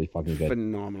really fucking good.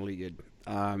 Phenomenally good.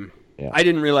 I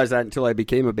didn't realize that until I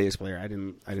became a bass player. I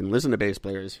didn't listen to bass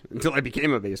players until I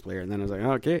became a bass player, and then I was like,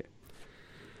 oh, okay,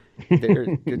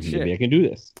 they're good shit. Maybe I can do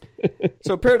this.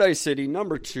 So Paradise City,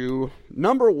 number 2.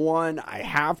 Number 1, I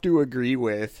have to agree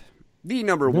with the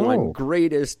number 1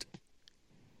 greatest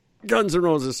Guns N'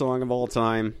 Roses song of all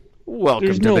time.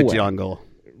 Welcome to the Jungle.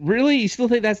 Really? You still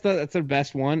think that's their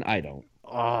best one? I don't.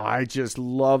 Oh, I just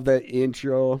love that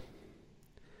intro.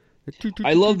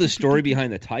 I love the story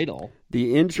behind the title.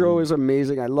 The intro is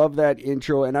amazing. I love that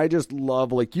intro, and I just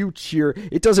love, like, you cheer.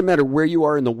 It doesn't matter where you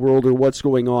are in the world or what's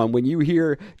going on. When you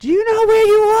hear, do you know where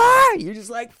you are? You're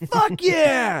just like, fuck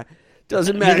yeah.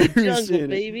 Doesn't matter who's in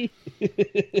baby.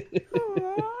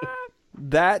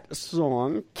 That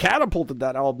song catapulted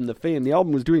that album to fame. The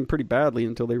album was doing pretty badly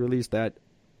until they released that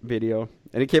video,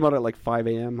 and it came out at like 5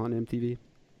 a.m. on MTV.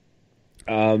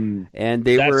 And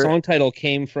that song title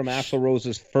came from Axl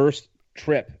Rose's first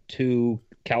trip to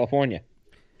California.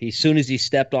 As soon as he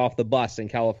stepped off the bus in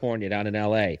California down in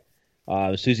LA,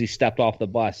 as soon as he stepped off the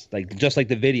bus, just like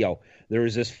the video, there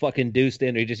was this fucking dude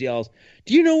standing there. He just yells,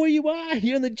 "Do you know where you are?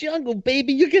 You're in the jungle,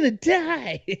 baby. You're gonna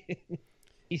die."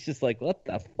 He's just like, what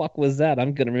the fuck was that?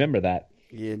 I'm gonna remember that.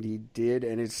 And he did,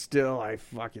 and it's still, I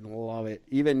fucking love it.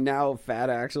 Even now, Fat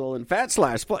Axl and Fat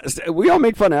Slash. We all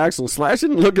make fun of Axl. Slash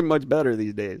isn't looking much better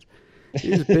these days.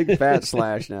 He's big Fat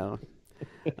Slash now.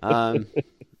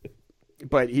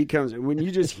 But he comes, when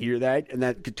you just hear that, and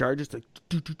that guitar just like,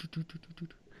 and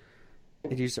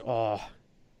you just, oh,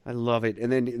 I love it.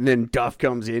 And then Duff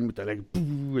comes in with the like,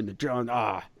 boo, and the drum,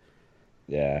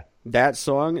 Yeah. That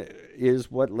song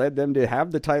is what led them to have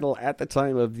the title at the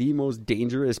time of the most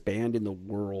dangerous band in the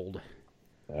world.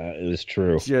 It was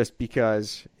true. Just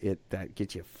because that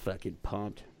gets you fucking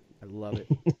pumped. I love it.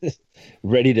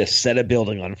 Ready to set a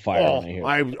building on fire. Oh,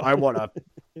 I want to.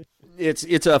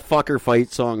 It's a fuck or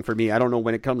fight song for me. I don't know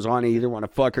when it comes on. I either want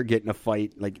to fuck or get in a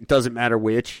fight. Like, it doesn't matter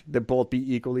which. They both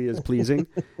be equally as pleasing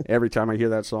every time I hear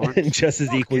that song. Just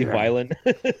as equally violent.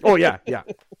 Oh yeah.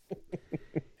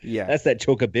 Yeah, that's that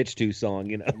choke a bitch to song,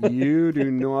 you know. You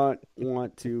do not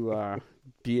want to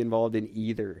be involved in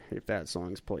either if that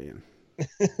song's playing.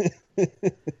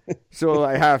 So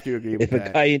I have to agree with that. If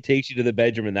a guy takes you to the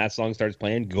bedroom and that song starts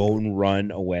playing, go and run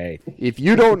away. If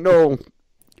you don't know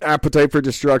Appetite for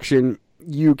Destruction,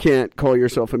 you can't call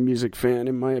yourself a music fan,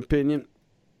 in my opinion.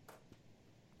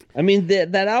 I mean,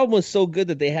 that album was so good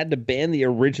that they had to ban the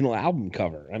original album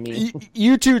cover. I mean,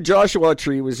 U2 Joshua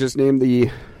Tree was just named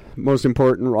the most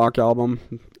important rock album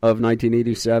of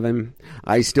 1987.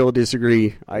 I still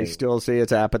disagree. I still say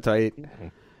it's Appetite.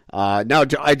 Now,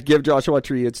 I'd give Joshua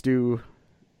Tree its due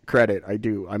credit. I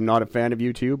do. I'm not a fan of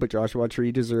U2, but Joshua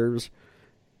Tree deserves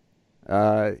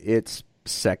its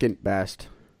second best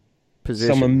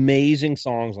position. Some amazing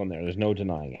songs on there. There's no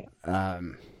denying it.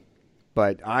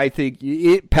 But I think,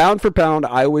 pound for pound,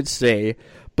 I would say,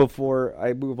 before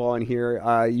I move on here,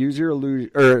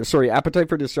 Appetite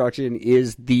for Destruction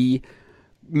is the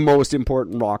most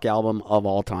important rock album of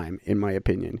all time, in my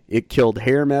opinion. It killed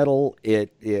hair metal.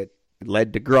 It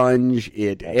led to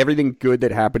grunge. Everything good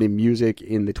that happened in music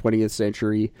in the 20th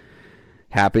century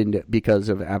happened because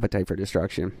of Appetite for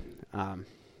Destruction. I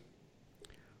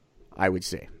would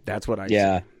say that's what I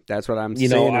say. That's what I'm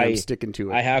saying. And I'm sticking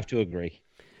to it. I have to agree.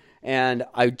 And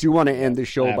I do want to end the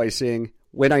show by saying,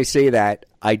 when I say that,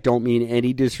 I don't mean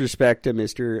any disrespect to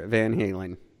Mr. Van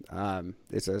Halen.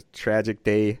 It's a tragic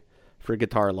day for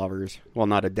guitar lovers. Well,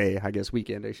 not a day, I guess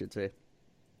weekend, I should say.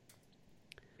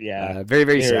 Yeah, very,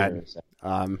 very sad.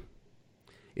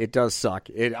 It does suck.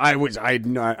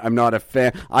 I'm not a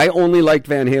fan. I only liked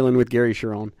Van Halen with Gary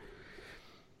Sharon.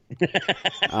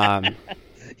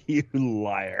 You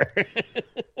liar.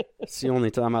 It's the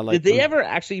only time I like. Did they ever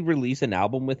actually release an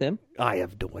album with him? I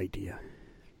have no idea.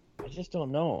 I just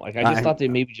don't know. Like, I just thought they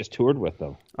maybe just toured with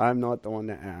them. I'm not the one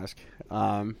to ask.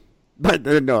 But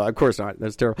no, of course not.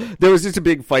 That's terrible. There was just a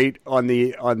big fight on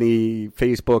the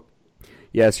Facebook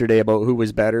yesterday about who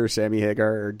was better, Sammy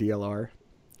Hagar or DLR.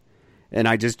 And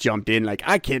I just jumped in like,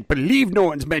 I can't believe no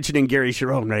one's mentioning Gary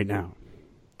Cherone right now.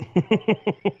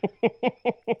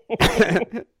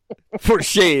 For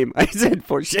shame. I said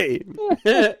for shame.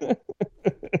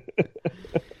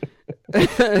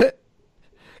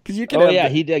 You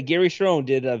can he did. Gary Cherone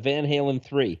did Van Halen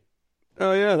 3.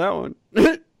 Oh, yeah, that one.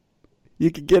 You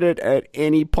could get it at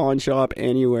any pawn shop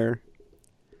anywhere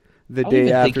the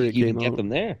day after it came out. Get them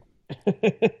there.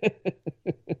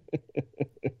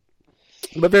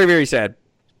 But very, very sad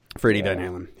for Eddie Van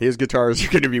Halen. His guitars are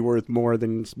going to be worth more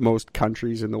than most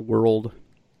countries in the world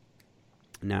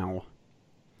now.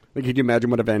 Like, could you imagine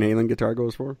what a Van Halen guitar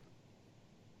goes for?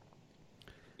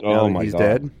 Oh, my God. He's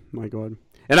dead? My God.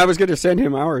 And I was going to send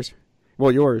him ours.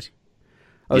 Well, yours.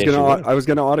 I was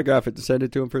going to autograph it to send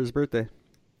it to him for his birthday.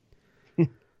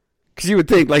 Because you would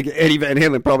think, like, Eddie Van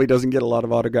Halen probably doesn't get a lot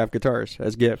of autographed guitars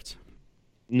as gifts.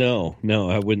 No,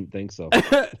 I wouldn't think so.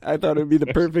 I thought it would be the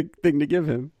perfect thing to give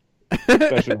him.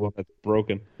 Especially one that's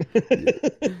broken.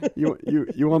 You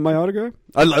want my autograph?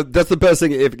 That's the best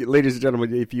thing. Ladies and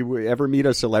gentlemen, if you ever meet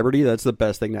a celebrity, that's the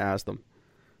best thing to ask them.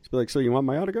 Just be like, so you want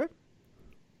my autograph?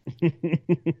 I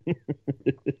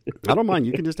don't mind.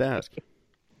 You can just ask.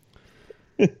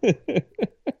 It's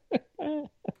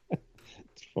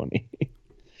funny.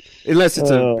 Unless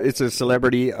it's a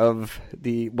celebrity of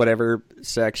the whatever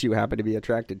sex you happen to be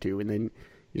attracted to, and then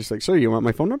you're just like, so you want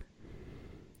my phone number?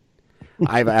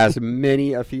 I've asked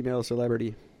many a female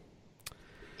celebrity.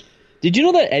 Did you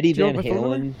know that Eddie Van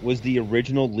Halen was the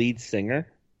original lead singer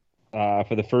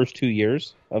for the first 2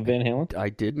 years of Van Halen? I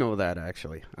did know that,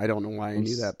 actually. I don't know why I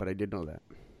knew that, but I did know that.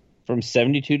 From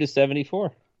 72 to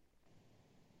 74.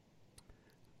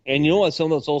 And you know what?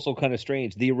 Something that's also kind of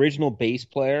strange. The original bass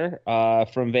player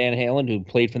from Van Halen, who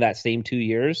played for that same 2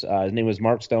 years, his name was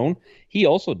Mark Stone. He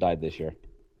also died this year.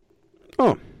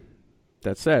 Oh,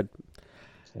 that's sad.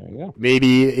 There you go.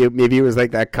 Maybe it was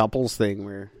like that couples thing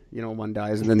where, you know, one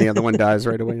dies and then the other one dies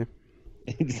right away.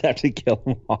 He just have to kill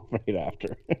him off right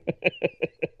after.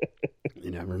 You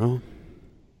never know.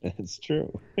 It's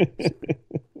true.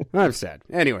 I'm sad.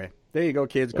 Anyway. There you go,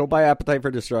 kids. Go buy Appetite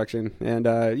for Destruction. And,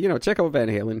 check out Van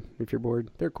Halen if you're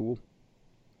bored. They're cool.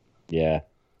 Yeah.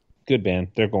 Good band.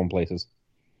 They're going places.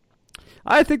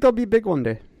 I think they'll be big one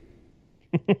day.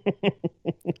 If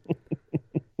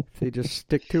they just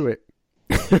stick to it.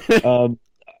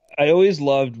 I always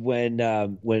loved when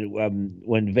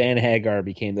Van Hagar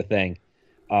became the thing.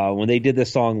 When they did the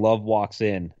song Love Walks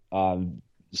In,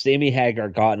 Sammy Hagar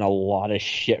got in a lot of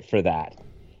shit for that.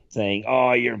 Saying,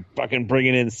 "Oh, you're fucking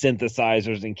bringing in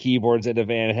synthesizers and keyboards into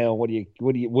Van Halen. What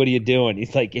are you doing?"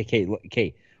 He's like,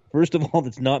 "Okay. First of all,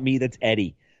 that's not me. That's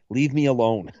Eddie. Leave me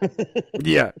alone."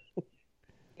 Yeah,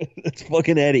 it's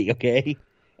fucking Eddie. Okay,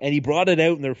 and he brought it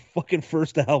out in their fucking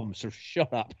first album. So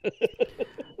shut up.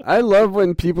 I love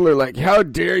when people are like, "How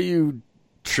dare you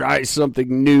try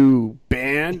something new,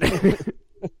 band?"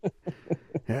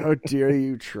 How dare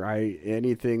you try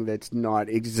anything that's not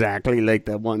exactly like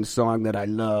that one song that I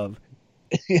love?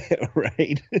 Yeah,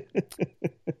 right.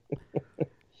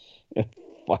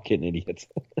 Fucking idiots.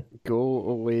 Go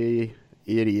away,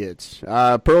 idiots.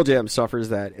 Pearl Jam suffers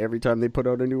that every time they put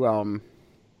out a new album.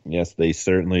 Yes, they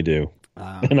certainly do.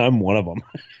 And I'm one of them.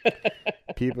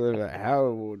 People are like,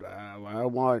 I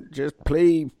want just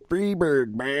play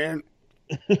Freebird, man.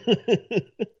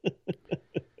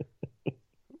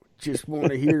 Just want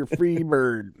to hear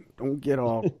Freebird. Don't get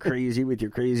all crazy with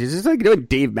your crazies. It's like when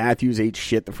Dave Matthews ate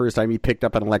shit the first time he picked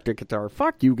up an electric guitar.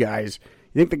 Fuck you guys.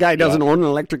 You think the guy doesn't own an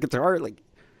electric guitar? Like,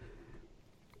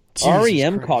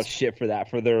 REM caught shit for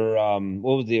that, for their,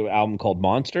 what was the album called,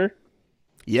 Monster?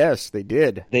 Yes, they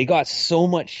did. They got so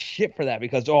much shit for that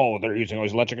because, they're using all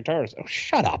these electric guitars. Oh,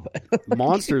 shut up.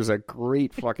 Monster's a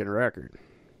great fucking record.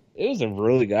 It was a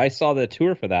really good, I saw the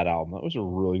tour for that album. That was a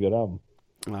really good album.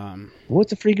 What's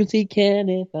the frequency? Can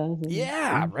it?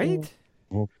 Yeah, right.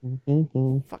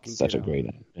 Fucking such a great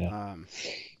album. Yeah.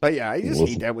 But yeah, I just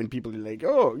hate that when people are like,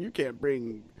 "Oh, you can't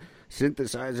bring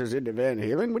synthesizers into Van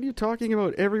Halen." What are you talking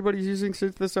about? Everybody's using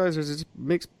synthesizers. It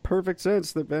makes perfect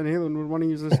sense that Van Halen would want to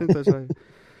use a synthesizer.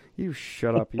 You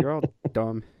shut up. You're all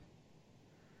dumb.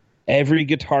 Every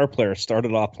guitar player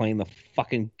started off playing the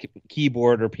fucking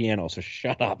keyboard or piano, so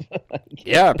shut up.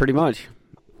 Yeah, pretty much.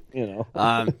 You know.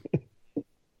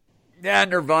 Yeah,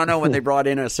 Nirvana, when they brought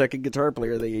in a second guitar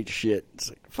player, they ate shit. It's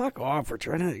like, fuck off. We're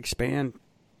trying to expand.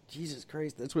 Jesus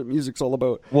Christ, that's what music's all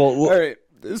about. Well, all right,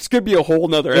 this could be a whole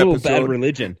nother episode. Bad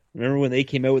Religion. Remember when they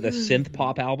came out with a synth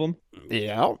pop album?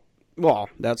 Yeah. Well,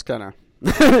 that's kind of...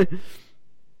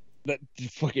 That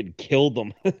fucking killed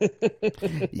them.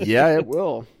 Yeah, it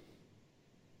will.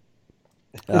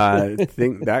 I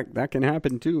think that can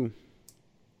happen, too.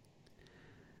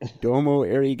 Domo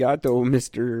arigato,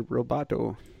 Mr.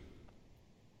 Roboto.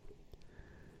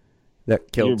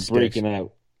 That killed You're breaking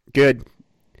out. Good.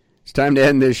 It's time to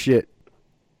end this shit.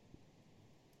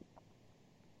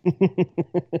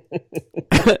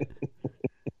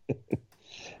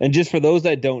 And just for those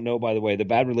that don't know, by the way, the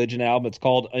Bad Religion album, it's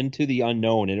called Into the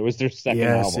Unknown, and it was their second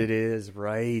album. Yes, it is,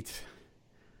 right.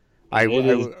 It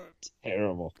is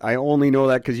terrible. I only know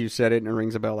that because you said it and it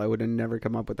rings a bell. I would have never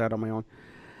come up with that on my own.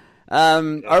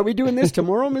 Are we doing this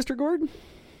tomorrow, Mr. Gord?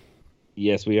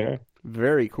 Yes, we are.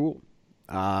 Very cool.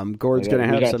 Gord's going to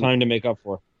have some time to make up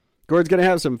for. Gord's going to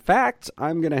have some facts.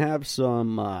 I'm going to have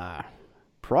some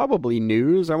probably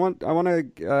news. I want to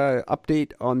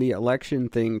update on the election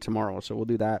thing tomorrow, so we'll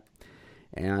do that.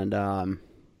 And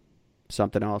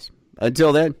something else.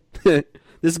 Until then, this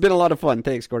has been a lot of fun.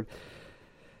 Thanks, Gord.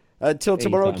 Until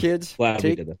tomorrow, kids,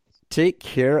 take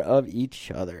care of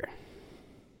each other.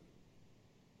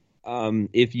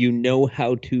 If you know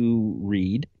how to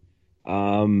read,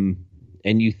 and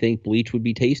you think bleach would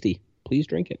be tasty, please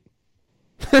drink it.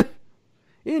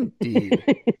 Indeed.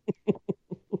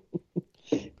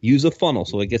 Use a funnel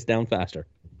so it gets down faster.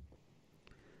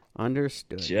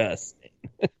 Understood. Just.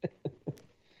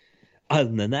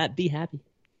 Other than that, be happy.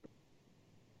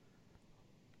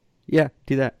 Yeah,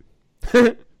 do that.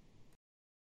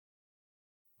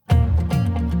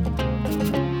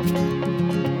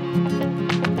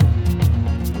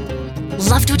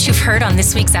 Loved what you've heard on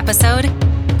this week's episode?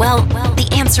 Well, the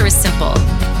answer is simple.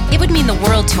 It would mean the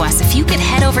world to us if you could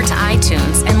head over to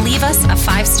iTunes and leave us a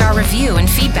 5-star review and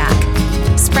feedback.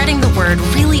 Spreading the word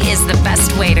really is the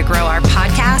best way to grow our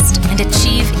podcast and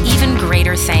achieve even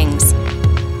greater things.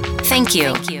 Thank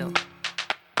you.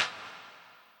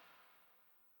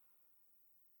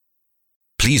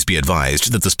 Please be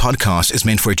advised that this podcast is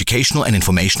meant for educational and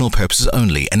informational purposes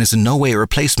only and is in no way a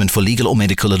replacement for legal or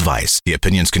medical advice. The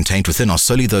opinions contained within are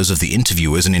solely those of the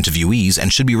interviewers and interviewees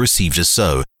and should be received as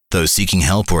so. Those seeking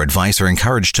help or advice are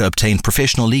encouraged to obtain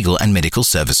professional legal and medical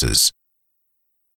services.